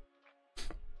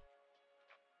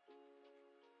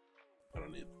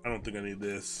 I don't think I need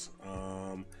this.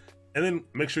 And then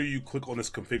make sure you click on this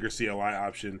configure CLI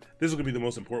option. This is gonna be the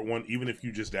most important one. Even if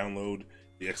you just download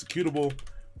the executable,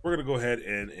 we're gonna go ahead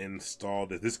and install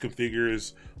that. This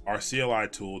configures our CLI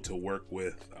tool to work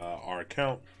with our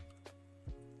account.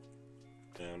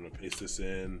 And I'm gonna paste this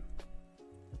in.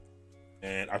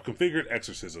 And I've configured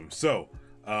Exorcism. So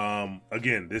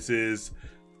again, this is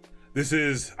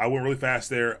I went really fast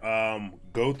there.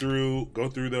 Go through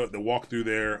the walkthrough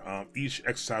there. Each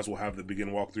exercise will have the begin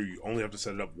walkthrough. You only have to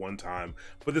set it up one time,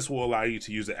 but this will allow you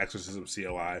to use the Exorcism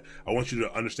CLI. I want you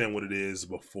to understand what it is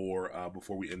before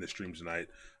we end the stream tonight.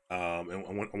 And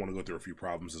I want to go through a few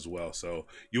problems as well. So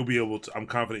you'll be able to, I'm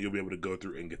confident you'll be able to go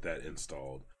through and get that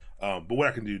installed. But what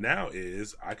I can do now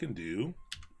is I can do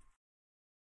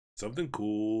something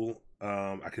cool.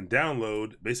 I can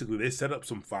download, basically they set up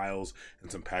some files and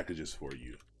some packages for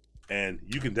you, and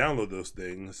you can download those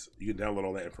things. You can download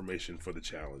all that information for the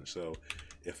challenge. So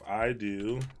if I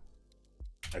do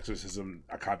Exorcism,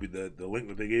 I copied the link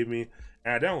that they gave me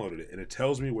and I downloaded it, and it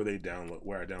tells me where I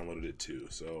downloaded it to.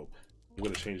 So I'm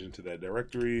going to change into that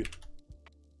directory.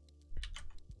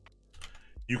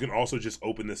 You can also just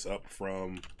open this up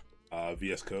from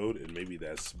VS Code, and maybe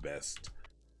that's best to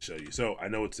show you. So I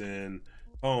know it's in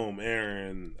Home,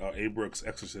 Aaron, A. Brooks,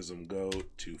 Exorcism, Go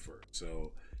to first.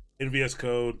 So in VS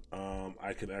Code,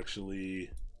 I can actually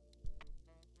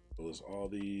close all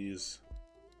these.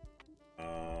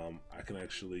 I can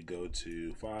actually go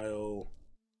to File.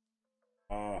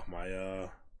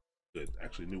 Good.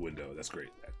 Actually, new window. That's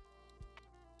great.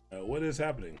 What is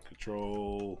happening?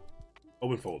 Control,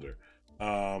 open folder.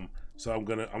 So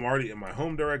I'm already in my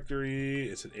home directory.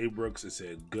 It said A. Brooks. It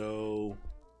said Go.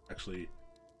 Actually,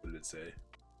 What did it say?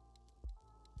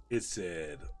 It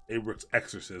said Abrams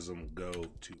exorcism go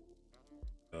to.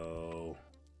 Oh,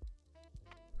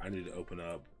 I need to open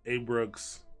up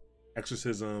Abrams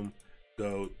exorcism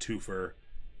go twofer,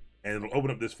 and it'll open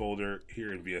up this folder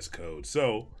here in VS Code.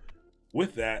 So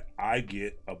with that, I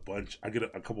get a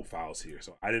couple files here.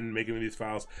 So I didn't make any of these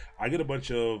files. I get a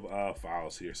bunch of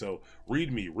files here. So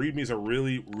readmes are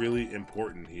really, really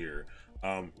important here.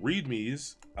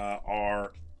 Readmes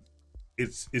are,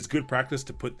 it's good practice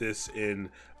to put this in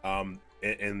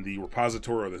the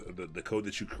repository or the code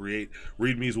that you create.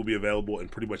 Readmes will be available in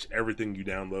pretty much everything you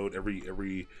download,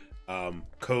 every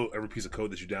piece of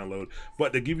code that you download,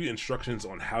 but they give you instructions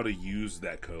on how to use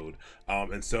that code.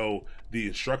 And so the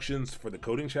instructions for the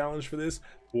coding challenge for this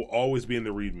will always be in the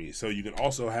readme. So you can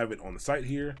also have it on the site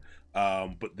here,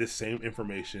 but this same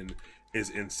information is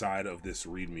inside of this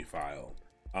readme file.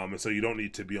 And so you don't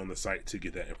need to be on the site to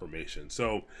get that information.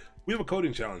 So we have a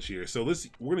coding challenge here. So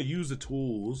we're gonna use the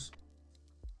tools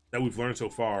that we've learned so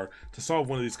far to solve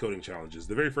one of these coding challenges.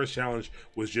 The very first challenge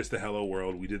was just the hello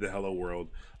world. We did the hello world,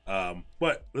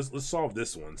 but let's solve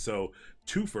this one. So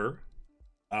twofer,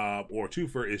 or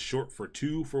twofer is short for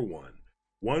 2 for 1,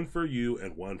 1 for you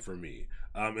and 1 for me.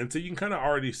 And so you can kind of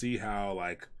already see how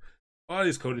like a lot of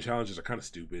these coding challenges are kind of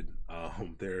stupid.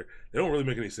 They don't really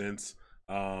make any sense.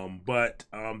 But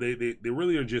they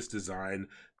really are just designed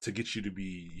to get you to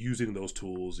be using those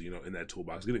tools, you know, in that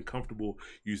toolbox, getting comfortable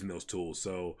using those tools.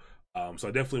 So so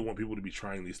I definitely want people to be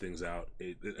trying these things out.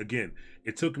 Again,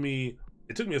 it took me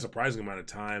a surprising amount of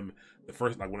time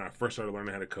when I first started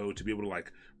learning how to code to be able to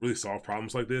like really solve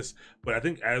problems like this. But I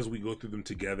think as we go through them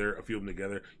together, a few of them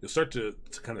together, you'll start to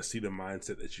kind of see the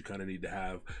mindset that you kind of need to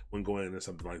have when going into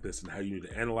something like this and how you need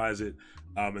to analyze it.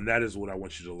 And that is what I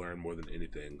want you to learn more than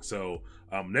anything. So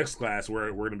next class,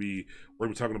 we're gonna be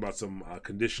talking about some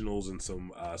conditionals and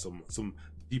some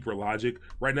deeper logic.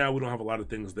 Right now, we don't have a lot of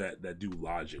things that do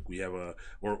logic. We have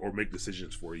or make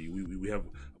decisions for you. We have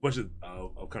a bunch of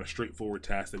kind of straightforward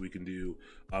tasks that we can do,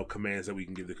 commands that we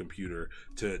can give the computer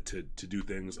to do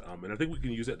things. And I think we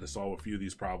can use that to solve a few of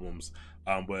these problems.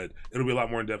 But it'll be a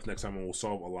lot more in depth next time, and we'll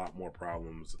solve a lot more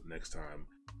problems next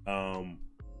time.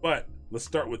 But let's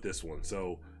start with this one.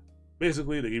 So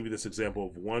basically, they give you this example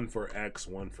of 1 for X,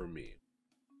 1 for me.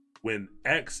 When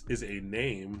X is a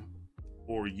name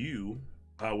or you,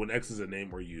 when X is a name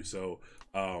or you. So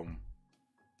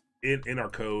in our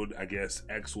code, I guess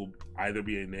X will either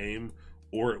be a name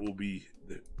or it will be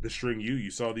the string you.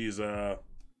 You saw these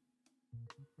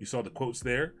you saw the quotes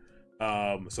there.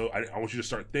 So I want you to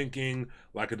start thinking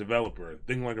like a developer,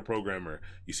 thinking like a programmer.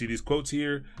 You see these quotes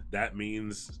here, that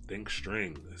means think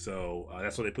string. So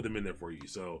that's why they put them in there for you.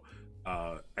 So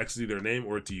X is either a name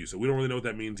or it's you. So we don't really know what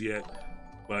that means yet,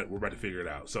 but we're about to figure it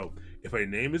out. So if a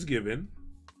name is given,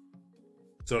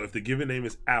 so if the given name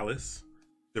is Alice,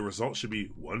 the result should be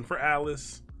 1 for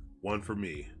Alice, 1 for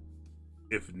me.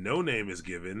 If no name is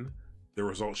given, the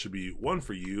result should be 1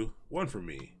 for you, 1 for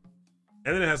me.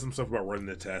 And then it has some stuff about running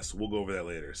the test. We'll go over that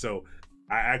later. So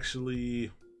maybe I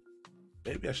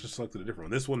should have selected a different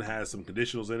one. This one has some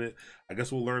conditionals in it. I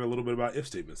guess we'll learn a little bit about if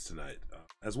statements tonight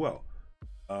as well.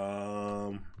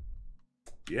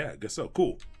 Yeah, I guess so.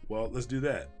 Cool. Well, let's do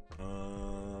that.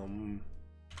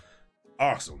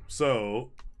 Awesome.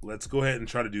 So let's go ahead and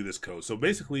try to do this code. So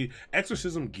basically,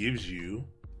 exorcism gives you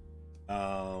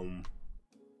they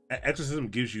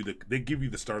give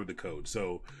you the start of the code.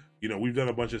 So you know, we've done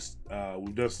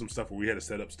some stuff where we had to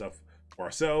set up stuff for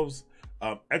ourselves.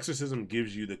 Exorcism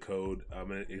gives you the code,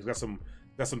 and it's got some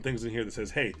things in here that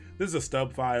says, hey, this is a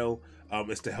stub file.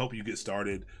 It's to help you get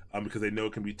started, because they know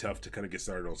it can be tough to kind of get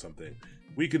started on something.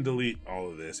 We can delete all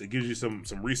of this. It gives you some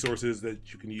resources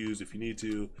that you can use if you need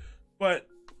to, but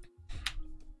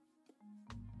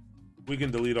we can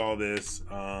delete all this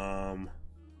because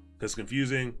it's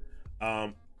confusing.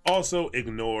 Also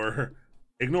ignore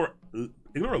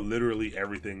literally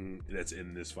everything that's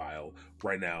in this file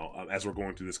right now as we're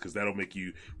going through this, because that'll make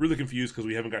you really confused because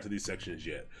we haven't got to these sections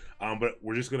yet. But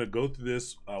we're just going to go through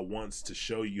this once to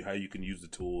show you how you can use the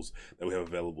tools that we have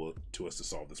available to us to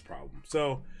solve this problem.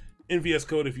 So in VS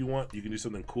Code, if you want, you can do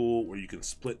something cool where you can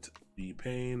split the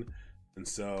pane. And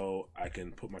so I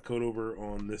can put my code over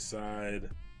on this side,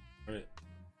 right?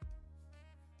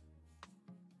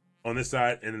 On this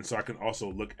side, and then so I can also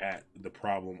look at the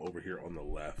problem over here on the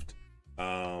left.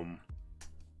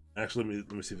 Actually,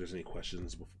 let me see if there's any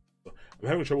questions before. So I'm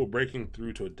having trouble breaking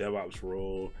through to a DevOps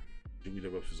role.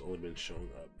 DevOps has only been showing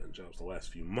up in jobs the last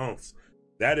few months.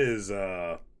 That is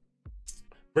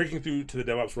breaking through to the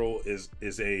DevOps role is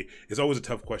always a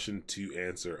tough question to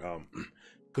answer.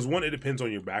 Because one, it depends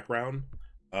on your background.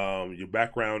 Your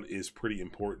background is pretty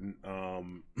important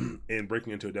in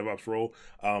breaking into a DevOps role.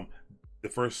 The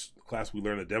first class we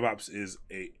learned that DevOps is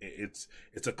it's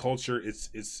a culture. It's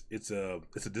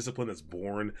a discipline that's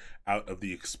born out of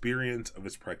the experience of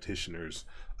its practitioners.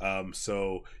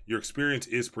 So your experience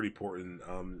is pretty important.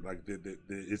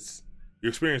 Your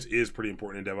experience is pretty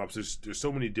important in DevOps. There's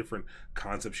so many different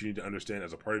concepts you need to understand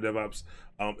as a part of DevOps.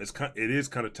 It is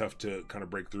kind of tough to kind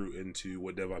of break through into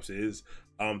what DevOps is.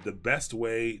 The best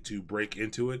way to break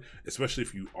into it, especially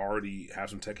if you already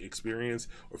have some tech experience,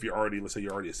 or if you're already, let's say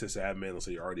you're already a sysadmin, let's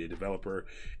say you're already a developer,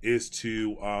 is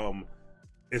to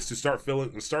start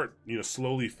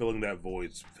slowly filling that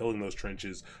void, filling those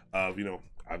trenches of,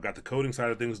 I've got the coding side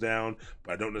of things down,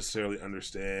 but I don't necessarily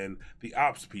understand the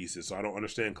ops pieces. So I don't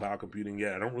understand cloud computing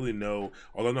yet. I don't really know,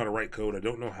 although I know how to write code, I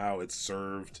don't know how it's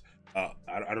served. I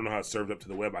don't know how it's served up to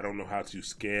the web. I don't know how to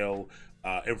scale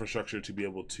infrastructure to be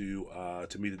able to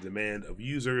meet the demand of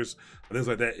users, things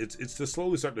like that. It's to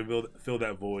slowly start to fill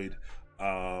that void,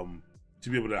 to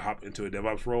be able to hop into a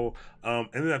DevOps role. And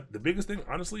then the biggest thing,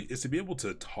 honestly, is to be able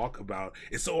to talk about,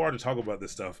 it's so hard to talk about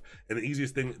this stuff. And the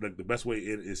easiest thing, like the best way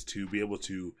in, is to be able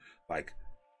to like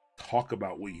talk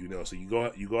about what you know. So you go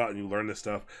out and you learn this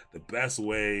stuff. The best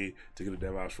way to get a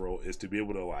DevOps role is to be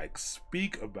able to like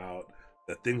speak about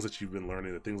the things that you've been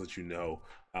learning, the things that you know,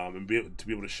 and be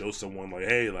able to show someone like,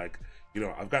 hey, like,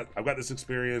 I've got this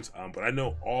experience, but I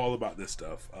know all about this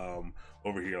stuff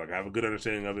over here. Like I have a good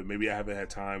understanding of it. Maybe I haven't had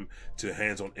time to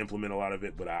hands-on implement a lot of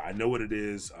it, but I know what it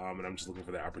is, and I'm just looking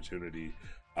for the opportunity.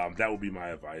 That would be my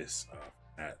advice.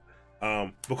 But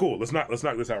cool. Let's knock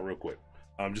this out real quick,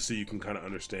 just so you can kind of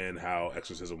understand how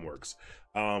exorcism works.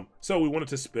 So we wanted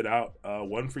to spit out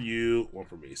one for you, one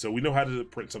for me. So we know how to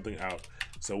print something out.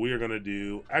 So we are gonna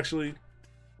do. Actually,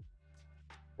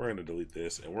 we're gonna delete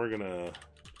this, and we're gonna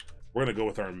go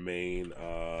with our main,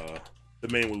 the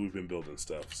main way we've been building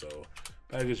stuff. So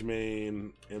package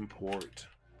main import.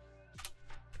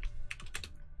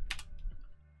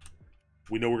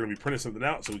 We know we're gonna be printing something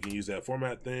out, so we can use that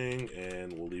format thing,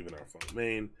 and we'll leave in our file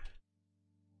main.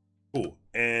 Cool.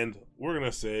 And we're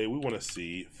gonna say we want to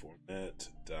see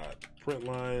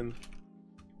format.println.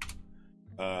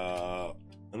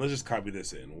 And let's just copy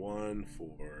this in. One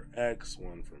for X,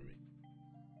 one for me.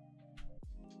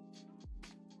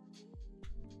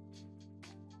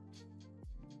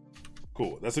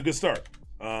 Cool. That's a good start.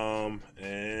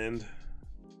 And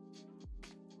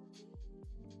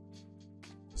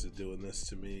is it doing this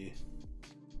to me?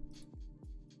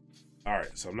 All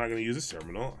right, so I'm not gonna use this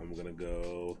terminal. I'm gonna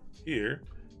go here,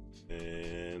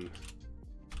 and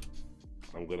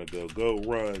I'm gonna go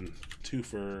run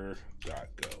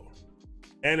twofer.go,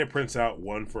 and it prints out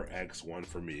one for X, one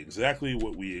for me, exactly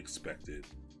what we expected.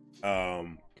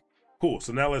 Cool.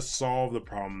 So now let's solve the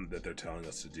problem that they're telling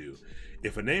us to do.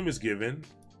 If a name is given,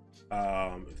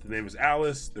 if the name is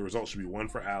Alice, the result should be one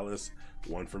for Alice,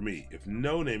 one for me. If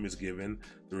no name is given,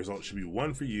 the result should be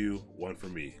one for you, one for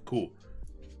me. Cool.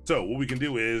 So what we can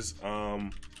do is,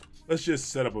 let's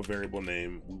just set up a variable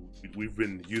name. We've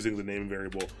been using the name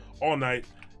variable all night,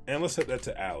 and let's set that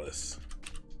to Alice.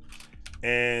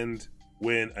 And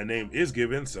when a name is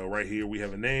given, so right here we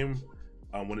have a name,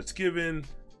 when it's given,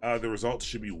 the results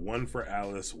should be one for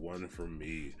Alice, one for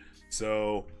me.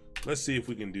 So let's see if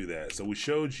we can do that. So we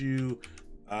showed you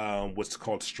what's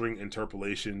called string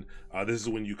interpolation. This is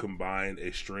when you combine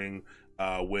a string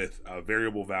with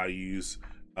variable values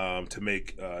to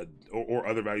make or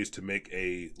other values to make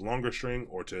a longer string,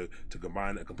 or to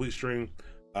combine a complete string.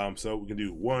 So we can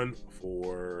do one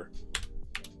for,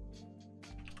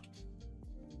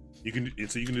 you can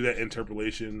do that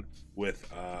interpolation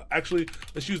with actually,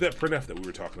 let's use that printf that we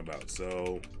were talking about.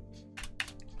 So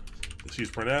let's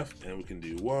use printf, and we can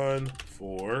do one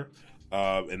for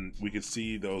and we can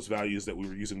see those values that we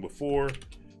were using before,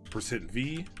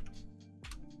 %v,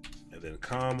 and then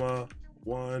comma,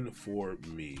 one for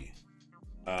me,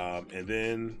 and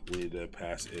then we need to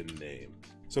pass in name.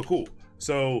 So cool.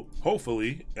 So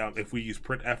hopefully, if we use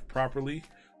printf properly,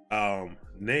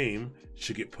 name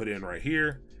should get put in right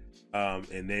here,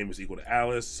 and name is equal to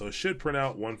Alice. So it should print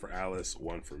out one for Alice,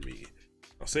 one for me.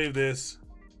 I'll save this,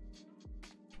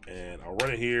 and I'll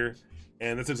run it here,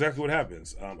 and that's exactly what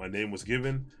happens. A name was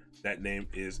given, that name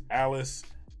is Alice,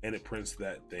 and it prints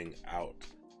that thing out.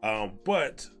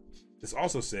 But this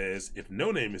also says if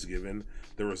no name is given,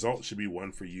 the result should be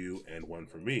one for you and one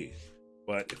for me.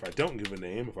 But if I don't give a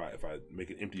name, if I make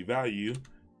an empty value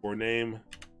for name,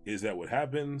 is that what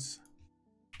happens?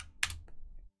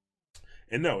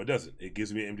 And no, it doesn't. It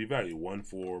gives me an empty value, one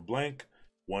for blank,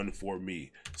 one for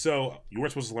me. So you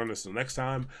weren't supposed to learn this the next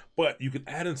time, but you can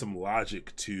add in some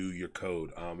logic to your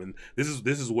code. And this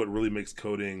is what really makes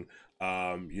coding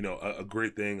you know, a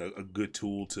great thing, a good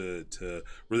tool to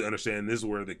really understand. This is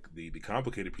where the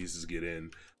complicated pieces get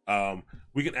in.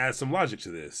 We can add some logic to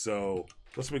this. So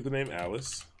let's make the name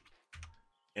Alice,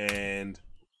 and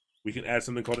we can add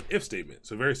something called an if statement.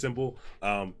 So very simple.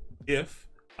 If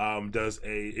does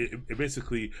it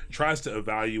basically tries to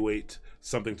evaluate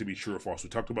something to be true or false. We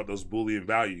talked about those Boolean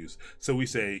values. So we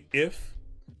say if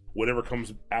whatever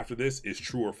comes after this is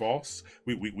true or false,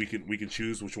 we can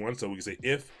choose which one. So we can say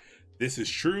if this is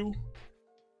true,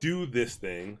 do this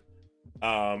thing,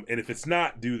 and if it's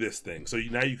not, do this thing. So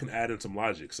now you can add in some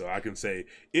logic. So I can say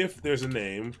if there's a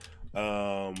name,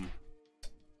 I'm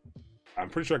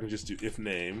pretty sure I can just do if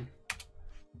name,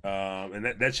 and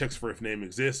that checks for if name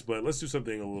exists. But let's do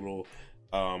something a little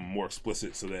more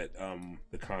explicit so that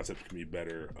the concept can be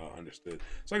better understood.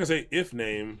 So I can say if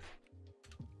name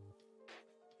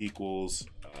equals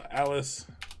Alice.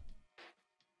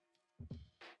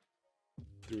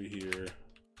 3 here.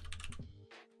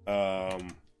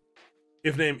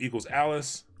 If name equals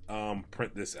Alice,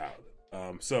 print this out.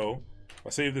 So if I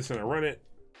save this and I run it.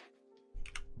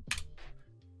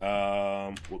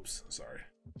 Whoops, sorry.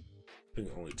 I think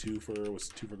only 2 for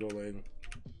Golang.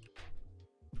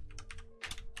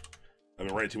 I've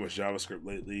been writing too much JavaScript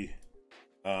lately.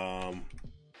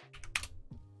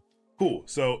 Cool.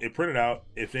 So it printed out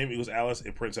if name equals Alice,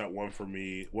 it prints out 1 for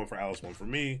me, 1 for Alice, 1 for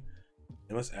me.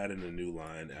 And let's add in a new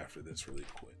line after this really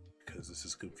quick because this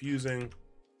is confusing.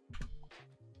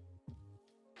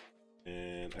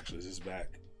 And actually, this is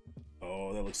back.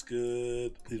 Oh, that looks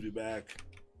good. Please be back.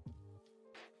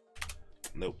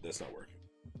 Nope, that's not working.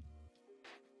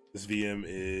 This VM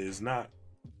is not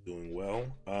doing well.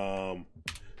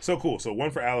 So cool. So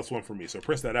 1 for Alice, 1 for me. So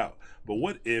press that out. But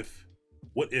what if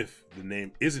the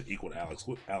name isn't equal to Alex?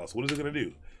 What is it gonna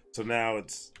do? So now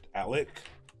it's Alec.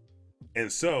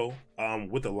 And so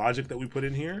with the logic that we put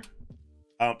in here,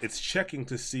 it's checking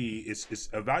to see, it's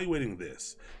evaluating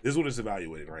this. This is what it's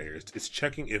evaluating right here. It's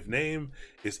checking if name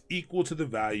is equal to the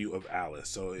value of Alice.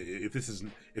 So if this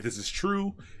is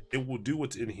true, it will do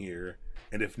what's in here.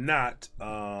 And if not,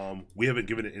 we haven't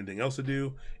given it anything else to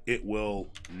do, it will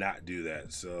not do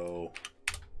that. So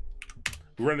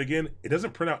we run it again. It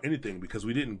doesn't print out anything because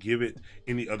we didn't give it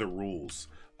any other rules.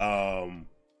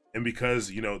 And because,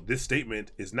 you know, this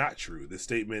statement is not true. This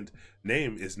statement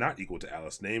name is not equal to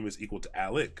Alice. Name is equal to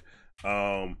Alec.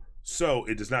 So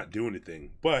it does not do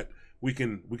anything. But we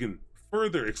can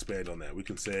further expand on that. We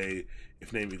can say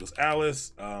if name equals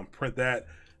Alice, print that,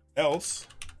 else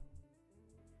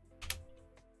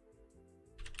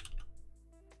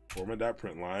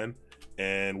format.println,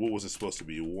 and what was it supposed to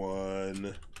be?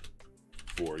 1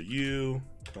 for you,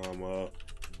 comma,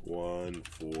 1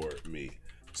 for me.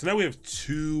 So now we have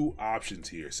 2 options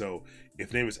here. So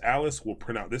if name is Alice, we'll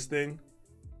print out this thing.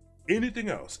 Anything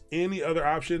else, any other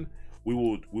option,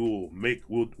 we'll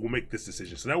make this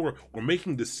decision. So now we're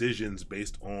making decisions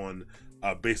based on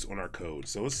our code.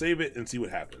 So let's save it and see what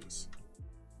happens.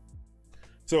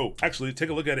 So actually take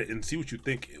a look at it and see what you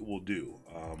think it will do.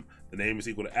 The name is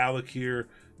equal to Alec here.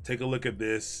 Take a look at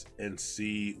this and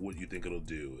see what you think it'll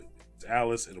do. It's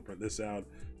Alice, it'll print this out,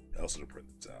 else it'll print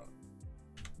this out.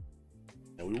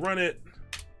 And we run it,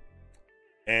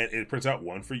 and it prints out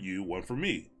 1 for you, 1 for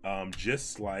me.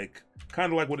 Just like,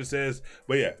 kind of like what it says,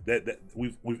 but yeah, that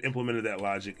we've implemented that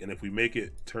logic. And if we make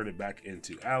it, turn it back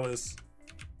into Alice,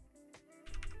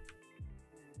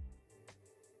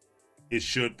 it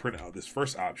should print out this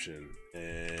first option.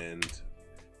 And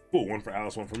cool, 1 for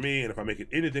Alice, 1 for me. And if I make it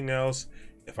anything else,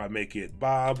 if I make it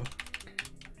Bob,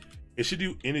 it should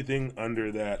do anything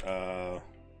under that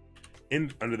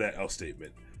under that else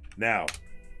statement. Now,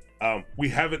 we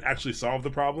haven't actually solved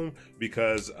the problem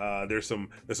because there's some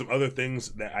other things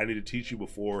that I need to teach you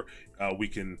before we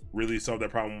can really solve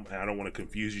that problem. And I don't want to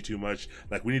confuse you too much.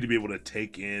 Like, we need to be able to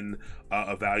take in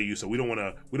a value, so we don't want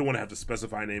to have to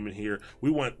specify name in here. We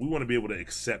want to be able to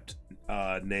accept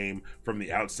name from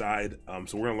the outside.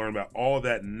 So we're gonna learn about all of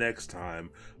that next time.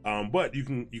 But you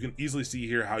can easily see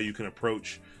here how you can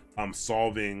approach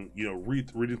solving, you know,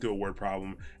 reading through a word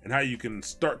problem, and how you can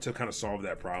start to kind of solve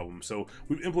that problem. So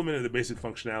we've implemented the basic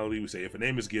functionality. We say if a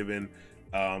name is given,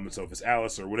 so if it's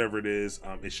Alice or whatever it is,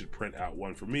 it should print out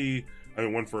 1 for me. I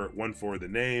mean, one for the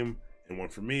name and 1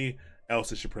 for me.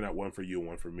 Else it should print out 1 for you and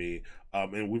 1 for me.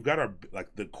 And we've got our,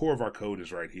 like, the core of our code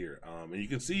is right here. And you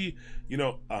can see, you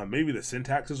know, maybe the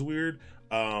syntax is weird.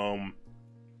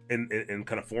 and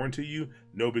kind of foreign to you,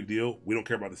 no big deal. We don't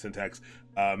care about the syntax.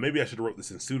 Maybe I should have wrote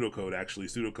this in pseudocode, actually.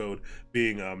 Pseudocode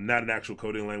being not an actual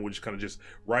coding language, kind of just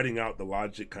writing out the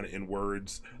logic kind of in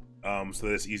words, so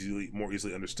that it's more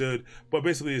easily understood. But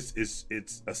basically,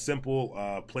 it's a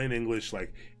simple, plain English,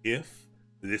 like, if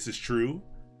this is true,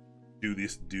 do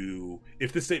this.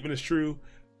 If this statement is true,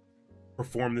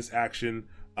 perform this action.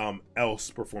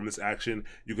 Else perform this action.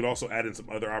 You could also add in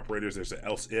some other operators. There's an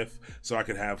else if, so I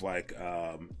could have like,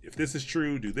 if this is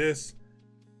true, do this.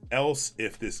 Else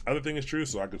if this other thing is true,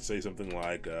 so I could say something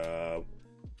like,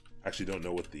 actually don't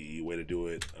know what the way to do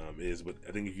it is, but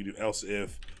I think if you do else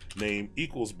if name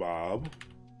equals Bob,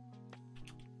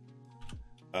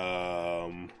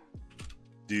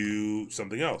 do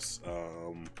something else.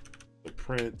 The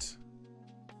print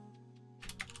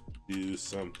do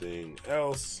something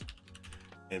else.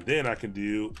 And then I can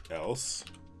do else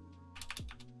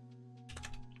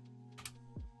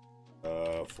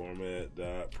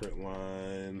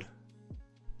format.println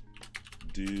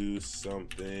do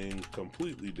something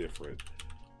completely different.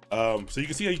 So you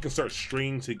can see how you can start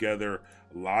stringing together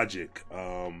logic.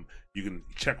 You can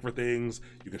check for things,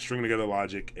 you can string together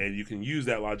logic, and you can use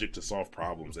that logic to solve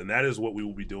problems. And that is what we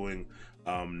will be doing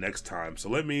next time. So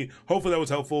hopefully that was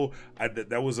helpful.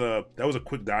 That was a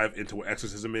quick dive into what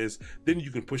exorcism is. Then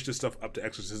you can push this stuff up to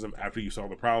exorcism after you solve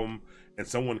the problem, and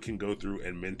someone can go through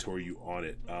and mentor you on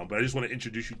it. But I just want to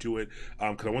introduce you to it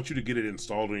because I want you to get it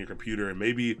installed on your computer, and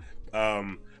maybe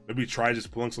try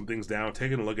just pulling some things down,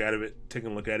 taking a look at it.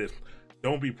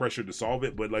 Don't be pressured to solve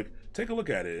it, but like take a look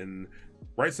at it and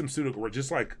write some pseudocode. Just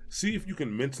like see if you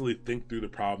can mentally think through the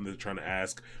problem that they're trying to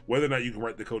ask. Whether or not you can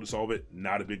write the code to solve it,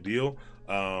 not a big deal.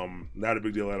 Not a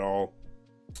big deal at all.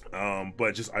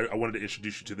 But just I wanted to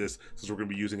introduce you to this since we're going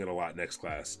to be using it a lot next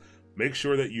class. Make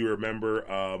sure that you remember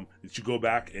that you go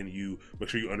back and you make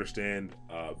sure you understand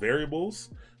variables.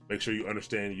 Make sure you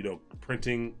understand,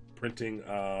 printing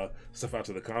stuff out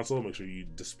to the console. Make sure you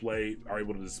are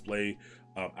able to display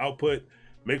output.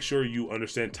 Make sure you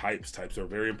understand types. Types are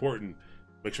very important.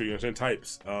 Make sure you understand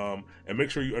types, and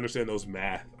make sure you understand those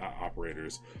math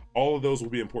operators. All of those will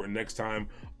be important next time.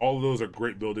 All of those are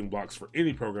great building blocks for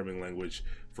any programming language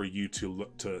for you to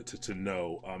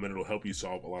know, and it'll help you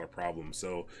solve a lot of problems.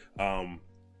 So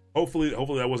hopefully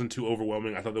that wasn't too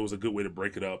overwhelming. I thought that was a good way to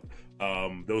break it up.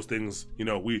 Those things,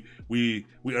 we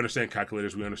understand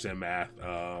calculators, we understand math,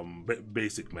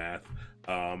 basic math,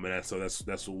 and so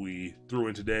that's what we threw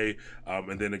in today.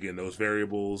 And then again, those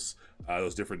variables,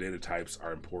 those different data types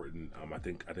are important. I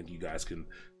think you guys can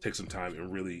take some time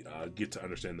and really get to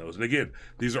understand those. And again,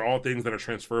 these are all things that are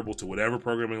transferable to whatever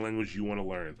programming language you want to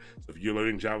learn. So if you're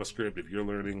learning JavaScript, if you're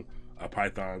learning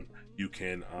Python, you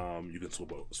can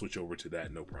switch over to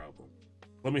that, no problem.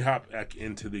 Let me hop back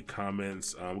into the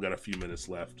comments. We got a few minutes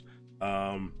left.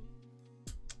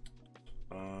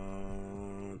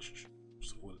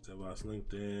 So what is DevOps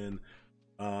LinkedIn?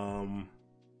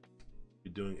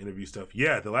 You're doing interview stuff.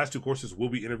 Yeah, the last two courses will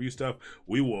be interview stuff.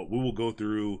 We will go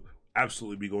through,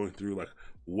 absolutely be going through like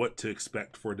what to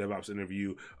expect for a DevOps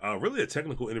interview, really a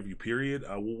technical interview period.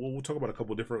 We'll talk about a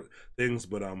couple different things,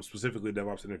 but specifically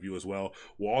DevOps interview as well.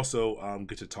 We'll also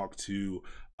get to talk to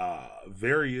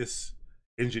various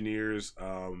engineers,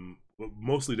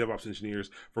 mostly DevOps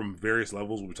engineers from various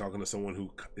levels. We'll be talking to someone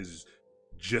who is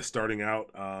just starting out,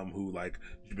 who like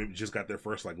just got their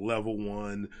first like level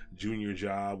 1 junior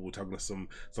job. We're talking to some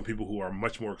people who are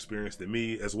much more experienced than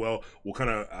me as well. We'll kind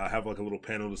of have like a little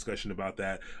panel discussion about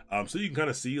that, so you can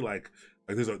kind of see like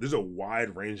there's a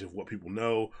wide range of what people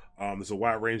know. There's a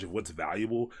wide range of what's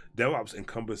valuable. DevOps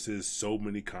encompasses so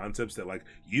many concepts that like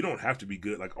you don't have to be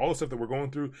good. Like all the stuff that we're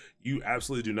going through, you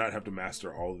absolutely do not have to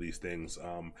master all of these things.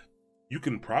 You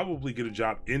can probably get a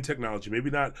job in technology, maybe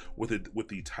not with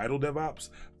the title DevOps,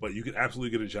 but you can absolutely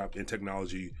get a job in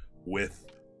technology with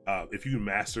if you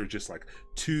master just like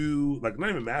not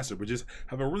even master, but just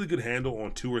have a really good handle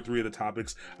on 2 or 3 of the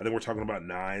topics. I think we're talking about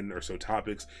 9 or so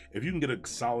topics. If you can get a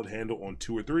solid handle on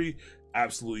 2 or 3,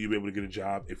 absolutely you'll be able to get a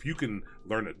job. If you can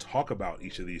learn to talk about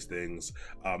each of these things,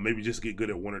 maybe just get good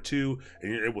at 1 or 2,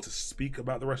 and you're able to speak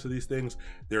about the rest of these things,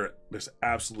 there's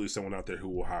absolutely someone out there who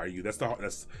will hire you.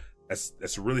 That's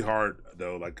really hard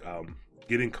though. Like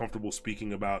getting comfortable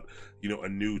speaking about a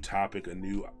new topic, a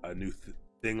new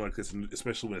thing like this,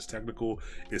 especially when it's technical,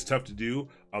 is tough to do.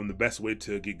 The best way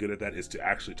to get good at that is to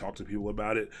actually talk to people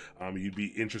about it. It would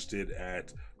be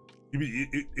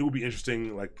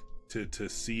interesting like to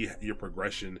see your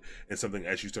progression in something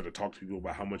as you start to talk to people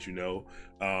about how much you know.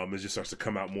 It just starts to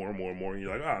come out more and more and more, and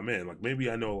you're like, oh man, like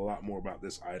maybe I know a lot more about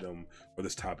this item or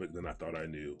this topic than I thought I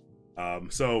knew.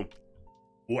 So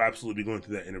we'll absolutely be going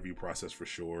through that interview process for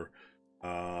sure.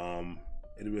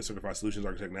 AWS Certified Solutions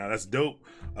Architect now. That's dope.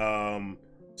 When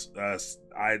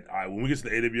we get to the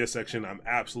AWS section, I'm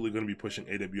absolutely going to be pushing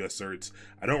AWS certs.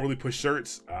 I don't really push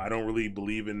certs. I don't really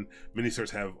believe in many certs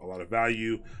have a lot of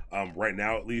value right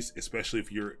now, at least, especially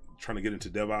if you're trying to get into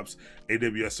DevOps.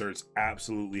 AWS certs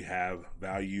absolutely have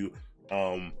value,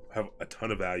 have a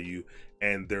ton of value,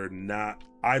 and they're not,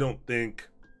 I don't think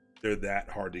they're that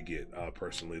hard to get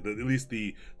personally, at least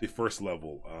the first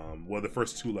level, well, the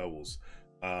first 2 levels,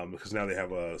 because now they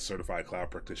have a certified cloud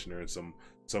practitioner and some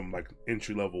like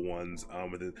entry level ones,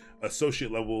 and then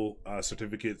associate level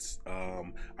certificates.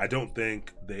 I don't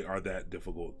think they are that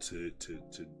difficult to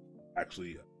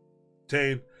actually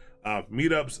obtain.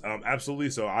 Meetups,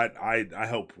 absolutely. So I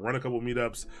help run a couple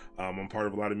meetups. I'm part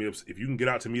of a lot of meetups. If you can get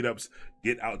out to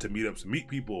meetups, meet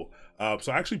people.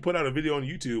 So I actually put out a video on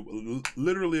YouTube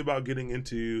literally about getting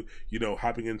into,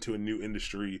 hopping into a new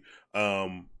industry.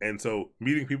 And so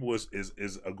meeting people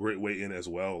is a great way in as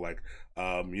well. Like,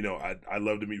 I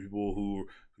love to meet people who,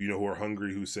 who are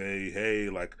hungry, who say, hey,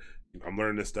 like, I'm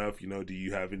learning this stuff, do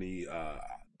you have any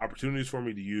opportunities for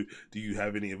me? Do you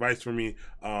have any advice for me?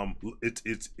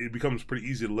 It becomes pretty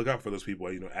easy to look out for those people.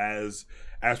 As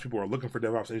people are looking for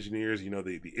DevOps engineers,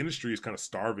 the industry is kind of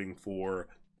starving for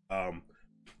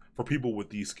people with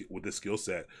this skill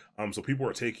set. So people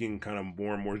are taking kind of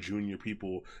more and more junior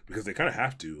people because they kind of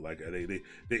have to. Like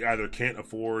they either can't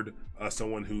afford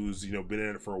someone who's been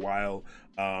in it for a while,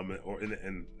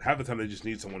 and half the time they just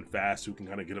need someone fast who can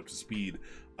kind of get up to speed,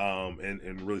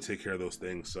 and really take care of those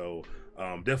things. So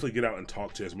definitely get out and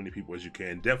talk to as many people as you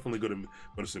can. Definitely go to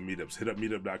some meetups. Hit up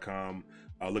meetup.com.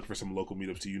 Look for some local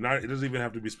meetups to you. It doesn't even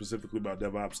have to be specifically about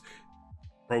DevOps,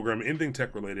 programming, anything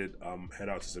tech related. Head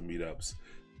out to some meetups.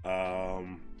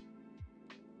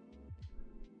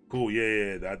 Cool.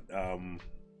 Yeah. That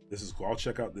this is cool. I'll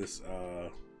check out this.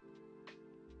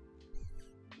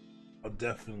 I'll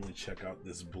definitely check out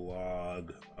this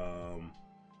blog.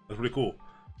 That's pretty cool.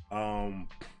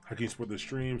 How can you support the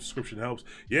stream? Subscription helps.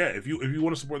 Yeah, if you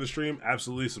want to support the stream,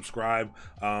 absolutely subscribe.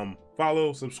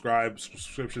 Follow, subscribe.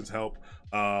 Subscriptions help.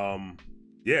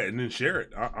 Yeah, and then share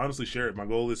it. Honestly, share it. My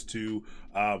goal is to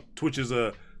Twitch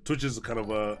is kind of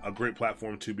a great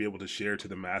platform to be able to share to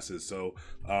the masses. So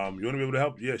you want to be able to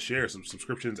help? Yeah, share. Some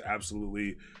subscriptions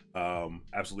absolutely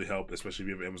help, especially if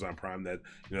you have Amazon Prime. That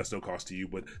that's no cost to you.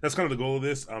 But that's kind of the goal of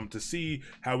this, to see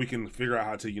how we can figure out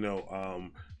how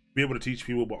to be able to teach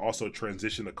people, but also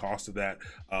transition the cost of that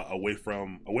away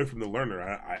from the learner.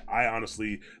 I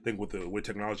honestly think with the way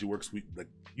technology works,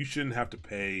 you shouldn't have to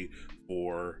pay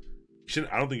for.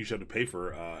 I don't think you should have to pay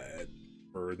for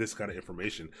this kind of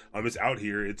information. It's out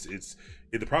here.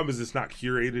 The problem is it's not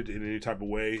curated in any type of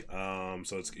way.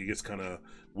 So it gets kind of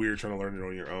weird trying to learn it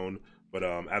on your own. But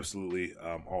absolutely,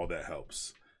 all that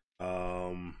helps.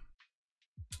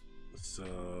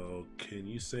 So can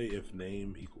you say if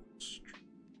name equals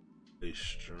a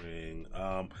string?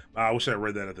 I wish I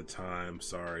read that at the time.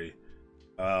 Sorry.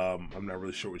 I'm not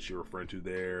really sure what you're referring to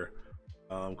there.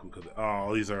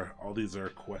 All these are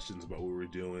questions about what we're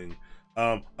doing.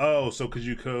 So could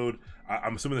you code?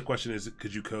 I'm assuming the question is,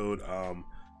 could you code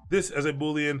this as a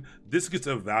Boolean? This gets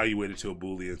evaluated to a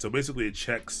Boolean. So basically, it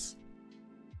checks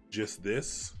just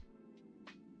this.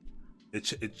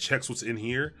 It checks what's in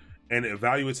here and it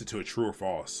evaluates it to a true or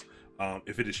false.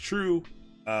 If it is true,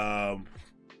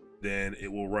 then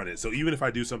it will run it. So even if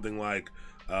I do something like,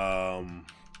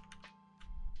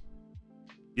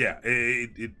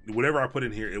 whatever I put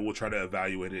in here, it will try to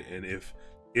evaluate it. And if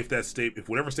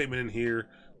whatever statement in here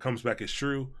comes back as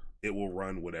true, it will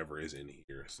run whatever is in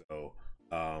here. So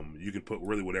you can put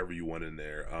really whatever you want in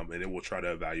there, and it will try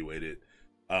to evaluate it.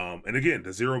 And again,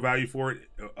 the zero value for it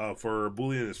for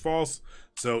Boolean is false.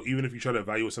 So even if you try to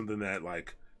evaluate something that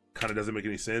like kind of doesn't make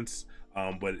any sense,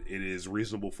 but it is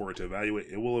reasonable for it to evaluate,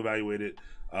 it will evaluate it,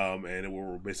 and it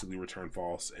will basically return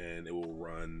false, and it will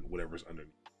run whatever's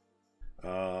underneath.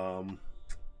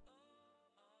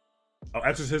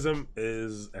 Exorcism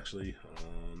is actually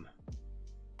on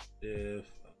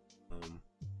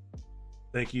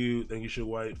thank you Suge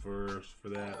White for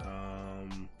that.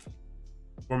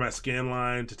 Format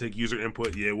scanline to take user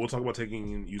input. Yeah, we'll talk about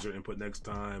taking user input next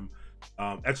time.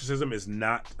 Exorcism is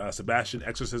not Sebastian.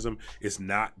 Exorcism is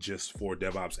not just for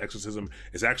DevOps. Exorcism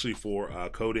is actually for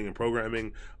coding and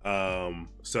programming.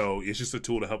 So it's just a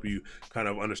tool to help you kind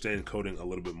of understand coding a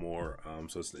little bit more.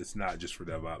 So it's not just for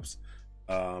DevOps.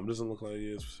 Doesn't look like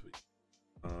it is.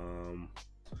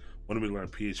 Wanted me to learn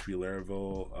PHP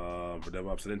Laravel for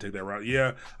DevOps. I didn't take that route.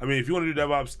 Yeah, I mean, if you want to do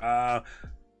DevOps,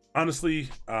 honestly,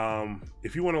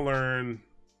 if you want to learn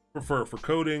for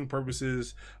coding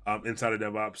purposes inside of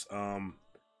DevOps,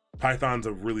 Python's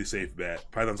a really safe bet.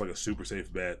 Python's like a super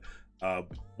safe bet.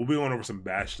 We'll be going over some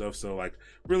Bash stuff. So like,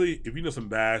 really, if you know some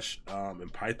Bash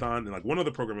and Python and like one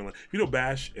other programming language, if you know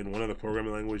Bash and one other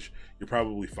programming language, you're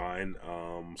probably fine.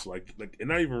 So like, and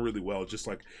not even really well, just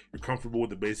like you're comfortable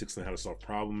with the basics and how to solve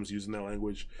problems using that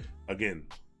language. Again,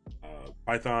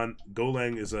 Python,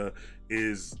 Golang is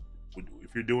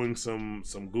if you're doing some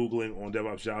Googling on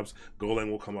DevOps jobs, Golang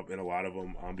will come up in a lot of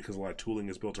them because a lot of tooling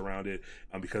is built around it.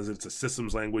 Because it's a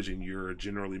systems language and you're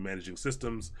generally managing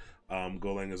systems,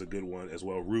 Golang is a good one as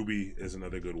well. Ruby is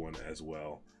another good one as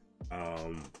well.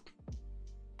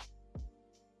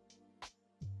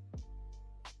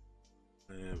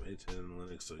 A10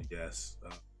 Linux, so yes.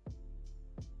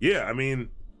 Yeah, I mean,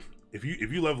 if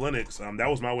you love Linux, that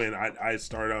was my way. And I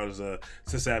started out as a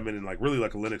sysadmin and like really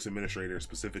like a Linux administrator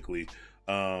specifically,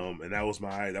 and that was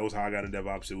how I got in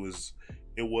DevOps.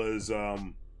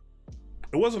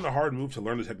 It wasn't a hard move to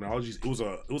learn the technologies. It was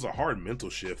a hard mental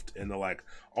shift, and like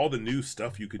all the new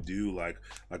stuff you could do. Like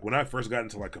when I first got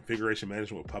into like configuration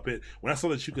management with Puppet, when I saw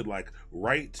that you could like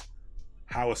write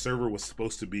how a server was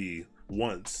supposed to be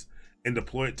once and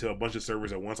deploy it to a bunch of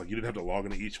servers at once, like you didn't have to log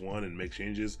into each one and make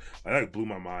changes. Like, that blew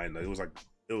my mind. Like it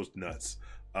was nuts.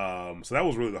 So that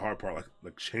was really the hard part,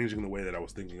 like changing the way that I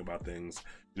was thinking about things,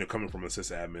 you know, coming from a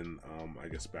sysadmin I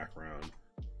guess background.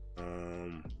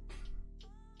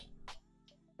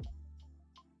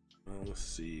 Let's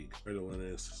see, compared to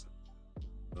Linux.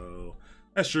 Oh,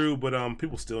 that's true, but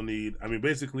people still need, I mean,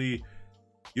 basically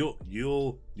you'll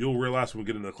realize when we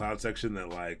get into the cloud section that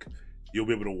like you'll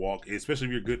be able to walk, especially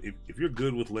if you're good, if you're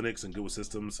good with Linux and good with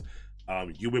systems,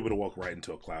 you'll be able to walk right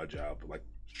into a cloud job, like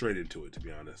straight into it, to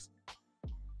be honest.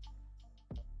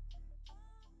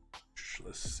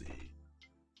 Let's see.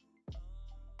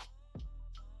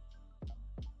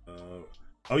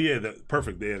 Oh yeah,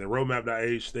 perfect. Yeah, the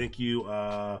roadmap.h. Thank you.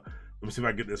 Let me see if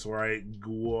I get this right.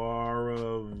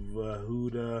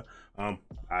 Guaravahuda. I'm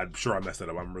sure I messed that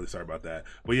up. I'm really sorry about that.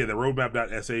 But yeah, the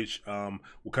roadmap.sh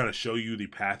will kind of show you the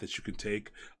path that you can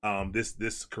take.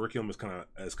 This curriculum is kind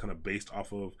of based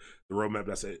off of the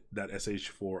roadmap.sh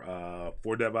for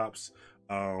DevOps.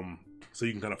 So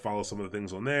you can kind of follow some of the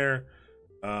things on there.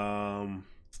 Yeah,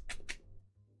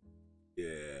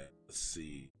 let's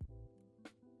see.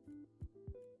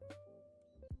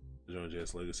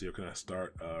 JS Legacy, or can I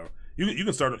start? You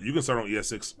can start on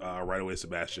ES6 right away,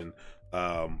 Sebastian.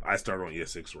 I started on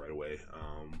ES6 right away.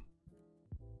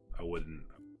 I wouldn't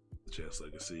JS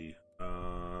Legacy.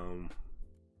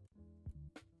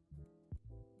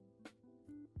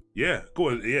 Yeah,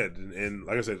 cool. Yeah, and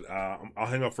like I said, I'll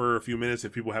hang up for a few minutes.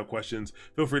 If people have questions,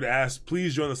 feel free to ask.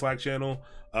 Please join the Slack channel.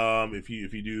 If you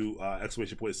do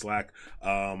 !Slack,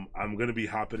 I'm gonna be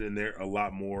hopping in there a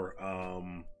lot more.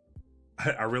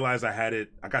 I realized I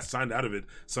got signed out of it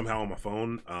somehow on my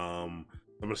phone. I'm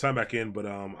gonna sign back in, but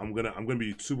I'm gonna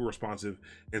be super responsive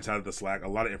inside of the Slack. A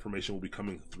lot of information will be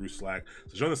coming through Slack,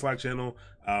 so join the Slack channel.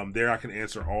 There I can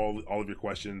answer all of your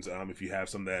questions. If you have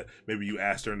some that maybe you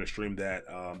asked during the stream that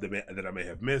that I may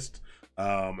have missed.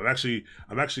 I'm actually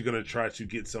gonna try to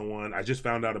get someone. I just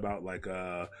found out about like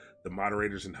the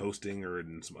moderators and hosting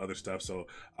and some other stuff, so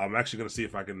I'm actually gonna see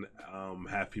if I can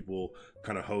have people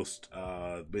kind of host,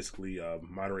 basically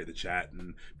moderate the chat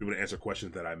and be able to answer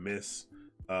questions that I miss.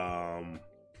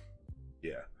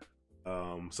 Yeah.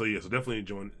 So definitely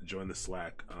join the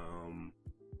Slack.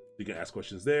 You can ask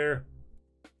questions there.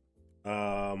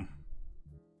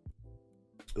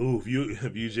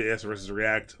 Vue.js versus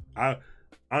React. I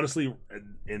honestly,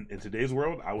 in today's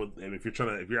world, I would, and if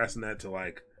you're asking that to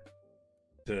like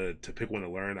to pick one to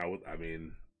learn, I feel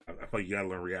like you gotta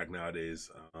learn React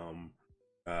nowadays.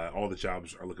 All the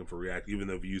jobs are looking for React, even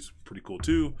though Vue's pretty cool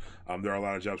too. There are a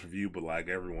lot of jobs for Vue, but like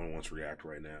everyone wants React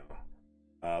right now.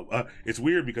 It's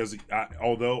weird because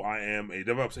although I am a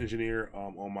DevOps engineer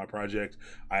on my project,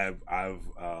 I've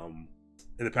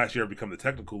in the past year I've become the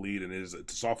technical lead, and it's a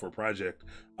software project,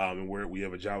 and where we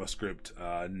have a JavaScript,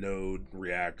 Node,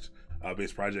 React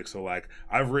based project. So like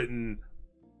I've written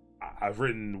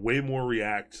way more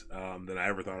React than I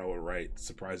ever thought I would write,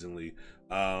 surprisingly.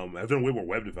 I've done way more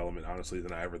web development, honestly,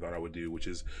 than I ever thought I would do,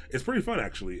 it's pretty fun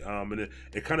actually. And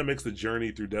it kind of makes the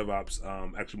journey through DevOps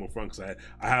actually more fun, because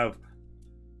I have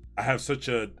a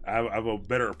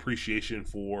better appreciation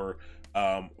for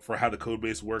how the code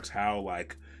base works, how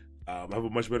like I have a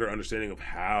much better understanding of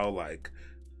how like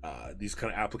these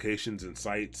kind of applications and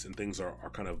sites and things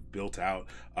are kind of built out,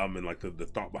 and like the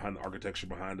thought behind the architecture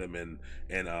behind them, and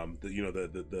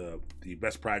the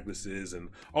best practices and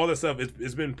all that stuff.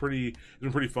 It's been pretty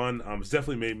fun. It's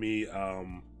definitely made me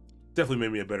definitely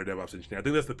made me a better DevOps engineer. I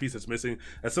think that's the piece that's missing.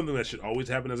 That's something that should always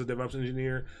happen as a DevOps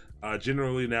engineer.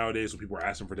 Generally nowadays, when people are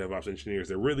asking for DevOps engineers,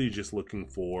 they're really just looking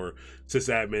for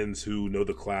sysadmins who know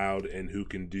the cloud and who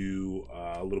can do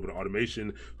a little bit of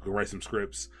automation, who can write some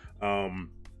scripts.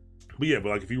 But yeah, but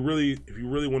like if you really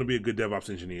want to be a good DevOps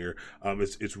engineer,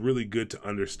 it's really good to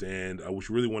understand. What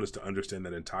you really want is to understand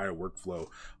that entire workflow,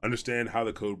 understand how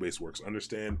the code base works,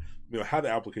 understand how the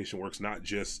application works, not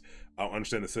just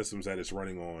understand the systems that it's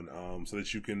running on, so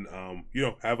that you can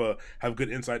have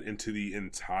good insight into the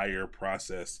entire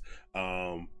process.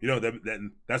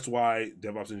 That's why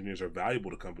DevOps engineers are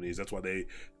valuable to companies. That's why they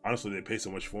pay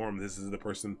so much for them. This is the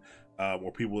person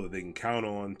or people that they can count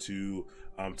on to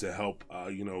help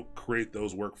create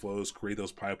those workflows, create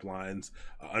those pipelines,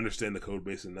 understand the code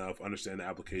base enough, understand the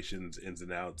applications ins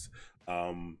and outs,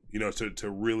 to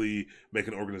really make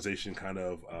an organization kind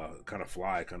of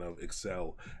fly, kind of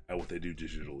excel at what they do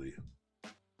digitally.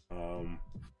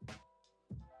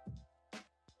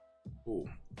 Cool.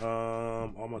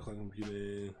 All my cloud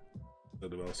computing, the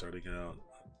developers starting out.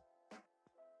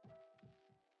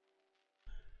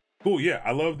 Cool. Yeah,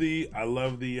 I love the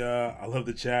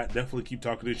chat. Definitely keep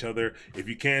talking to each other. If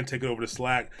you can, take it over to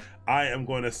Slack. I am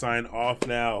going to sign off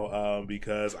now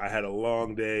because I had a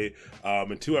long day,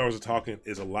 and 2 hours of talking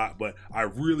is a lot, but I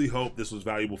really hope this was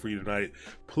valuable for you tonight.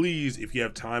 Please, if you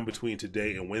have time between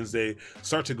today and Wednesday,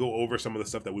 start to go over some of the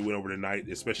stuff that we went over tonight,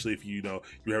 especially if you're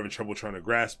having trouble trying to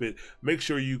grasp it. Make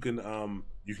sure you can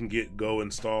get Go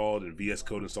installed and VS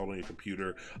Code installed on your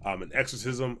computer. And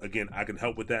Exorcism, again, I can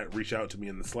help with that. Reach out to me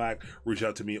in the Slack, reach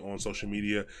out to me on social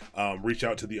media, reach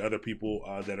out to the other people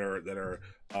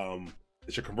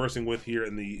that you're conversing with here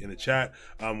in the chat.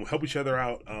 Help each other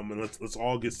out, and let's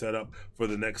all get set up for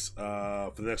the next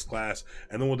class,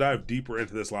 and then we'll dive deeper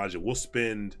into this logic. We'll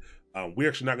spend we're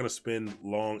actually not going to spend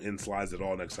long in slides at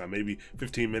all next time, maybe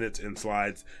 15 minutes in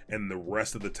slides, and the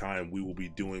rest of the time we will be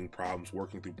doing problems,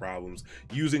 working through problems,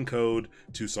 using code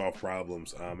to solve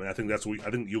problems. And I think I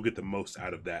think you'll get the most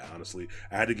out of that, honestly.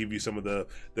 I had to give you some of the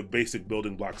basic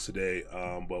building blocks today,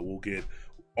 but we'll get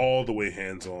all the way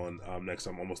hands-on next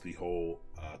time, almost the whole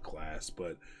class.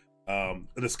 But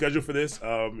the schedule for this,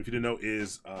 if you didn't know,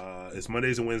 is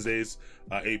Mondays and Wednesdays,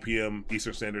 8 p.m.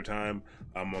 Eastern Standard Time.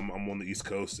 I'm on the East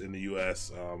Coast in the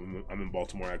U.S. I'm in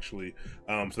Baltimore, actually.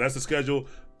 So that's the schedule.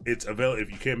 It's available.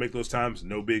 If you can't make those times,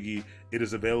 no biggie. It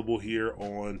is available here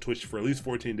on Twitch for at least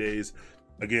 14 days.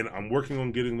 Again, I'm working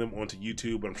on getting them onto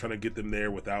YouTube, but I'm trying to get them there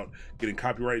without getting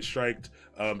copyright striked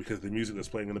because of the music that's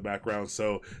playing in the background.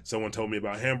 So someone told me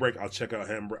about Handbrake. I'll check out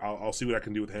Handbrake. I'll see what I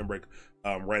can do with Handbrake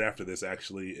right after this,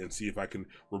 actually, and see if I can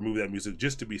remove that music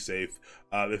just to be safe.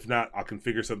 If not, I'll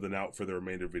configure something out for the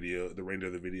remainder of the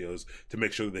videos to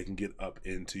make sure that they can get up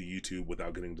into YouTube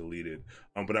without getting deleted.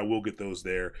 But I will get those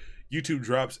there. YouTube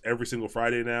drops every single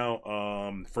Friday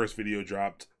now. First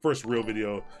real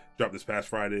video dropped this past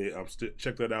Friday.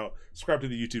 Check that out. Subscribe to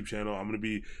the YouTube channel. I'm gonna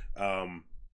be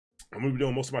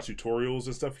doing most of my tutorials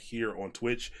and stuff here on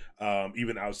Twitch,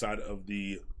 even outside of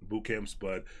the boot camps.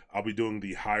 But I'll be doing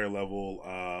the higher level,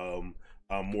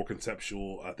 more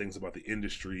conceptual things about the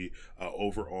industry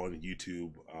over on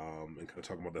YouTube, and kind of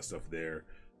talking about that stuff there.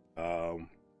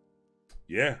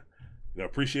 Yeah.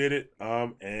 Appreciate it.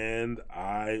 And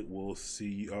I will see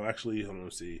you. Oh, actually, hold on,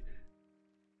 let's see.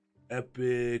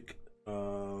 Epic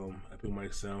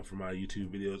mic sound for my YouTube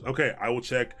videos. Okay, I'll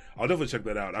definitely check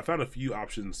that out. I found a few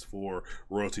options for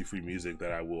royalty-free music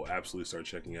that I will absolutely start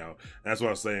checking out. And that's what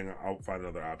I was saying. I'll find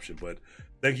another option. But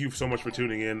thank you so much for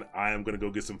tuning in. I am gonna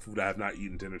go get some food. I have not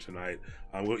eaten dinner tonight.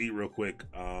 I'm gonna eat real quick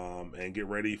and get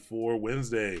ready for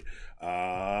Wednesday.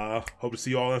 Hope to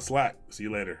see you all in Slack. See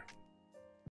you later.